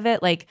idea of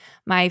it. Like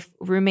my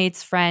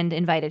roommate's friend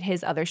invited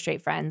his other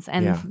straight friends,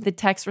 and the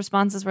text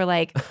responses were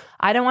like,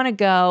 I don't want to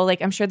go.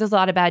 Like, I'm sure there's a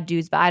lot of bad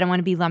dudes, but I don't want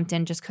to be lumped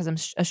in just because I'm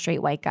a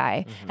straight white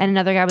guy. And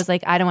another guy was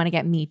like, I don't want to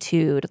get me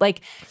too'd.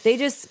 Like,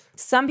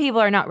 some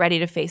people are not ready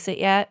to face it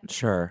yet.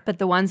 Sure. But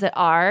the ones that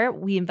are,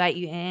 we invite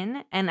you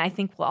in, and I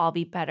think we'll all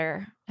be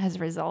better as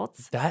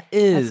results.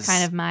 That's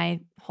kind of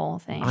my whole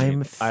thing.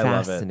 I'm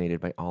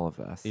fascinated by all of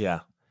this.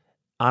 Yeah.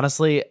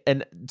 Honestly,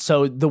 and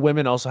so the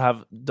women also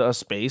have a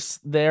space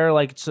there,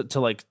 like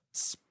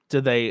to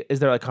is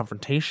there like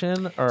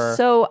confrontation or?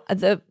 So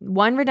the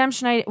one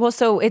redemption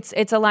so it's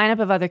a lineup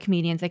of other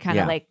comedians that kind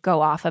of like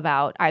go off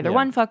about either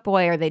one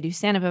fuckboy or they do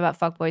stand up about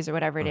fuckboys or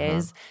whatever it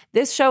is.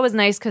 This show was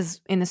nice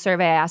because in the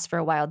survey I asked for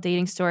a wild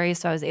dating story,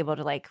 so I was able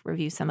to like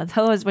review some of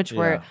those, which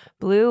were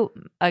blew.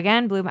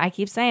 I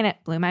keep saying it,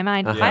 blew my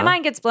mind. My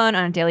mind gets blown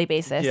on a daily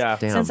basis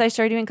since I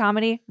started doing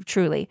comedy.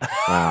 Truly,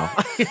 wow.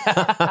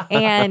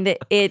 And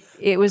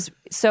it was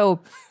so.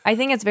 I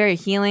think it's very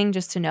healing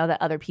just to know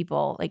that other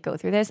people like go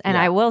through this. And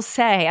I will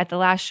say at the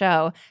last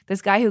show,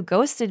 this guy who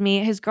ghosted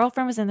me, his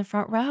girlfriend was in the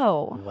front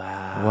row.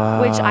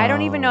 Wow. Which I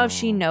don't even know if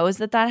she knows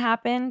that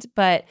happened,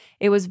 but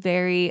it was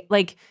very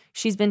like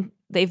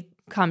they've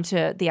come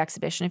to the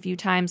exhibition a few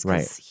times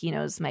because he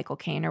knows Michael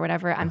Caine or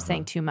whatever. I'm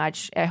saying too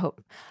much. I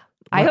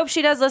hope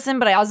she does listen,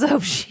 but I also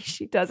hope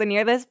she doesn't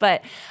hear this.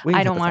 But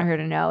I don't want her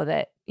to know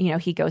that,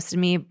 he ghosted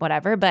me,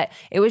 whatever. But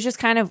it was just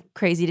kind of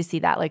crazy to see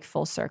that like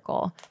full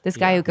circle. This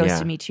guy who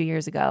ghosted me 2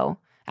 years ago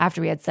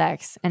after we had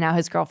sex, and now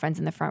his girlfriend's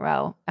in the front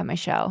row at my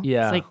show.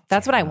 Yeah. It's like,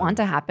 that's what I want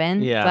to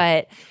happen. Yeah.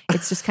 But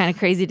it's just kind of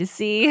crazy to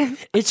see.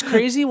 It's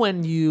crazy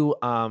when you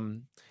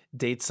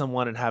date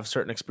someone and have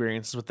certain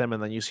experiences with them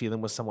and then you see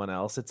them with someone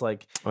else. It's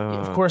like,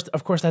 of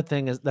course that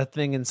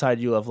thing inside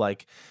you of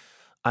like,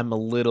 I'm a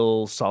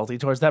little salty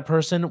towards that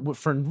person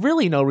for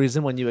really no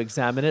reason when you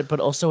examine it,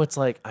 but also it's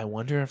like, I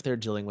wonder if they're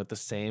dealing with the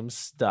same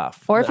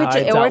stuff. Or if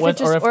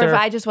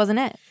I just wasn't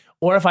it.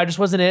 Or if I just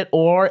wasn't it,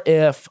 or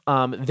if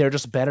they're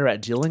just better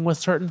at dealing with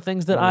certain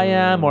things that I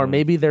am, or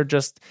maybe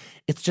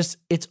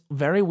it's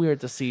very weird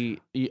to see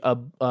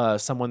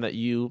someone that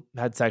you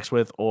had sex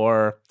with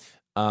or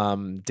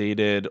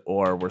dated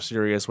or were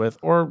serious with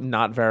or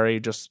not very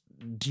just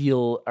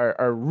deal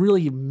or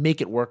really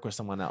make it work with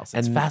someone else.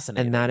 It's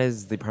fascinating. And that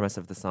is the premise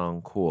of the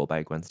song Cool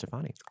by Gwen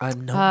Stefani.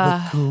 I'm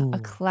not cool. A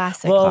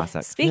classic.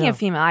 Speaking of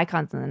female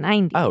icons in the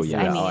 90s. Oh,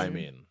 yeah. I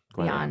mean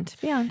beyond.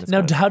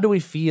 Now, how do we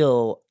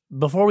feel,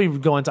 before we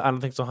go into I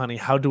Don't Think So, Honey,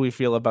 how do we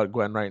feel about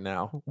Gwen right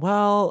now?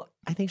 Well,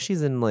 I think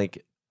she's in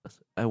like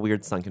a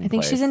weird sunken place. I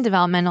think she's in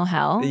developmental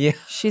hell. Yeah.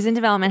 She's in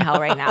development hell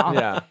right now.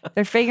 Yeah.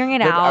 They're figuring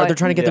it out. They're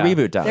trying to get the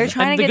reboot done. They're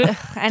trying to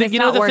get and it's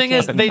not working. Thing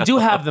is, they do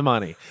have the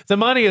money. The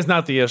money is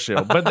not the issue,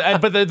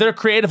 but they're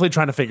creatively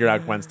trying to figure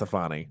out Gwen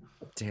Stefani.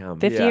 Damn.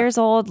 50 years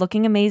old,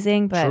 looking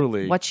amazing, but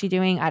Truly. what's she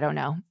doing? I don't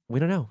know. We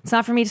don't know. It's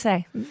not for me to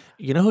say.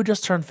 You know who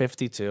just turned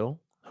 52?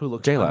 Who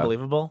looked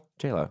unbelievable?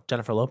 J-Lo.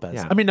 Jennifer Lopez.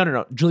 Yeah. I mean,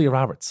 no. Julia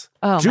Roberts.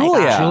 Oh, Julia. my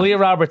God. Julia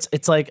Roberts.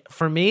 It's like,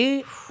 for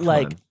me,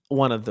 like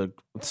one of the,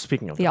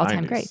 speaking of the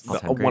all-time 90s, greats.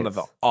 One of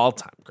the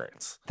all-time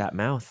greats. That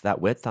mouth, that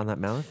width on that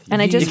mouth.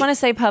 And I just want to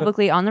say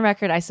publicly on the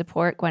record, I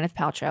support Gwyneth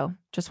Paltrow.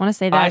 Just want to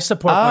say that. I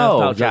support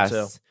Gwyneth Paltrow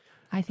too.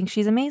 I think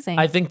she's amazing.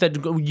 I think that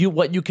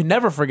what you can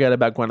never forget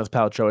about Gwyneth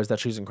Paltrow is that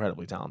she's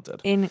incredibly talented.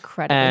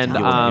 Incredibly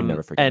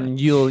talented. And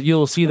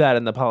you'll see that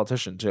in The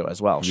Politician too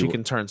as well. She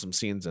can turn some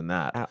scenes in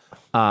that.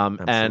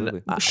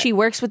 And she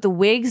works with the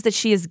wigs that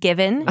she is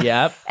given.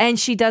 Yep. And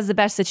she does the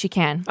best that she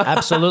can.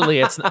 Absolutely.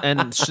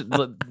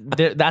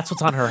 That's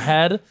what's on her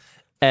head.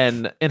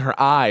 And in her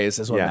eyes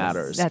is what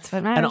matters. That's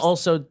what matters. And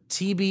also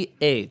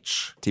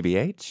TBH.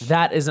 TBH?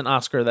 That is an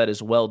Oscar that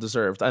is well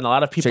deserved. And a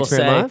lot of people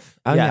say,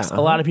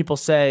 a lot of people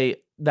say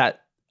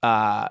that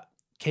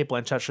Cate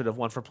Blanchett should have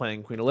won for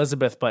playing Queen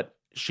Elizabeth, but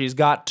she's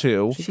got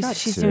two.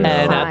 She's doing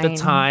and fine. At the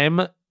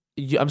time,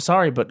 I'm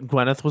sorry, but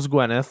Gwyneth was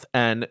Gwyneth,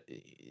 and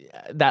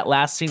that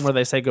last scene where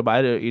they say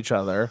goodbye to each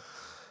other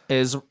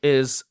is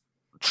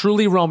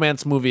truly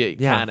romance movie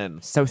canon.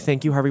 So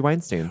thank you, Harvey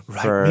Weinstein.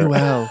 Write me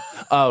well.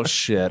 Oh,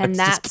 shit. And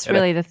that's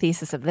really the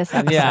thesis of this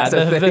episode. Yeah,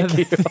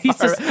 the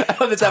thesis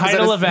of this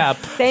title of app.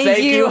 Thank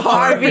you,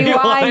 Harvey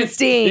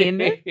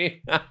Weinstein.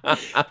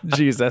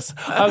 Jesus.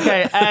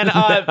 Okay,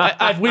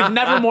 and we've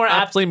never more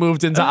aptly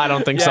moved into I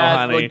Don't Think So,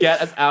 Honey. Well,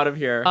 get us out of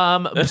here.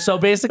 So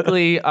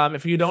basically,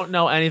 if you don't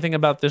know anything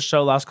about this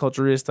show, Las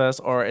Culturistas,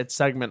 or its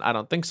segment, I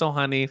Don't Think So,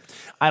 Honey,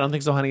 I Don't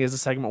Think So, Honey is a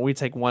segment where we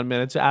take 1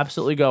 minute to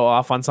absolutely go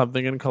off on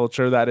something in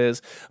culture that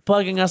is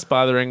bugging us,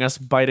 bothering us,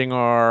 biting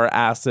our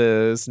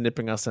asses,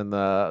 nipping us in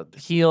the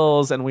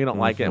heels, and we don't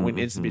like it, and we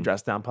need to be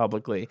dressed down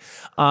publicly.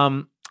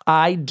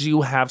 I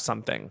do have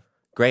something.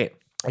 Great.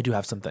 I do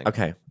have something.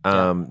 Okay.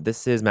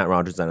 This is Matt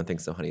Rogers' I Don't Think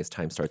So, Honey. His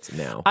time starts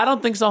now. I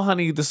Don't Think So,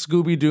 Honey, the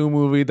Scooby-Doo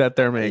movie that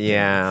they're making.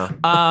 Yeah.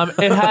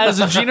 It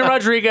has Gina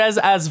Rodriguez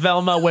as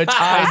Velma, which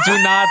I do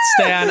not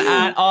stand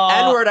at all.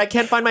 N-word, I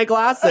can't find my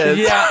glasses.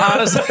 Yeah,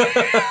 honestly.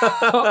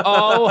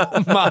 Oh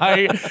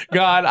my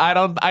God.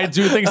 I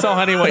do think so,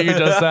 honey, what you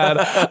just said.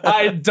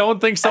 I don't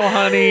think so,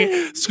 honey.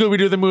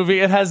 Scooby-Doo the movie.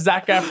 It has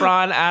Zac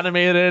Efron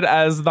animated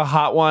as the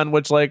hot one,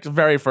 which, like,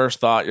 very first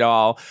thought,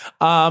 y'all.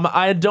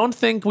 I don't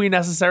think we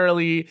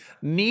necessarily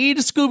need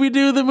Scooby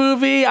Scooby-Doo the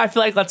movie. I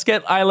feel like let's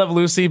get I Love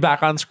Lucy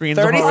back on screen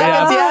 30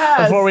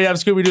 seconds, before we have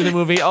Scooby-Doo the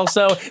movie.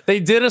 Also, they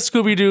did a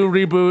Scooby-Doo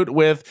reboot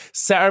with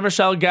Sarah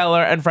Michelle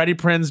Gellar and Freddie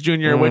Prinze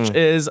Jr., which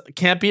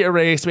can't be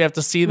erased. We have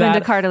to see that.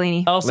 Linda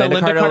Cardellini. Also,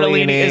 Linda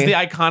Cardellini is the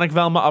iconic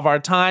Velma of our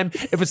time.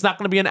 If it's not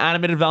going to be an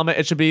animated Velma,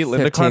 it should be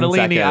Linda Cardellini.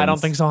 Seconds. I don't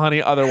think so,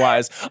 honey.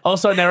 Otherwise.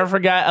 Also, never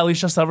forget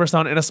Alicia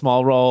Silverstone in a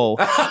small role.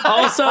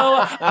 Also,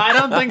 I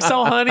don't think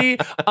so, honey.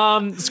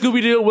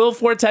 Scooby-Doo, Will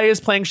Forte is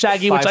playing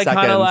Shaggy, 5 which I kind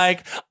seconds. of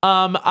like.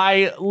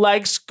 I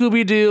like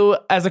Scooby-Doo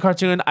as a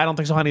cartoon. I don't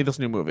think so, honey, this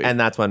new movie. And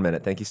that's 1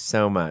 minute. Thank you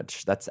so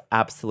much. That's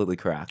absolutely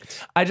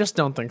correct. I just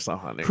don't think so,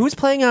 honey. Who's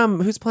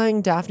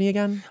playing Daphne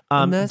again?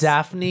 In this?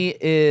 Daphne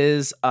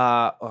is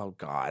oh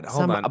god,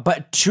 hold on.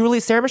 But truly,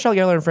 Sarah Michelle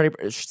Gellar and Freddie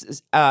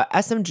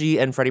SMG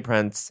and Freddie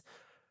Prinze.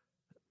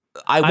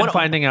 I'm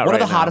finding out one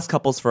right of the now. hottest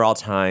couples for all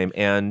time,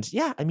 and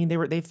yeah, I mean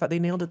they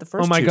nailed it the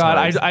first. Oh my two god,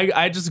 times.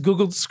 I just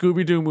googled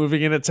Scooby-Doo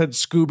movie and it said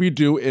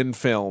Scooby-Doo in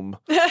film.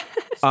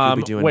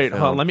 Scooby-Doo in wait, film.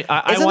 hold on, let me.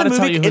 I want to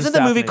tell you who's Isn't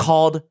the movie Daphne.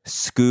 called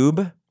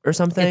Scoob or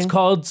something? It's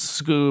called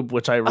Scoob,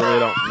 which I really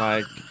don't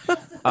like.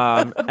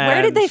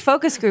 Where did they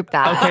focus group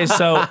that? Okay,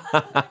 so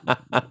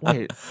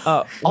wait.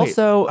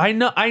 Also, I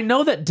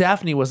know that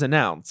Daphne was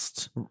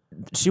announced.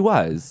 she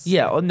was.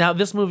 Yeah. Well, now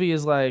this movie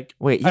is like.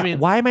 Wait, yeah, I mean,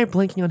 why am I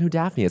blanking on who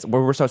Daphne is?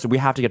 We're so we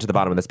have to get to the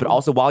bottom of this. But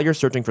also, while you're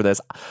searching for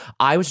this,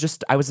 I was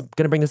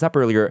going to bring this up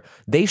earlier.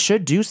 They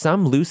should do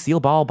some Lucille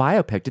Ball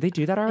biopic. Did they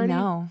do that already?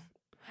 No.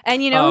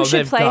 And you know who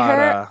should they've play got,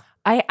 her?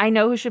 I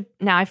know who should.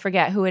 Now I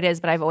forget who it is,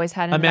 but I've always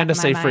had it in the Amanda back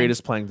of my Seyfried mind.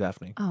 is playing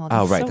Daphne. Oh,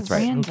 Oh, right, so that's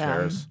right. Who random.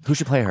 cares? Who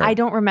should play her? I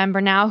don't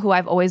remember now who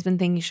I've always been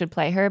thinking should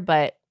play her,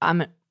 but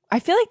I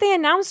feel like they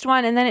announced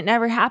one and then it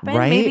never happened.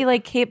 Right? Maybe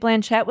like Kate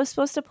Blanchett was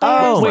supposed to play her.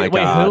 Oh, my wait,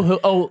 God. who?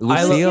 Oh,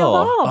 I Lucille.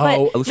 love. Ball,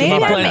 but Lucille maybe,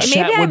 Ball. I, Blanchett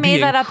maybe I would be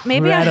made that up.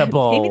 Maybe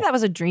incredible. that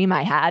was a dream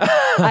I had.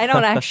 I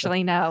don't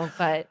actually know,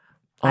 but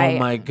Oh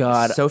my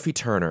god. Sophie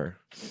Turner.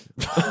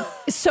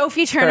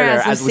 Sophie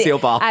Turner as Lucille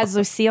Ball. As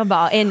Lucille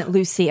Ball in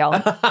Lucille.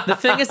 The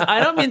thing is, I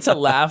don't mean to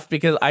laugh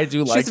because I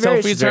do like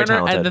Sophie she's very Turner,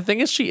 talented. and the thing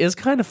is, she is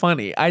kind of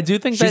funny. I do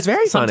think She's that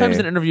very sometimes funny.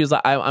 in interviews,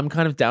 I'm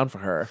kind of down for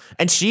her.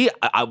 And Julie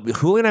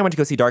and I went to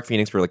go see Dark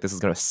Phoenix. We were like, this is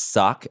going to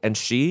suck. And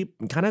she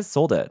kind of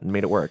sold it and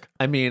made it work.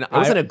 I mean, It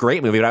wasn't a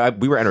great movie, but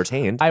we were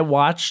entertained. I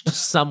watched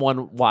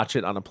someone watch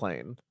it on a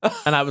plane,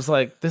 and I was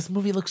like, "This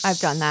movie looks." I've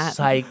done that.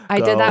 Psycho. I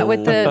did that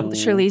with the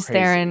Charlize crazy.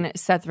 Theron,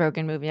 Seth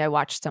Rogen movie. I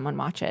watched someone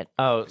watch it.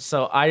 Oh,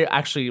 so I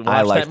actually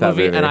watched liked that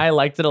movie, that movie. and I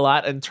liked it a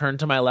lot. And turned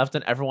to my left,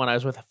 and everyone I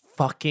was with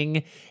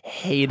fucking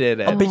hated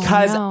it.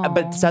 because no.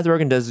 but Seth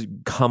Rogen does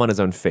come on his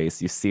own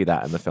face. You see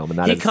that in the film, and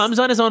that He is- comes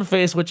on his own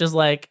face, which is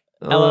like,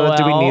 LOL.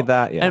 do we need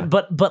that? Yeah. And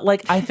but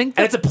like I think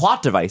And that it's a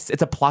plot device.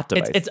 It's a plot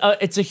device. it's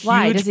a huge.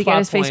 Why does he get plot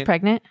his face point.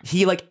 pregnant?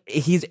 he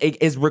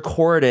is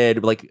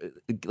recorded like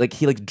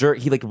he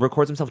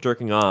records himself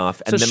jerking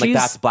off, and So then like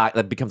she's- that's black.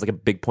 That becomes like a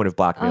big point of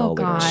blackmail. Oh,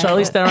 later. God.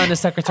 Charlize Theron is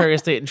Secretary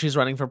of State, and she's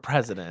running for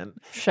president.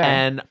 Sure.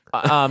 And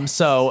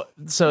so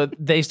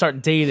they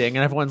start dating,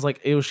 and everyone's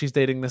like, "Ew, she's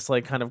dating this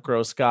like kind of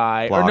gross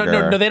guy." Or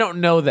Blogger. no, they don't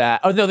know that.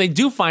 Oh no, they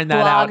do find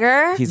that out.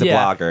 Blogger? He's a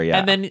Yeah. blogger, yeah.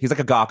 And then- he's like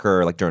a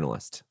gawker, like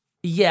journalist.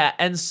 Yeah,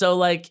 and so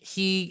like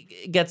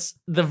he gets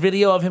the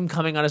video of him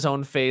coming on his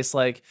own face,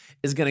 like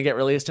is gonna get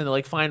released, and they're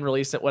like, "Fine,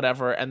 release it,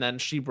 whatever." And then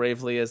she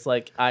bravely is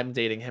like, "I'm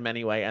dating him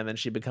anyway," and then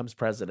she becomes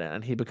president,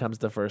 and he becomes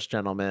the first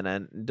gentleman,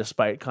 and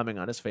despite coming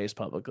on his face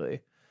publicly.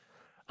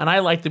 And I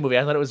liked the movie.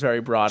 I thought it was very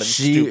broad and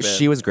stupid.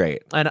 She was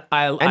great. And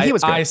he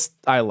was great.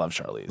 I love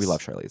Charlize. We love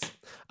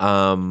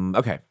Charlize.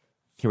 Okay,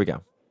 here we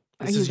go.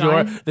 This you is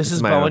going? this is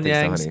my I Don't Bowen Think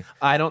So, Yang's Honey.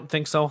 I Don't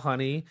Think So,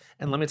 Honey.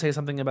 And let me tell you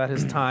something about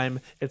his time.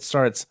 It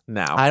starts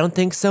now. I don't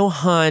think so,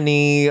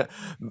 honey.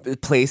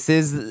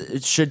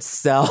 Places should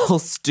sell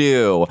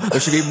stew.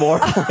 There should be more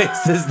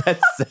places that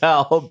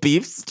sell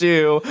beef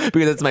stew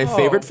because it's my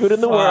favorite food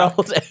in the fuck.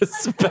 world,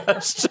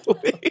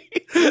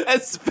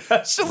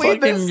 especially Fucking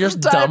this your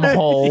time dumb of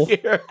hole.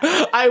 year.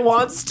 I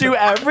want stew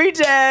every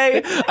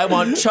day. I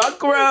want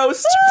chuck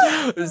roast,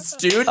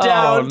 stewed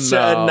down to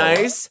no. a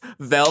nice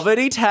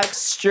velvety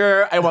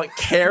texture. I want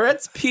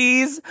carrots,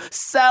 peas,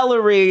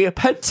 celery,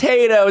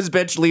 potatoes.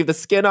 Bitch, leave the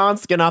skin on,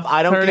 skin off.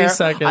 I don't 30 care.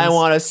 seconds. I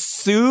want a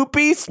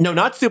soupy, no,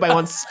 not soup. I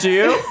want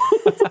stew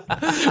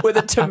with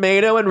a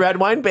tomato and red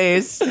wine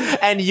base.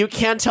 And you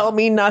can't tell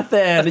me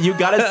nothing. You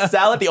gotta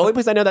sell it. The only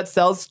place I know that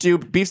sells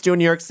beef stew in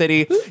New York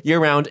City year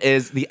round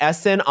is the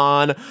Essen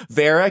on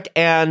Varick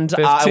and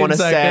I 15 want to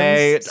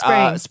say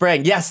seconds.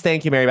 Spring. Yes,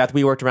 thank you, Mary Beth.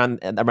 We worked around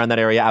that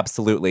area,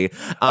 absolutely.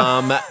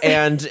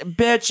 And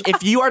bitch,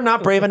 if you are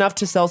not brave enough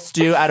to sell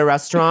stew at a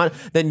restaurant,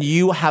 then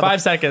you have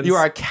 5 seconds. You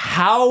are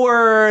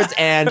cowards,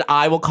 and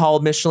I will call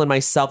Michelin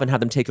myself and have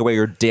them take away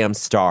your damn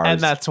stars. And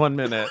that's 1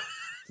 minute.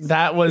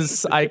 That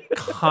was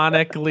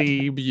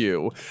iconically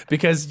you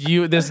because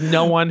there's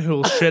no one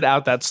who'll shit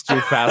out that stew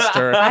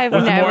faster. I've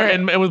with never- more,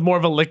 and it was more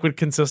of a liquid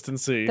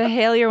consistency. The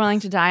hill you're willing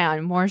to die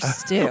on. More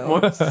stew.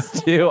 more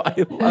stew. I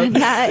love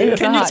That is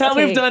Can a you hot tell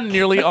we've take. done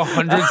nearly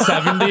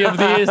 170 of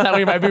these that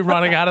we might be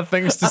running out of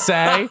things to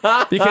say?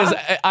 Because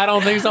I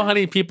don't think so,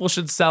 honey. People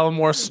should sell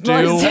more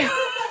stew.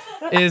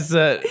 is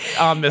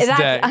on this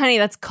day. Honey,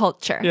 that's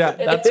culture. Yeah,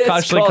 that's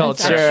actually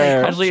culture.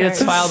 Actually,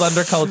 it's filed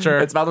under culture.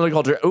 It's filed under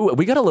culture. Ooh,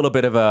 we got a little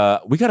bit of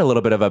a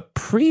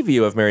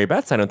preview of Mary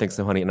Beth's I Don't Think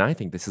So, Honey, and I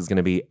think this is going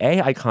to be A,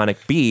 iconic,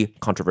 B,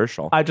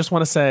 controversial. I just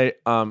want to say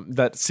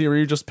that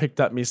Siri just picked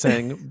up me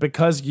saying,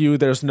 because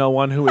there's no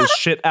one who is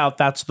shit out,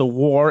 that's the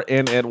war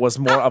in it was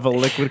more of a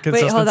liquid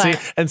consistency.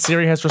 And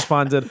Siri has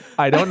responded,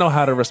 I don't know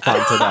how to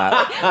respond to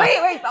that.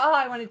 Wait. Oh,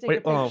 I want to take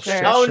a picture.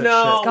 Shit, no.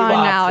 It's gone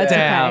now. It's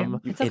Damn.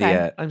 okay. It's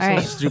Idiot. okay.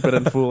 I'm so stupid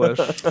and foolish.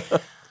 All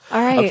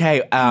right.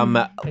 Okay,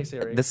 Hey,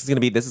 Siri. this is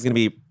going to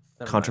be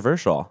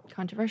controversial.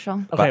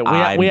 Controversial. Okay,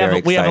 But we have a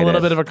little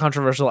excited. bit of a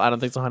controversial I Don't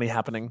Think So, Honey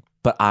happening.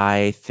 But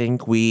I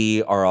think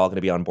we are all going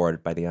to be on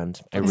board by the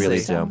end. I really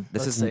see. do.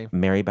 This Let's is see.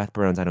 Mary Beth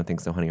Barone's I Don't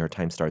Think So, Honey. Our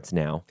time starts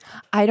now.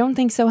 I Don't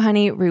Think So,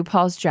 Honey,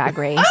 RuPaul's Drag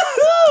Race.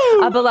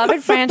 A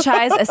beloved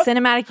franchise, a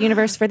cinematic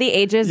universe for the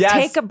ages. Yes.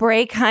 Take a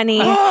break, honey.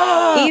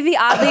 Evie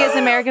Oddly is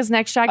America's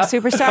Next Drag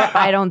Superstar.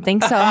 I don't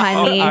think so,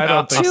 honey. I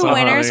don't think Two so,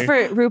 winners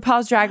honey. for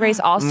RuPaul's Drag Race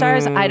All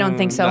Stars. I don't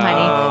think so,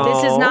 honey.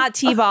 This is not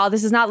T-ball.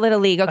 This is not Little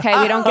League, okay?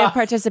 We don't give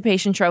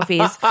participation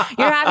trophies.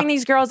 You're having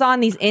these girls on,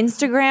 these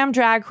Instagram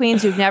drag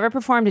queens who've never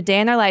performed a day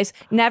in their lives,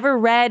 never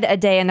read a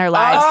day in their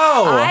lives.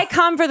 Oh. I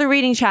come for the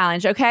reading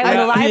challenge, okay? When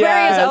the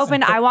library is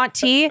open, I want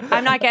tea.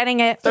 I'm not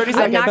getting it. 30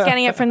 I'm not seconds.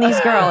 getting it from these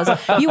girls.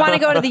 You want to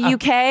go to the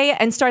UK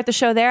and start the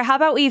show there? How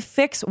about we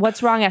fix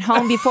what's wrong at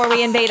home before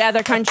we invade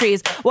other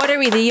countries? What are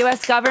we, the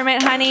U.S.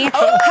 government, honey?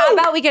 How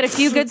about we get a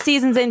few good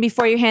seasons in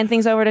before you hand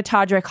things over to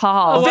Todrick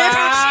Hall?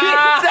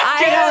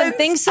 I don't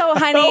think so,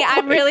 honey.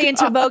 I'm really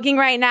into voguing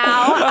right now.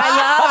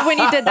 I love when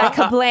you did that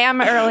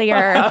kablam earlier.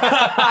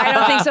 I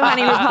don't think so,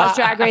 honey. RuPaul's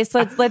Drag Race.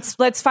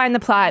 Let's find the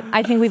plot.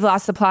 I think we've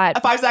lost the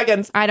plot. 5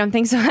 seconds. I don't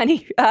think so,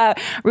 honey.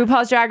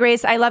 RuPaul's Drag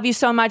Race. I love you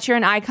so much. You're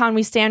an icon.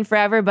 We stand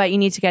forever, but you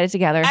need to get it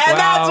together. And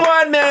that's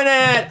 1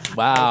 minute.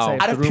 Wow.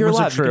 Out If of the pure rumors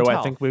love, are you true, can I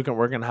tell. think we're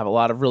going to have a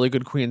lot of really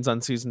good queens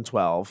on season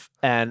 12.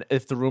 And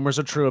if the rumors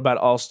are true about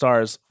All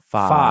Stars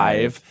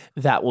 5,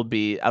 that will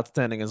be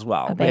outstanding as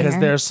well. banger. Because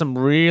there's some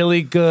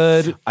really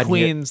good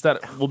queens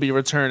that will be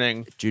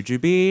returning.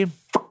 Jujubee.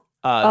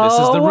 This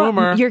is the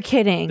rumor. You're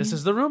kidding. This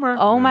is the rumor.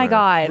 Oh my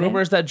God.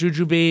 Rumors that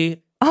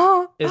Jujubee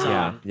Oh. is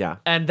on. Yeah.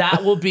 And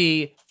that will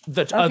be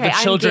the I'm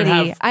children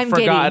giddy. have I'm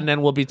forgotten giddy.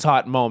 and will be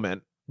taught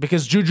moment.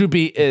 Because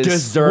Jujubee is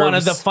Deserves one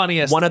of the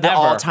funniest one of the ever.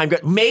 all-time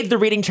good. Made the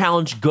reading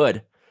challenge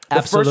good. The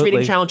first Absolutely.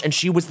 reading challenge, and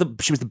she was the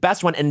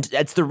best one, and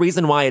it's the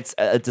reason why it's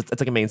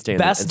like a mainstay.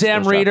 Best in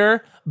damn the show.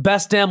 reader,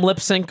 best damn lip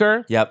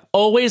syncer. Yep.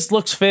 Always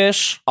looks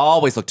fish.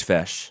 Always looked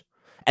fish.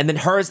 And then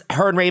her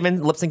and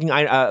Raven lip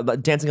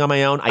syncing, dancing on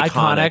my own,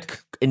 iconic.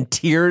 In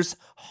tears,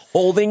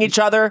 holding each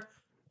other.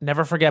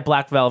 Never forget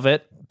Black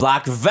Velvet.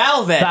 Black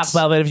Velvet. Black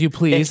Velvet, if you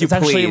please. If you it's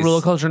actually please.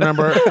 rule culture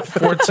number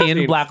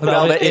 14. Black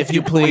Velvet, if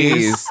you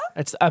please.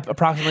 It's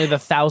approximately the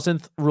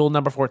 1,000th rule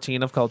number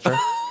 14 of culture.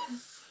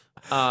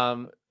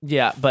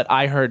 Yeah, but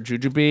I heard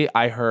Jujubee.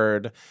 I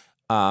heard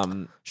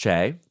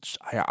Shay.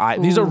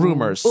 these are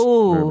rumors.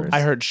 Ooh.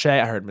 I heard Shay.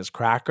 I heard Miss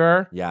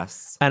Cracker.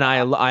 Yes. And I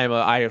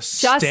have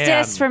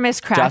Justice for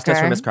Miss Cracker. Justice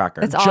for Miss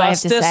Cracker. That's all I have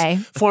to say.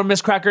 for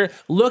Miss Cracker.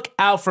 Look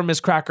out for Miss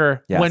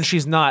Cracker Yes. when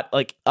she's not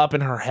like up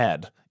in her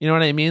head. You know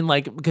what I mean?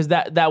 Like, because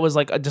that was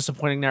like a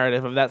disappointing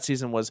narrative of that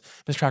season was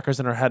Miss Cracker's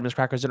in her head, Miss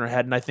Cracker's in her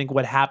head. And I think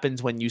what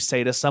happens when you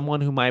say to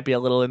someone who might be a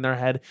little in their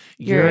head,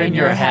 you're in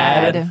your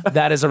head,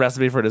 that is a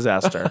recipe for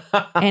disaster.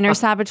 Inner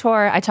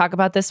saboteur. I talk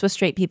about this with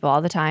straight people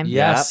all the time.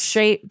 Yes.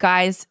 Straight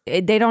guys,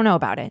 they don't know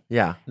about it.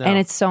 Yeah. And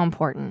it's so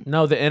important.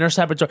 No, the inner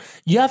saboteur.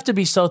 You have to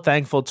be so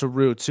thankful to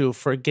Rue too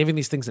for giving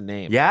these things a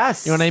name.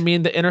 Yes. You know what I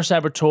mean? The inner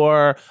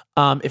saboteur.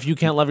 If you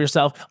can't love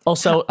yourself,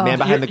 also Man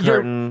behind the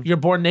curtain. You're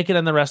born naked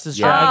and the rest is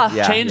Yeah. drag.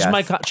 Yeah.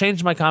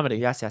 Changed my comedy.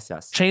 Yes.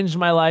 Changed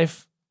my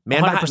life.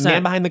 Man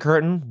 100%. behind the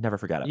curtain. Never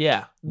forget it.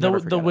 Yeah, Never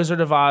the forget it.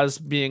 Wizard of Oz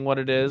being what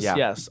it is. Yeah.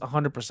 Yes,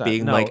 100%.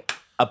 Being No. like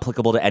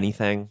applicable to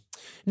anything.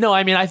 No,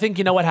 I mean, I think,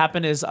 you know what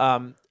happened is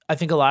I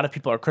think a lot of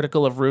people are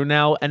critical of Rue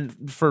now,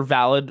 and for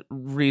valid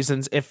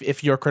reasons.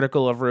 If you're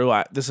critical of Rue,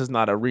 this is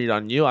not a read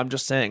on you. I'm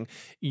just saying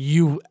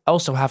you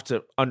also have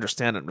to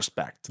understand and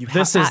respect. you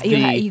cannot This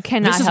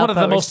is help one of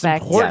the but most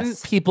respect. important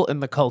Yes. people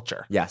in the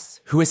culture. Yes.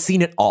 Who has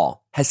seen it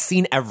all. Has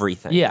seen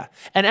everything. Yeah,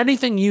 and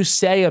anything you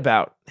say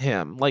about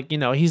him, like, you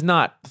know, he's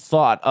not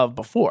thought of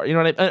before. You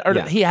know what I mean? Or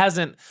Yeah. he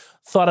hasn't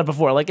thought of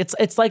before. Like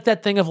it's like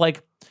that thing of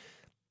like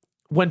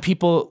when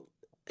people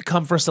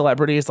come for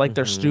celebrities like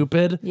they're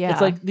stupid. Yeah.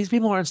 It's like these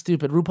people aren't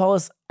stupid. RuPaul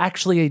is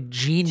actually a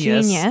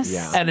genius,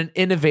 Genius. and an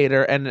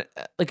innovator and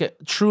like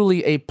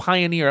truly a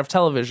pioneer of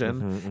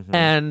television.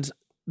 And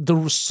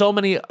so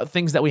many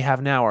things that we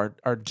have now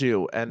are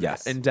due and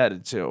Yes.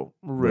 indebted to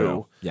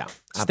Rue. Yeah.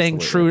 Staying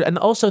absolutely. true, and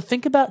also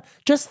think about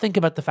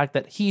the fact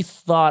that he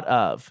thought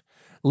of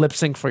lip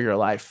sync for your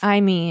life I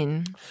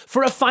mean,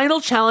 for a final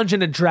challenge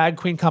in a drag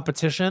queen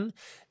competition.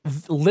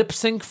 Lip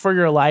sync for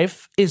your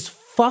life is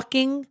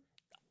fucking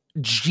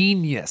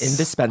genius.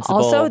 Indispensable.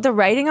 Also, the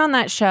writing on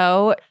that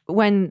show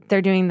when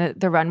they're doing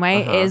the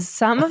runway is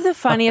some of the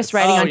funniest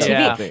writing on TV.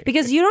 Yeah.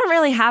 Because you don't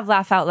really have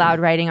laugh out loud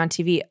writing on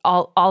TV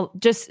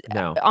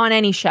on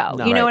any show.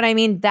 No, you know what I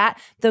mean? That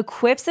the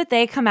quips that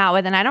they come out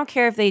with, and I don't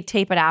care if they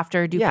tape it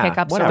after, do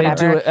pickups or whatever.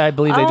 They do it, I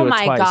believe they do it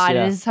twice. Oh my God,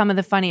 yeah. it is some of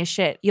the funniest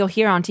shit you'll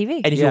hear on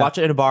TV. And if you watch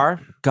it in a bar,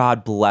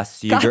 God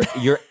bless you.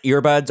 Your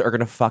earbuds are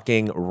gonna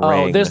fucking ring.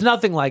 Oh, there's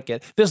nothing like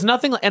it. There's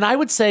nothing, and I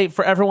would say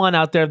for everyone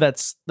out there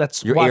that's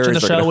watching the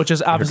show, which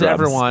is obviously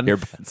everyone,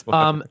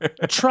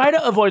 try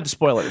to avoid the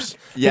spoilers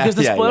because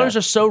the spoilers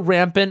are so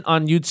rampant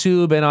on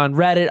YouTube and on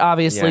Reddit.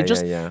 Obviously,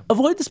 just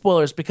avoid the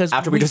spoilers because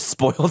after we just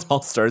spoiled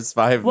All Stars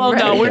 5. Well,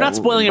 no, we're not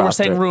spoiling it. We're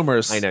saying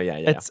rumors. I know,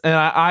 And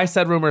I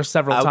said rumors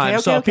several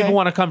times, so if people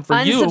want to come for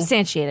you,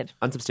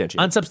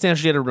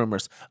 unsubstantiated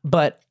rumors.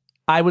 But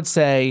I would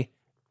say,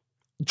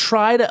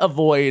 try to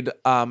avoid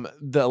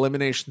the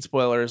elimination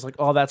spoilers, like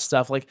all that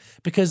stuff, like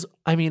because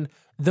I mean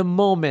the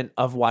moment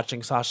of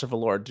watching Sasha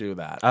Velour do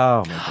that.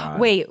 Oh my God!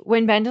 Wait,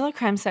 when Ben de la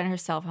Creme sent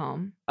herself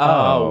home.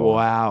 Oh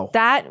wow!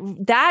 That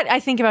I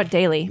think about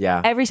daily.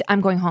 Yeah.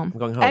 I'm going home.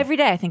 Every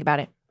day I think about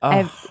it.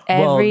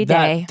 Every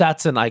day.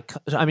 That's an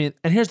icon. I mean,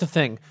 and here's the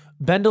thing: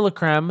 Ben de la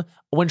Creme.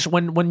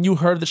 When you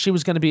heard that she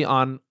was going to be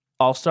on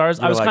All Stars,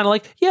 I was kind of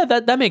like, yeah,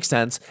 that makes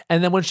sense.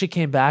 And then when she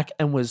came back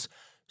and was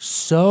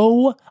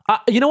so,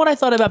 you know what I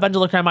thought about Ben de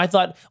la Creme? I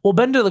thought, well,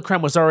 Ben de la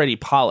Creme was already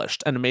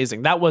polished and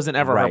amazing. That wasn't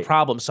ever her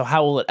problem. So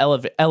how will it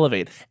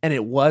elevate? And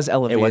it was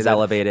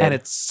elevated. And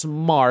it's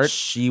smart.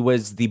 She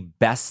was the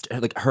best.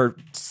 Like her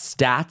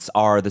stats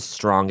are the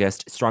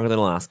strongest, stronger than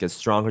Alaska's,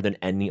 stronger than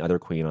any other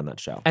queen on that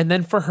show. And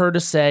then for her to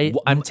say,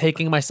 I'm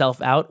taking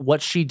myself out,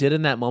 what she did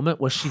in that moment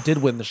was she did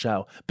win the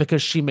show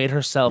because she made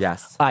herself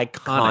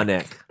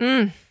iconic.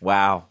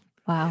 Wow.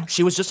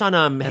 She was just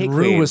on Hey Queen.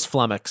 Rue was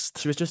flummoxed.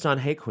 She was just on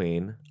Hey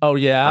Queen. Oh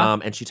yeah.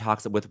 And she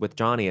talks with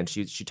Johnny, and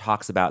she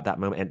talks about that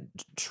moment. And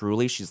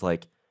truly, she's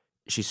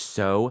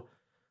so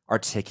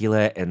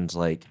articulate and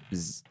like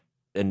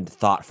and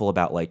thoughtful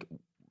about like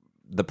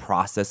the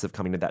process of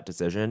coming to that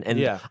decision.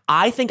 And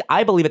I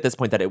believe at this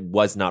point that it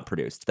was not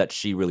produced, that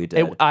she really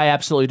did. I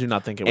absolutely do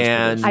not think it was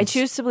produced. I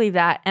choose to believe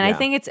that. And I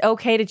think it's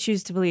okay to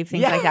choose to believe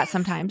things like that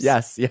sometimes.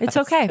 Yes. It's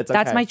okay.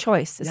 That's my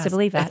choice, is to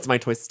believe that. It's my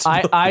choice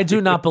I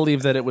do not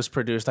believe that it was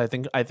produced. I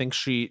think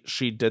she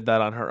did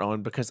that on her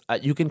own because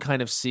you can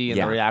kind of see in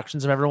the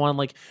reactions of everyone,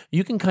 like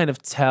you can kind of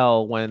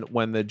tell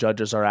when the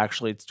judges are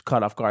actually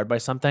caught off guard by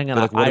something. And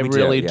I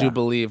really do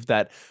believe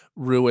that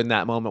Rue in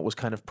that moment was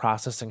kind of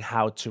processing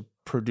how to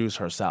produce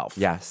herself.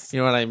 Yes. You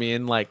know what I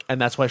mean? Like,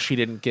 and that's why she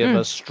didn't give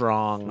a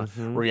strong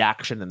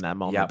reaction in that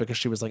moment because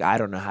she was like, I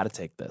don't know how to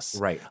take this.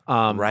 Right.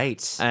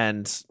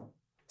 And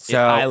so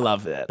I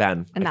love it.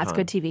 Ben. And that's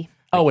good TV.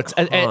 Oh, it's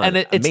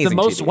the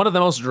most one of the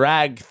most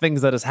drag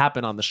things that has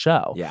happened on the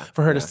show. Yeah.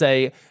 For her to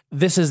say,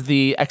 this is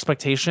the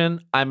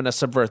expectation, I'm gonna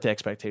subvert the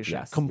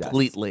expectation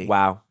completely. Yes.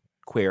 Wow.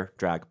 Queer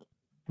drag.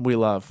 We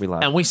love.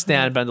 And we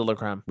stand Ben de la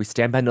Creme. We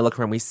stand Ben de la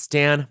Creme. We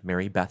stand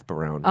Mary Beth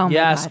Barone. Oh my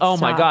yes.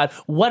 God, my God.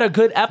 What a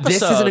good episode.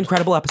 This is an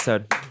incredible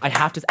episode. I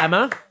have to,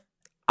 Emma.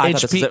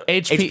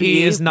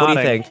 HPE is nodding.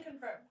 What do you think?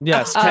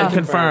 Yes, can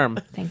confirm.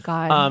 Thank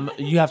God.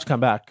 You have to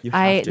come back.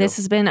 This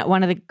has been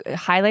one of the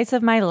highlights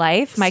of my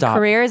life. My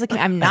career is.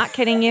 I'm not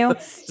kidding you.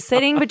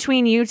 Sitting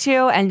between you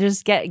two and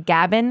just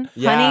gabbing,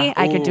 honey.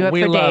 I could do it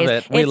for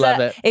days. We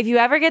love it. If you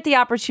ever get the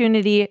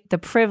opportunity, the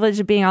privilege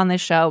of being on this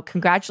show,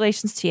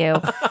 congratulations to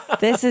you.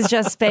 This has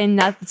just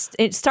been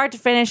start to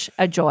finish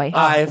a joy.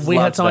 We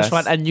had so much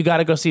fun, and you got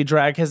to go see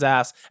Drag His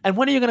Ass. And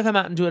when are you going to come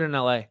out and do it in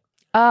LA?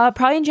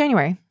 Probably in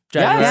January.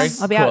 January.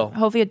 I'll be out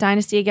hopefully at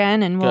Dynasty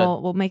again, and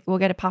we'll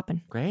get it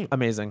popping. Great,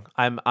 amazing.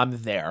 I'm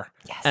there.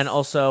 Yes. And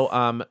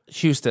also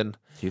Houston,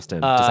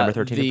 December 13th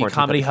and 14th. The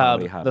Comedy Hub,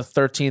 the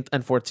 13th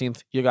and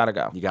 14th. You gotta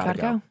go. You gotta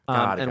go.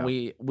 And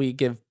we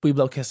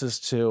blow kisses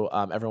to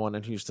everyone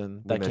in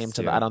Houston that came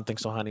to the I Don't Think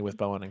So Honey with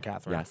Bowen and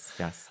Catherine.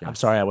 Yes. I'm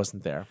sorry I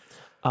wasn't there.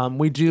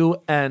 We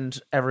do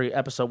end every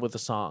episode with a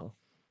song.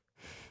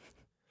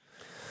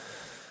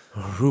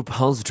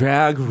 RuPaul's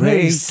Drag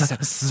Race,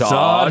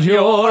 start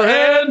your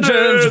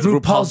engines.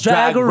 RuPaul's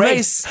Drag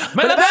Race,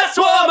 may the best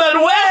woman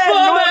win.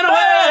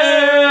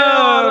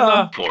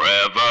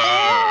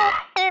 Forever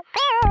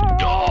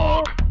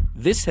Dog.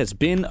 This has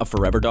been a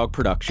Forever Dog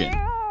production.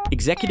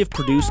 Executive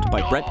produced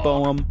by Brett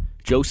Boehm,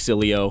 Joe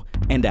Cilio,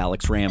 and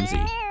Alex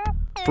Ramsey.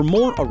 For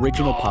more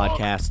original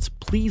podcasts,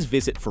 please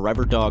visit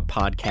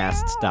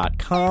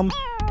foreverdogpodcasts.com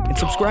and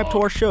subscribe to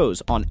our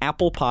shows on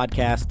Apple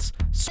Podcasts,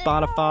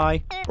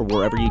 Spotify, or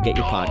wherever you get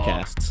your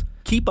podcasts.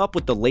 Keep up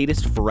with the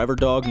latest Forever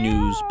Dog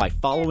news by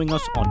following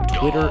us on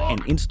Twitter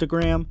and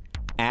Instagram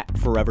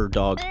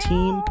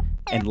 @ForeverDogTeam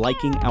and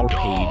liking our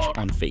page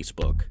on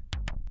Facebook.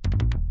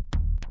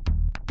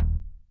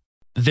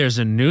 There's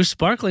a new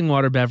sparkling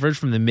water beverage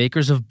from the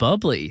makers of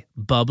Bubbly,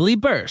 Bubbly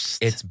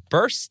Burst. It's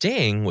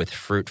bursting with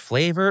fruit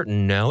flavor,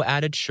 no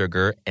added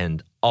sugar,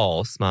 and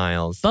all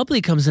smiles.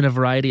 Bubbly comes in a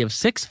variety of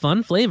 6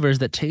 fun flavors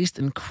that taste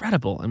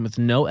incredible. And with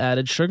no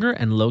added sugar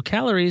and low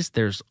calories,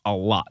 there's a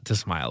lot to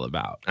smile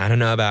about. I don't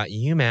know about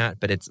you, Matt,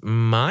 but it's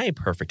my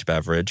perfect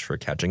beverage for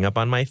catching up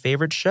on my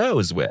favorite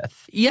shows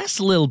with. Yes,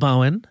 Lil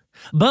Bowen.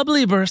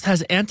 Bubbly Burst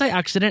has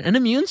antioxidant and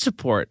immune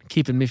support,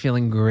 keeping me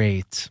feeling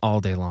great all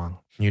day long.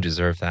 You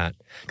deserve that.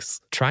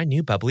 Try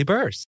new Bubbly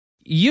Burst.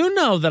 You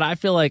know that I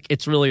feel like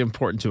it's really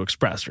important to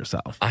express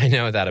yourself. I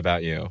know that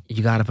about you.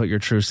 You got to put your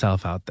true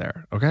self out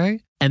there, okay?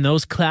 And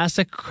those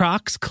classic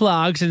Crocs,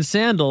 clogs, and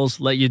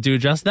sandals let you do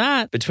just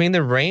that. Between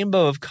the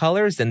rainbow of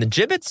colors and the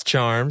Jibbitz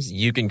charms,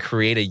 you can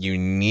create a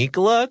unique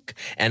look.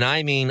 And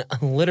I mean,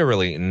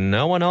 literally,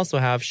 no one else will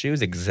have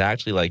shoes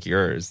exactly like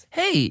yours.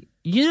 Hey,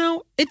 you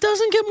know, it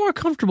doesn't get more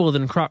comfortable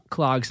than Croc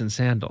clogs and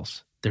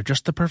sandals. They're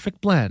just the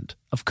perfect blend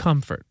of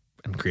comfort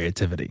and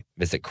creativity.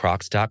 Visit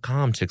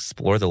Crocs.com to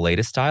explore the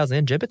latest styles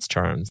and Jibbitz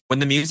charms. When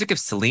the music of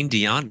Celine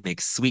Dion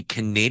makes sweet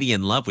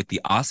Canadian love with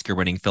the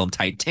Oscar-winning film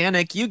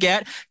Titanic, you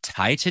get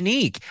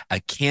Titanic,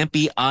 a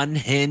campy,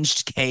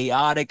 unhinged,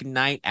 chaotic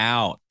night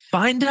out.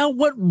 Find out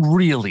what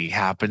really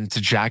happened to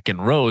Jack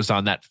and Rose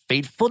on that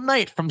fateful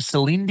night from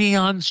Celine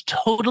Dion's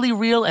totally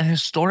real and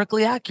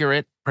historically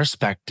accurate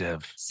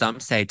perspective.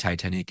 Some say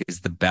Titanic is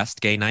the best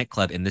gay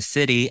nightclub in the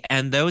city,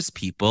 and those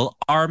people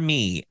are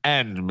me.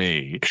 And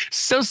me.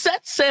 So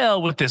set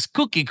sail with this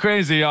kooky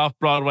crazy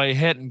off-Broadway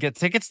hit and get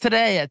tickets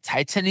today at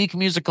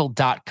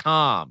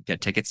TitanicMusical.com.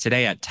 Get tickets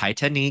today at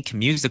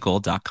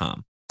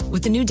TitanicMusical.com.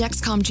 With the new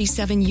Dexcom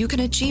G7, you can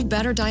achieve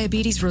better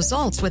diabetes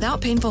results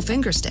without painful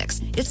finger sticks.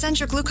 It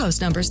sends your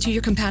glucose numbers to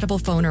your compatible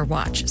phone or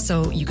watch,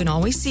 so you can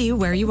always see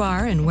where you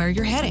are and where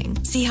you're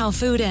heading. See how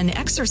food and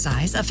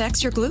exercise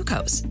affects your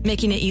glucose,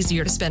 making it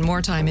easier to spend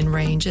more time in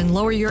range and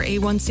lower your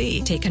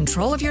A1C. Take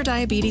control of your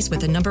diabetes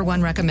with the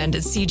 #1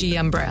 recommended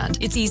CGM brand.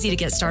 It's easy to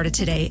get started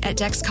today at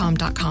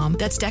Dexcom.com.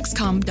 That's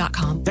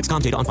Dexcom.com.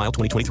 Dexcom data on file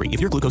 2023.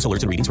 If your glucose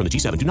alerts and readings from the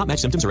G7 do not match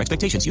symptoms or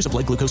expectations, use a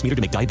blood glucose meter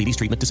to make diabetes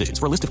treatment decisions.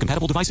 For a list of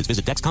compatible devices,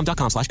 visit Dexcom.com/compatibility.